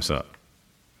toy of some sort.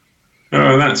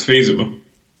 Oh, that's feasible.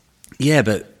 Yeah,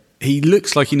 but he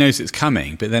looks like he knows it's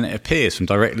coming, but then it appears from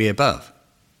directly above.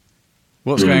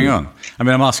 What's going on? I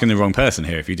mean, I'm asking the wrong person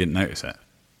here if you didn't notice it.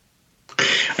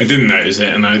 I didn't notice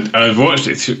it, and I've watched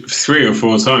it 3 or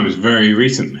 4 times very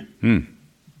recently.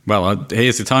 Well,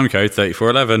 here's the time code,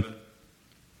 3411.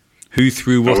 Who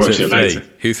threw what at Flea?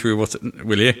 Who threw what at...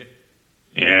 Will you?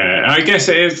 Yeah, I guess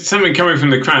it is something coming from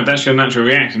the crowd. That's your natural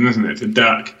reaction, isn't it, to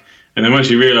duck? And then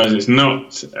once you realise it's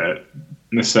not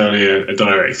necessarily a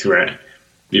direct threat,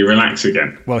 you relax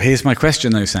again. Well, here's my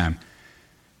question, though, Sam.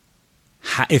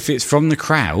 If it's from the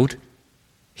crowd,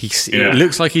 it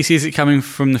looks like he sees it coming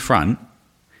from the front,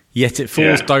 yet it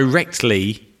falls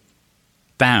directly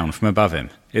down from above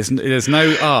him. There's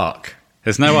no arc.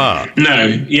 There's no arc. No,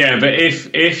 yeah, but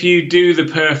if you do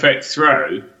the perfect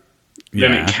throw,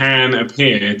 then it can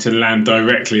appear to land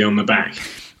directly on the back.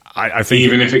 I think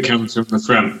even if it comes from the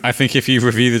front. I think if you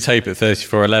review the tape at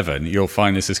 3411, you'll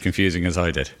find this as confusing as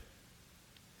I did.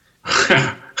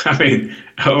 I mean,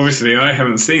 obviously I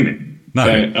haven't seen it. No.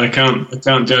 So I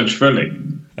can't judge fully.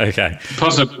 Okay.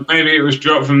 Possibly, maybe it was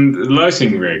dropped from the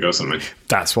lighting rig or something.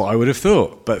 That's what I would have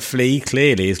thought. But Flea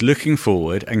clearly is looking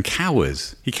forward and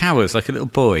cowers. He cowers like a little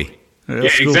boy.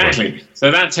 Exactly. Boy.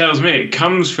 So that tells me it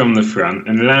comes from the front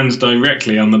and lands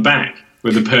directly on the back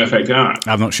with the perfect arc.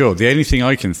 I'm not sure. The only thing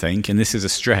I can think, and this is a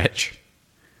stretch,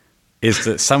 is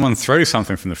that someone throws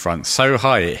something from the front so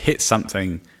high it hits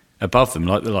something above them,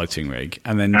 like the lighting rig,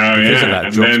 and then because of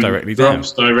that, drops directly down.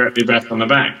 Drops directly back on the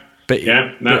back. But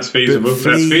that's feasible.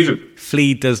 That's feasible.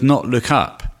 Flea does not look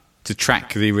up to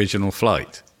track the original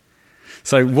flight.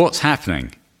 So what's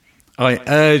happening? I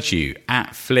urge you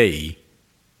at Flea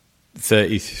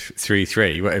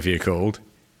 33.3, whatever you're called.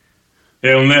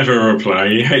 He'll never reply.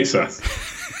 He hates us.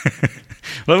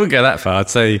 Well, I wouldn't go that far. I'd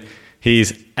say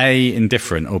he's A,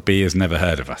 indifferent, or B, has never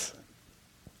heard of us.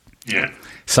 Yeah.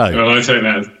 So, well, I take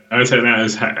that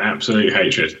as absolute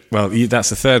hatred. Well, that's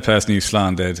the third person you've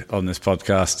slandered on this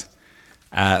podcast.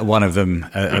 One of them,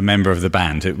 a member of the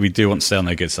band. We do want to stay on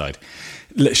their good side.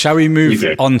 Shall we move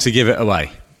on to Give It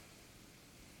Away?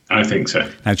 I think so.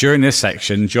 Now, during this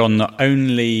section, John not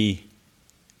only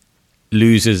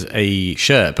loses a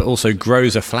shirt, but also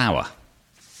grows a flower.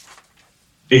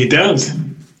 He does.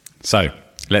 So,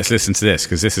 let's listen to this,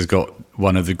 because this has got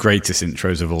one of the greatest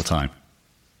intros of all time.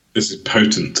 This is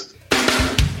potent.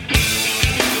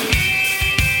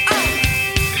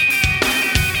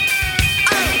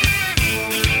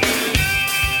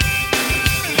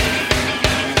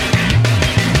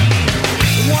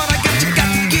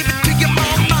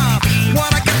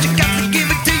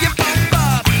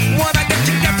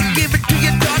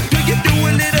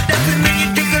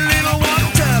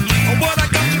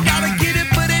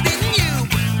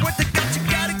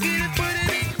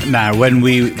 Now, when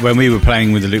we were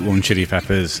playing with the Lukewarm Chili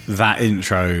Peppers, that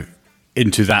intro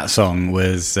into that song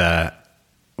was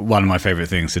one of my favourite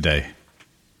things to do.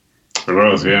 It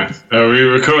was, yeah. Are we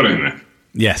recording that?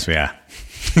 Yes, we are.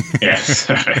 Yes.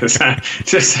 It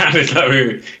just sounded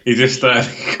like you just started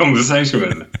a conversation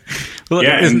with it. Well,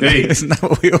 yeah, indeed. Isn't that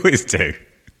what we always do?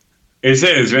 It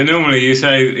is, but normally you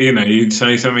say, you'd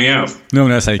say something else.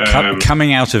 Normally I say,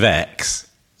 coming out of X...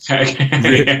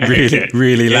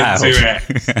 really loud.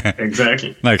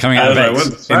 Exactly. No, coming out of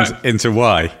X into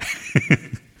Y.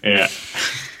 Yeah.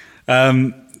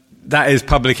 That is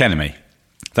Public Enemy.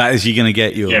 That is You're Gonna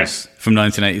Get Yours from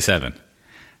 1987.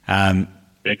 A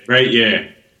great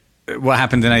year. What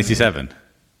happened in 87?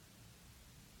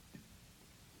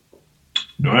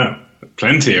 Well,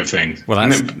 plenty of things. Well,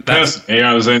 personally,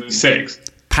 I was only 6.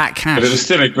 Pat Cash. But it was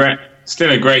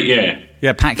still a great year.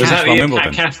 Yeah, Pat Cash from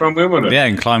Wimbledon. Pat Cash from Wimbledon. Yeah,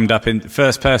 and climbed up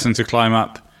first person to climb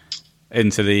up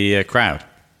into the crowd.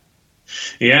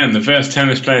 Yeah, and the first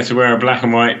tennis player to wear a black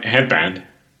and white headband.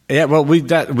 Yeah, well,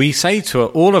 we say to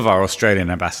all of our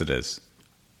Australian ambassadors,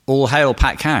 all hail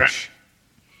Pat Cash.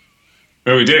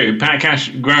 Well, we do. Pat Cash,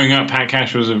 growing up, Pat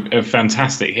Cash was a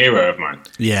fantastic hero of mine.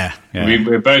 Yeah.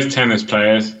 We're both tennis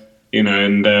players.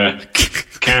 and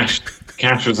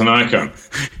Cash was an icon.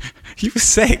 You were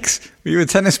 6. Were you a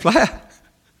tennis player?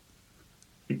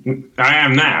 I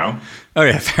am now. Oh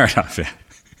yeah, fair enough.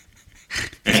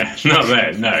 Yeah, not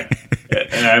then. No.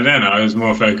 Then I was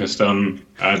more focused on,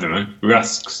 I don't know,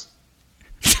 rusks.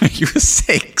 You were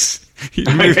 6.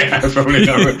 Yeah, probably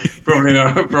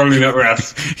not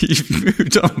rusks. You've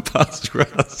moved on past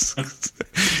rusks.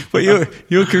 But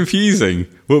you're confusing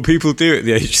what people do at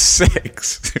the age of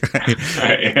 6.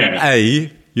 Yeah.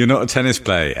 A, you're not a tennis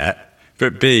player yet,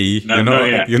 but B,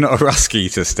 you're not a rusk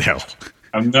eater still.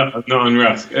 I'm not on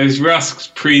rusk. Is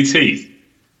rusks pre-teeth?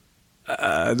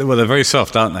 Well, they're very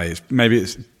soft, aren't they? Maybe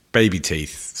it's baby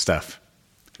teeth stuff.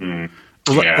 Although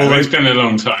it's been a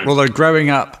long time. Although growing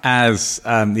up as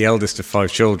the eldest of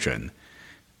 5 children,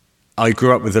 I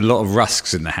grew up with a lot of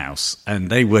rusks in the house, and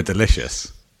they were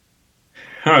delicious.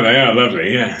 Oh, they are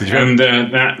lovely, yeah. And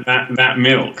that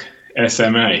milk,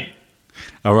 SMA.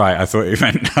 Oh, right. I thought you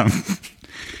meant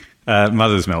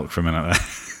mother's milk for a minute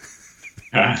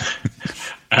there.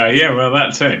 Yeah, well,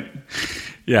 that too.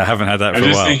 Yeah, I haven't had that for a while.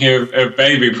 I'm just thinking of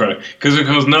baby product. Because, of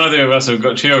course, neither of us have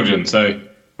got children, so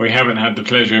we haven't had the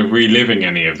pleasure of reliving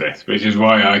any of this, which is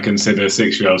why I consider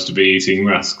 6-year-olds to be eating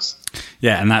rusks.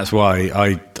 Yeah, and that's why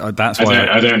I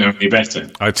don't know any better.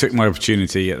 I took my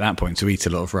opportunity at that point to eat a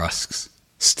lot of rusks,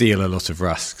 steal a lot of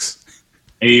rusks.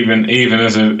 Even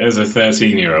as a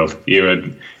 13-year-old, you were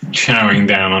chowing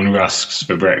down on rusks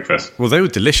for breakfast. Well, they were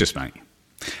delicious, mate.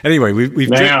 Anyway, we've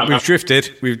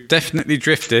drifted. We've definitely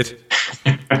drifted.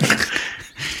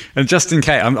 And just in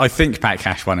case, I think Pat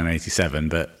Cash won in 87,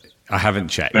 but I haven't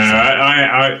checked. No, so.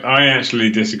 I actually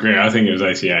disagree. I think it was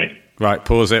 88. Right,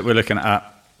 pause it. We're looking it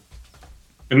up.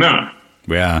 No.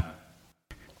 We are.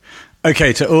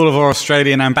 Okay, to all of our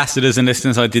Australian ambassadors and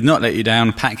listeners, I did not let you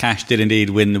down. Pat Cash did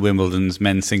indeed win the Wimbledon's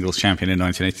men's singles champion in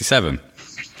 1987.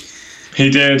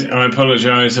 He did. I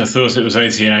apologise. I thought it was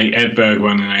 88. Edberg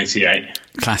won in 88.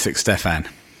 Classic Stefan.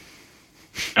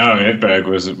 Oh, Edberg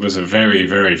was a very,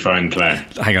 very fine player.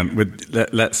 Hang on.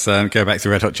 Let's go back to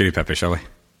Red Hot Chili Peppers, shall we?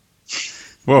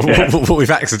 Well, yeah. What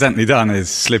we've accidentally done is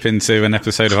slip into an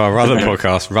episode of our other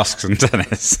podcast, Rusks and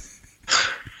Tennis.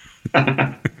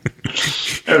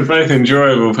 They're both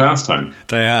enjoyable pastime.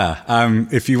 They are.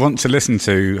 If you want to listen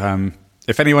to...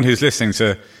 if anyone who's listening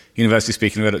to University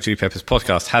Speaking Red Hot Chili Peppers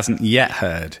podcast hasn't yet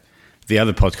heard the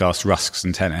other podcast, Rusks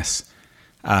and Tennis,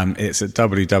 it's at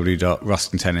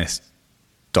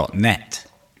www.ruskandtennis.net.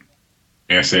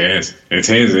 Yes, it is. It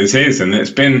is. And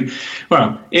it's been,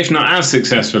 well, if not as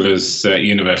successful as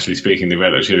Universally Speaking, the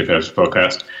Red Hot Chili Peppers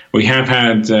podcast, we have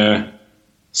had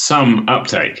some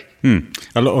uptake.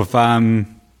 A lot of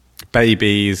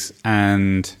babies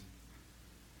and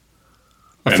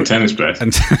tennis players.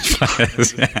 And tennis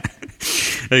players, yeah.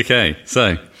 Okay,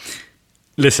 so,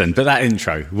 listen, but that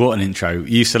intro, what an intro.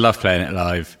 You used to love playing it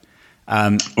live.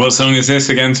 What song is this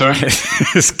again, sorry?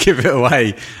 Just Give It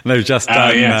Away. And they've just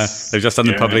done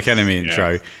the Public Enemy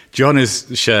intro. John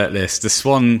is shirtless. The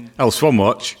Swan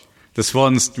Watch. The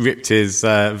Swan's ripped his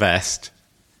vest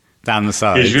down the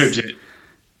side. He's ripped it.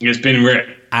 It's been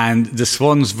ripped. And the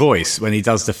Swan's voice, when he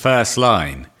does the first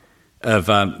line of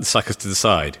Suckers to the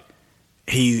Side,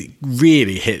 he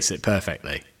really hits it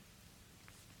perfectly.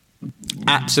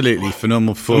 Absolutely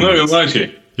phenomenal performance. I'm not going to lie to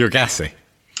you. You're gassy.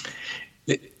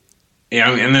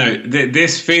 Yeah, I know.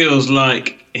 This feels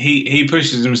like he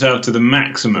pushes himself to the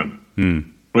maximum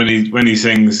when he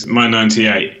sings My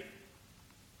 98.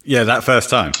 Yeah, that first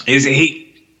time.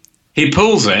 He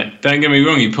pulls it. Don't get me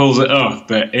wrong. He pulls it off,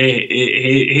 but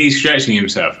he's stretching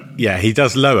himself. Yeah, he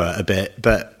does lower a bit,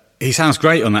 but he sounds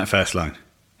great on that first line.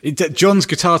 John's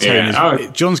guitar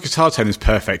tone is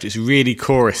perfect. It's really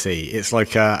chorusy. It's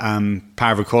like a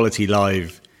Power of Equality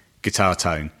live guitar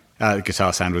tone,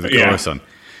 guitar sound with a chorus on.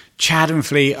 Chad and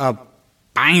Flea are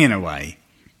banging away.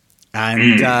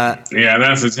 And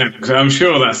that's the term. I'm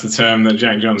sure that's the term that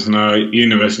Jack Johnson, our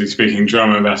Universally Speaking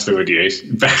drum ambassador, would use.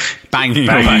 Banging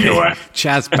away.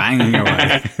 Chad's banging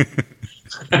away.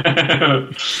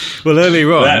 Well,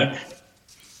 earlier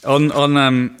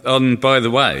on By the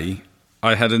Way,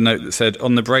 I had a note that said,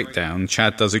 on the breakdown,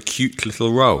 Chad does a cute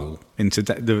little roll into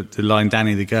the line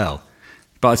Danny the Girl.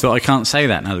 But I thought, I can't say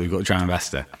that now that we've got a drum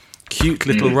ambassador. Cute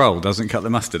little roll doesn't cut the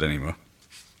mustard anymore.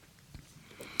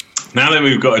 Now that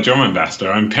we've got a drum ambassador,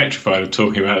 I'm petrified of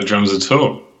talking about the drums at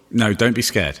all. No, don't be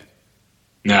scared.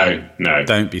 No.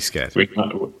 Don't be scared. We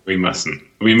mustn't.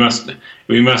 We must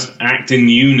act in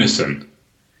unison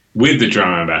with the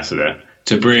drum ambassador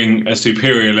to bring a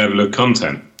superior level of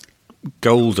content.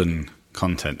 Golden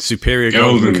content. Superior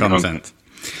golden content.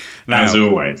 Now, as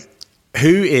always.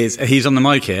 He's on the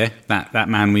mic here, that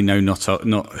man we know not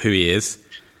who he is.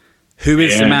 Who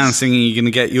is the man singing You're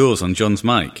Gonna Get Yours on John's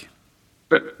mic?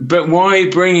 But why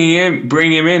bring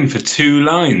him in for 2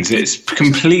 lines? It's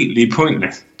completely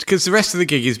pointless. Because the rest of the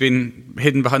gig has been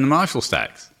hidden behind the Marshall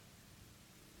stacks.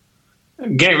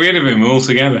 Get rid of him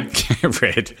altogether. Get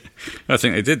rid? I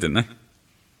think they did, didn't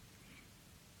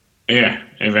they? Yeah,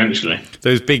 eventually.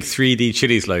 Those big 3D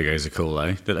Chili's logos are cool,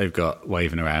 though, that they've got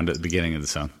waving around at the beginning of the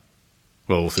song.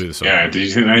 Well, all through the song. Yeah, did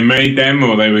you think they made them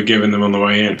or they were given them on the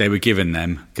way in? They were given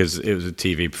them because it was a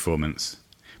TV performance.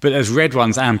 But there's red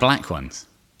ones and black ones.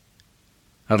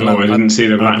 I didn't see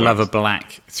the black I'd love a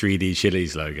black 3D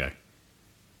Chili's logo.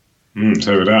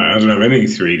 So would I. I don't have any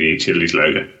 3D Chili's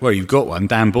logo. Well, you've got one.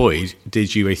 Dan Boyd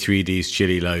did you a 3D's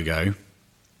Chili logo.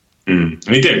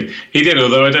 He did,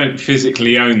 although I don't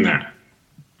physically own that.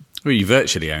 Well, you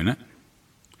virtually own it.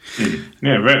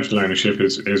 Yeah, virtual ownership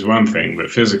is one thing, but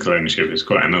physical ownership is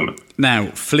quite another. Now,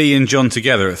 Flea and John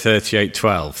together at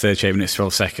 38:12, 38 minutes,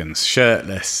 12 seconds,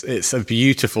 shirtless. It's a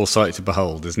beautiful sight to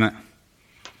behold, isn't it?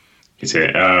 Is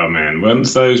it? Oh, man.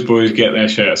 Once those boys get their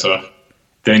shirts off,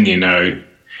 then you know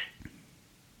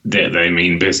that they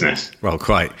mean business. Well,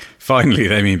 quite. Finally,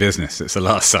 they mean business. It's the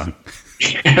last song.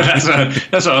 That's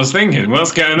what I was thinking.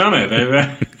 What's going on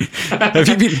here?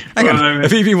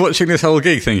 Have you been watching this whole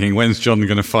gig thinking, when's John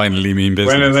going to finally mean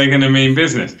business? When are they going to mean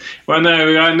business? Well,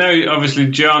 no, I know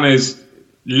obviously John is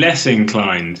less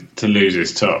inclined to lose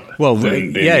his top. Well,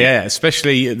 yeah,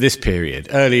 especially at this period.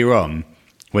 Earlier on,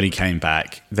 when he came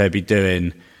back, they'd be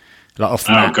doing like off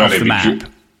the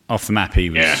map.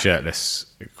 He was shirtless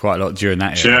quite a lot during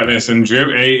that era. Shirtless and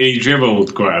he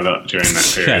dribbled quite a lot during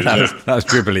that period. Yeah, that was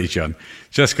dribbly, John.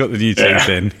 Just got the new teeth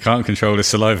in. Can't control his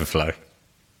saliva flow.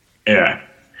 Yeah.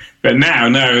 But now,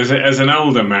 as an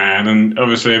older man and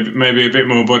obviously maybe a bit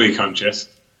more body conscious,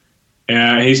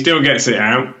 he still gets it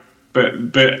out, but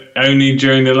only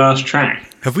during the last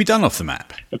track. Have we done Off the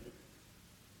Map?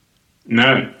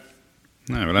 No.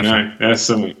 No, that's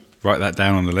something. Write that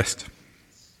down on the list.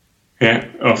 Yeah,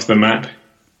 Off the Map.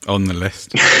 On the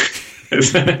list. Have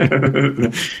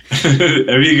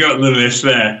you got the list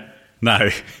there? No.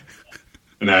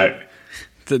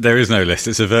 There is no list.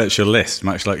 It's a virtual list,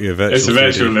 much like your virtual. It's a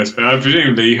virtual list, but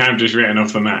presumably you have just written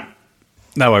Off the Map.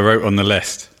 No, I wrote on the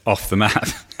list, Off the Map.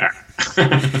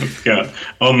 God.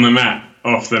 On the map,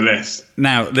 off the list.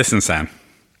 Now, listen, Sam.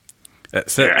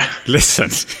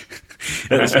 Listen.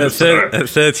 At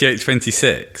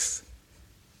 38:26,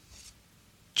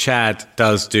 Chad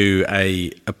does do a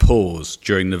pause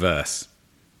during the verse,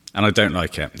 and I don't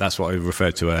like it. That's what I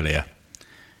referred to earlier.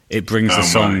 It brings the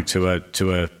song to a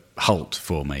halt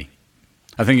for me.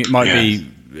 I think it might be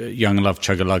Young Love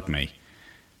Chug-a-Lug Me.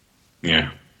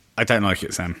 Yeah. I don't like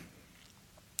it, Sam.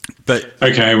 But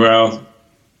okay, well,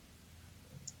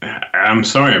 I'm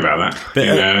sorry about that. But,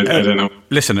 I don't know.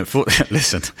 Listen.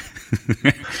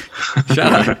 Shut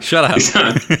up. You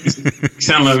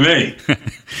sound like me.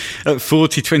 At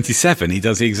 40:27, he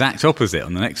does the exact opposite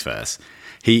on the next verse.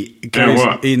 He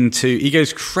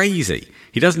goes crazy.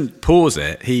 He doesn't pause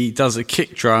it. He does a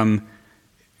kick drum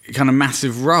kind of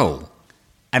massive roll,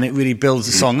 and it really builds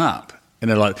the song up.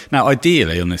 Now,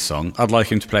 ideally on this song, I'd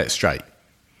like him to play it straight.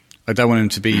 I don't want him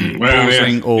to be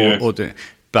pausing or doing.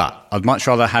 But I'd much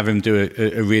rather have him do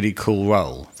a really cool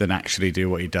roll than actually do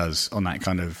what he does on that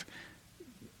kind of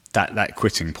that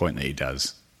quitting point that he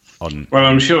does. Well,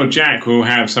 I'm sure Jack will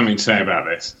have something to say about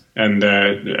this, and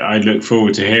I look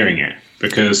forward to hearing it,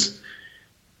 because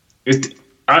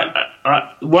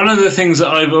one of the things that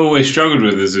I've always struggled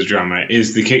with as a drummer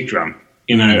is the kick drum.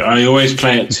 I always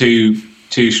play it two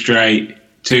straight,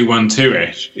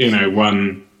 2-1-2-ish.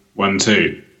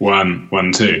 1-1-2,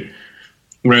 1-1-2.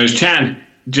 Whereas Chad,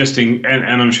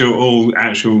 and I'm sure all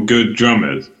actual good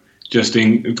drummers,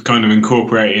 kind of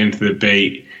incorporate into the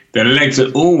beat. Their legs are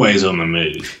always on the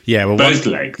move. Yeah, well, both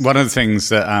legs. One of the things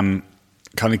that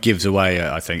kind of gives away,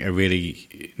 I think, a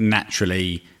really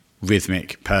naturally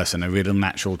rhythmic person, a real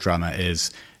natural drummer,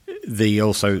 is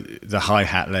the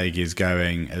hi-hat leg is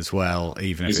going as well,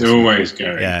 even if it's always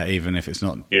going. Yeah, even if it's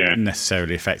not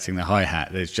necessarily affecting the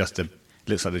hi-hat. There's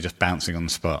looks like they're just bouncing on the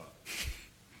spot.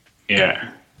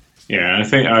 Yeah, I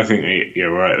think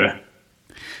you're right there.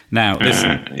 Now,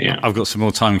 listen, I've got some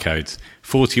more time codes.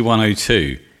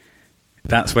 41:02.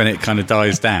 That's when it kind of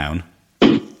dies down.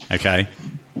 Okay,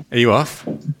 are you off?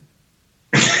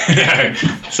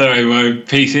 Sorry, my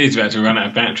PC is about to run out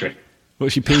of battery.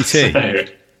 What's your PT?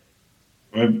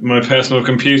 My personal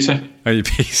computer. Oh, your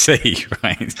PC,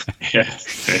 right?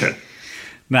 Yes.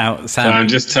 Now, Sam, so I'm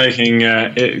just taking.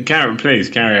 Please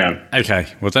carry on. Okay.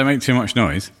 Well, don't make too much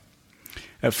noise.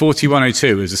 At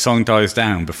 41:02, as the song dies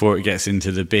down before it gets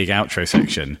into the big outro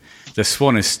section, the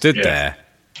Swan is stood there.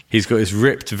 He's got his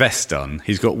ripped vest on.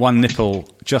 He's got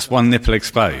just one nipple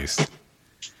exposed.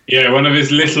 Yeah, one of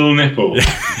his little nipples.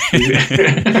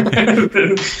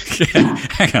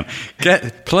 Hang on.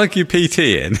 Plug your PT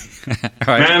in.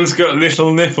 Right. Man's got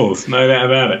little nipples, no doubt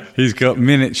about it. He's got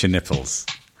miniature nipples.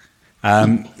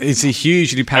 It's a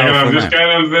hugely powerful I'm just going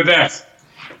under the desk.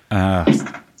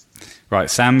 Right,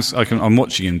 Sam's... I'm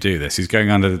watching him do this. He's going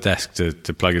under the desk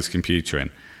to plug his computer in.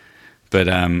 But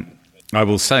I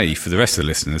will say, for the rest of the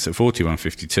listeners, at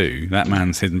 41:52, that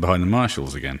man's hidden behind the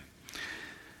marshals again.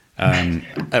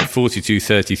 At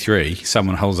 42:33,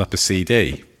 someone holds up a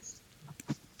CD.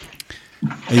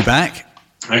 Are you back?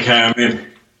 Okay, I'm in.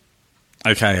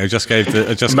 Okay, I just gave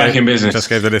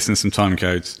the listeners some time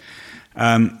codes.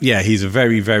 He's a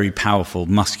very, very powerful,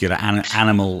 muscular,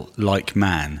 animal-like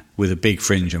man with a big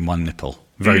fringe and one nipple,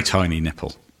 very tiny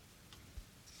nipple.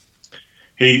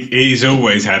 He's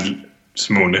always had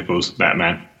small nipples, that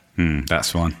man.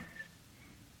 That's one.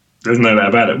 There's no doubt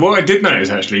about it. What I did notice,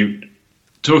 actually,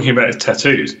 talking about his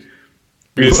tattoos,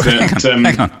 is that...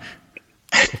 Hang on.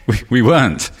 We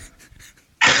weren't.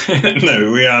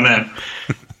 No, we are now.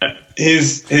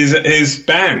 His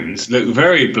bands look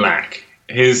very black.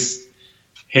 His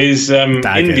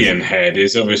Indian head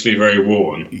is obviously very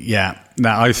worn. Yeah,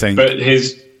 I think. But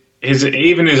his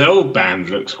old band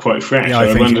looks quite fresh. Yeah,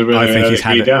 I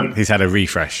think he's had a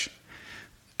refresh.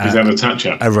 He's had a touch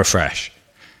up. A refresh.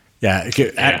 Yeah.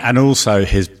 And also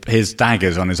his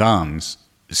daggers on his arms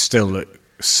still look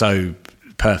so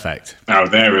perfect. Oh,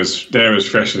 they're as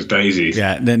fresh as daisies.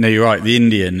 Yeah, no, you're right. The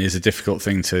Indian is a difficult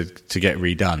thing to get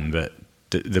redone, but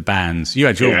the bands... You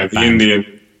had your band. The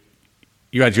Indian...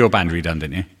 You had your band redone,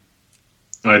 didn't you?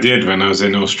 I did when I was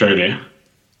in Australia.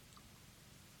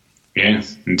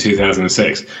 Yes, in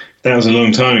 2006. That was a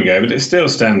long time ago, but it still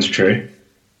stands true.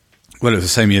 Well, it was the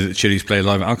same year that Chili's played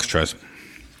live at Alcatraz.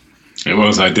 It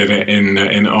was. I did it in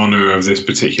honour of this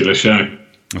particular show.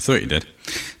 I thought you did.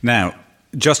 Now,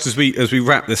 just as we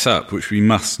wrap this up, which we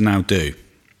must now do.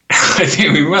 I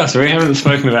think we must. We haven't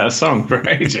spoken about a song for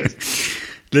ages.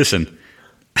 Listen.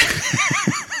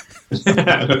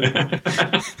 I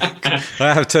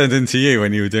have turned into you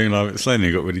when you were doing Live at Sloane and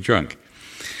you got really drunk.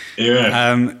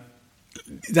 Yeah.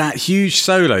 That huge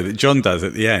solo that John does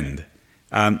at the end.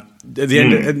 At the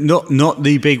end, not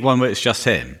the big one where it's just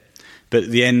him, but at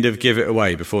the end of Give It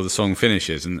Away before the song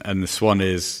finishes, and the Swan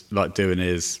is like doing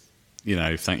his,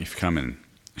 thank you for coming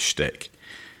shtick.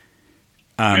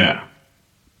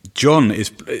 John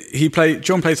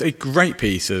plays a great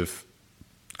piece of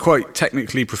quite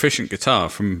technically proficient guitar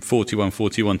from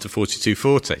 41:41 to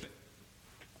 42:40.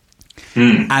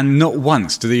 And not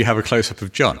once do you have a close-up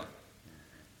of John.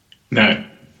 No,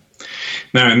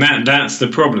 and that's the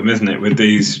problem, isn't it, with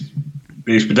these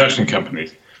production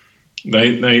companies?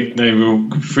 They will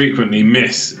frequently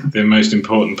miss the most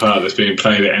important part that's being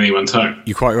played at any one time.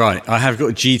 You're quite right. I have got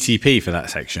a GTP for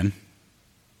that section.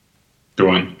 Go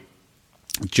on.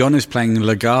 John is playing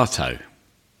legato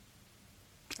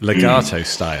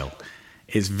style.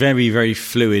 It's very, very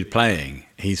fluid playing.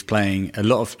 He's playing a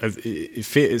lot of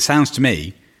it sounds to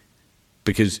me,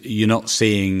 because you're not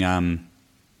seeing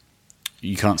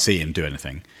you can't see him do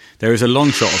anything. There is a long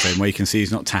shot of him where you can see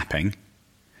he's not tapping.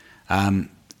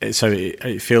 So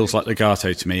it feels like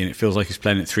legato to me, and it feels like he's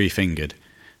playing it three-fingered.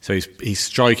 So he's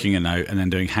striking a note and then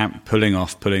doing pulling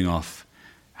off,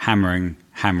 hammering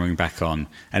back on,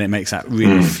 and it makes that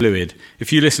really fluid.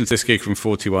 If you listen to this gig from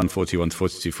 41:41 to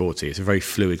 42:40, it's a very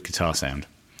fluid guitar sound,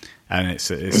 and it's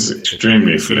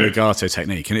extremely fluid legato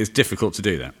technique, and it's difficult to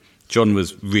do that. John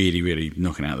was really, really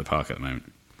knocking it out of the park at the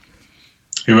moment.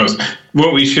 He was.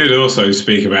 What we should also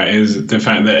speak about is the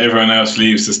fact that everyone else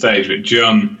leaves the stage, but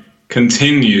John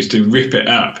continues to rip it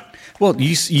up. Well, you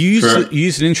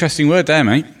used an interesting word there,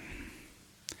 mate.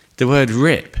 The word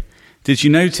rip. Did you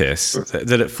notice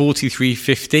that at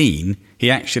 43:15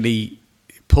 he actually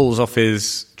pulls off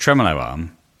his tremolo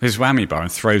arm, his whammy bar,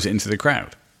 and throws it into the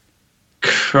crowd?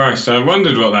 Christ, I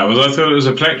wondered what that was. I thought it was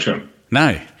a plectrum.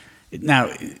 No.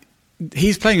 Now,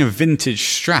 he's playing a vintage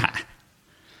Strat.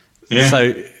 Yeah.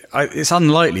 So it's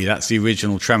unlikely that's the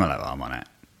original tremolo arm on it.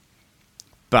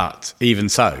 But even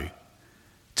so,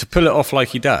 to pull it off like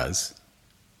he does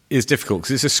is difficult,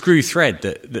 because it's a screw thread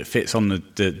that fits on the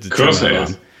tremolo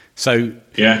arm. So,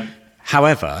 yeah.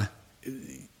 However,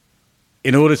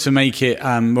 in order to make it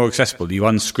more accessible, you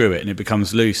unscrew it and it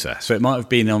becomes looser. So it might have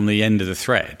been on the end of the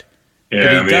thread.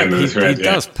 Yeah, on the end of the thread. He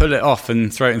does pull it off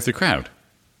and throw it into the crowd.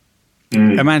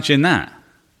 Imagine that.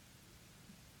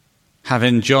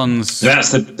 having John's...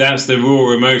 That's the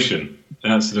raw emotion.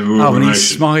 That's the raw emotion. And he's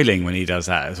smiling when he does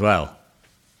that as well.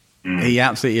 He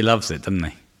absolutely loves it, doesn't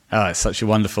he? Oh, it's such a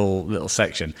wonderful little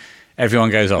section. Everyone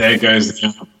goes off. There goes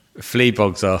Flea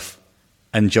bogs off,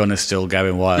 and John is still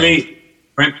going wild.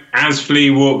 As Flea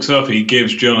walks off, he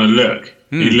gives John a look.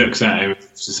 He looks at him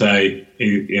to say,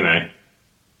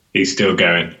 he's still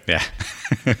going. Yeah.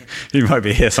 He might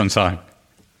be here sometime.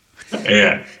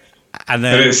 Yeah. And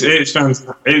then it's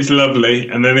fantastic. It's lovely.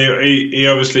 And then he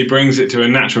obviously brings it to a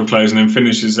natural close and then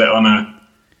finishes it on a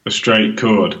straight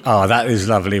chord. Oh, that is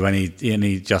lovely when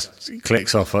he just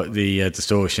clicks off at the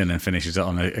distortion and finishes it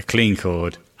on a clean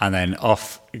chord, and then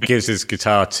gives his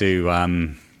guitar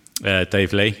to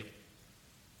Dave Lee.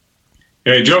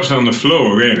 Yeah, he drops it on the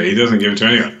floor, really. He doesn't give it to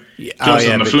anyone. He drops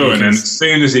it on the floor, and then as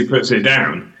soon as he puts it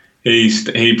down,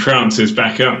 he prances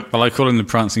back up. Well, I call him the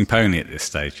prancing pony at this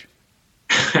stage.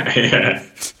 Yeah.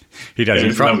 He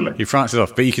does. Lovely. He prances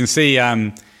off. But you can see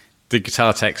the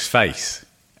guitar tech's face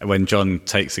when John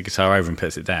takes the guitar over and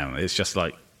puts it down. It's just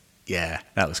like, yeah,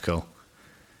 that was cool.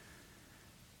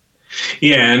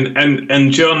 Yeah,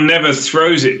 and John never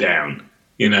throws it down.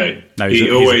 No, he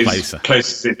always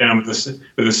places it down with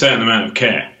a certain amount of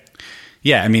care.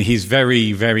 Yeah, I mean, he's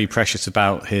very, very precious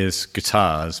about his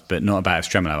guitars, but not about his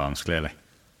tremolo arms, clearly.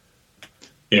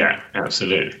 Yeah,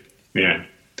 absolutely. Yeah.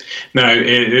 No,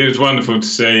 it was wonderful to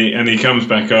see, and he comes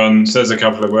back on, says a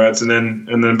couple of words, and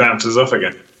then bounces off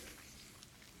again.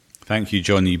 Thank you,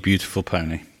 John, you beautiful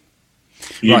pony.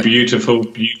 You beautiful,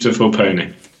 beautiful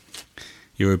pony.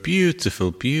 You're a beautiful,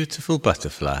 beautiful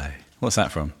butterfly. What's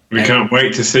that from? We can't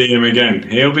wait to see him again.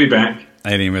 He'll be back.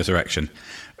 Alien Resurrection.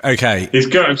 Okay. He's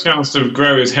got a chance to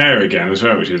grow his hair again as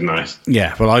well, which is nice.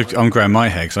 Yeah, well, I'm growing my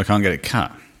hair because I can't get it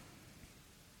cut.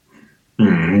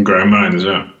 I'm growing mine as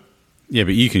well. Yeah,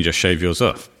 but you can just shave yours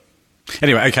off.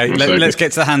 Anyway, okay, let's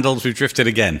get to the handles. We've drifted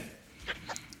again.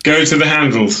 Go to the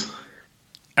handles.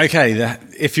 Okay,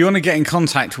 if you want to get in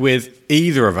contact with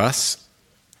either of us,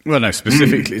 well, no,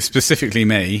 specifically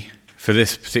me for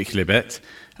this particular bit,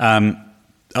 I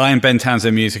am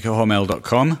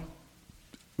bentownsendmusic@hotmail.com.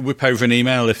 Whip over an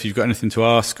email if you've got anything to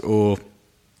ask or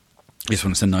just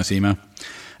want to send a nice email.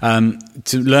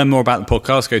 To learn more about the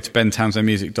podcast, go to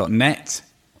bentownsendmusic.net.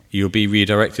 You'll be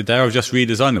redirected there. I've just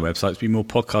redesigned the website to be more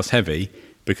podcast heavy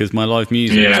because my live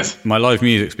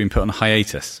music's been put on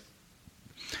hiatus.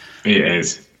 It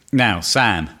is. Now,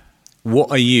 Sam, what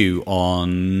are you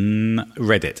on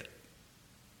Reddit?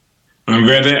 On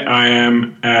Reddit, I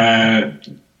am... I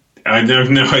have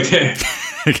no idea.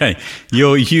 Okay.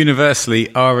 You're universally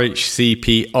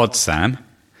RHCP Odd Sam.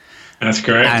 That's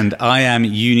correct. And I am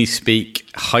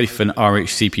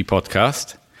Unispeak-RHCP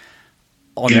Podcast.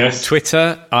 On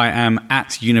Twitter, I am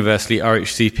at Universally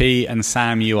RHCP, and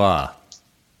Sam, you are?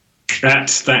 At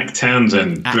Stack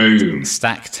Townsend. Boom.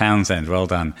 Stack Townsend. Well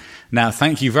done. Now,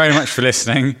 thank you very much for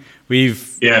listening.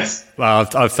 Yes. Well,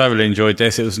 I've thoroughly enjoyed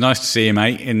this. It was nice to see you,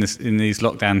 mate, in these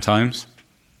lockdown times.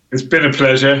 It's been a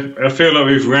pleasure. I feel like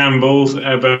we've rambled,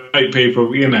 but people,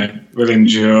 will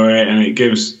enjoy it, and it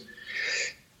gives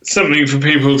something for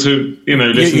people to,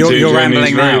 listen to during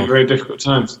these very, very difficult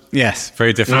times. Yes,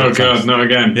 very difficult times. Oh, God, not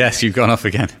again. Yes, you've gone off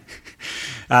again.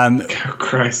 Oh,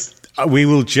 Christ. We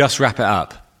will just wrap it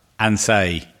up and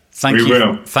say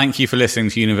thank you for listening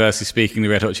to Universally Speaking, the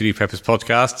Red Hot Chili Peppers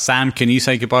podcast. Sam, can you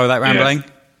say goodbye without rambling? Yes.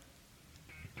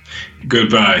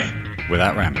 Goodbye.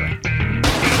 Without rambling.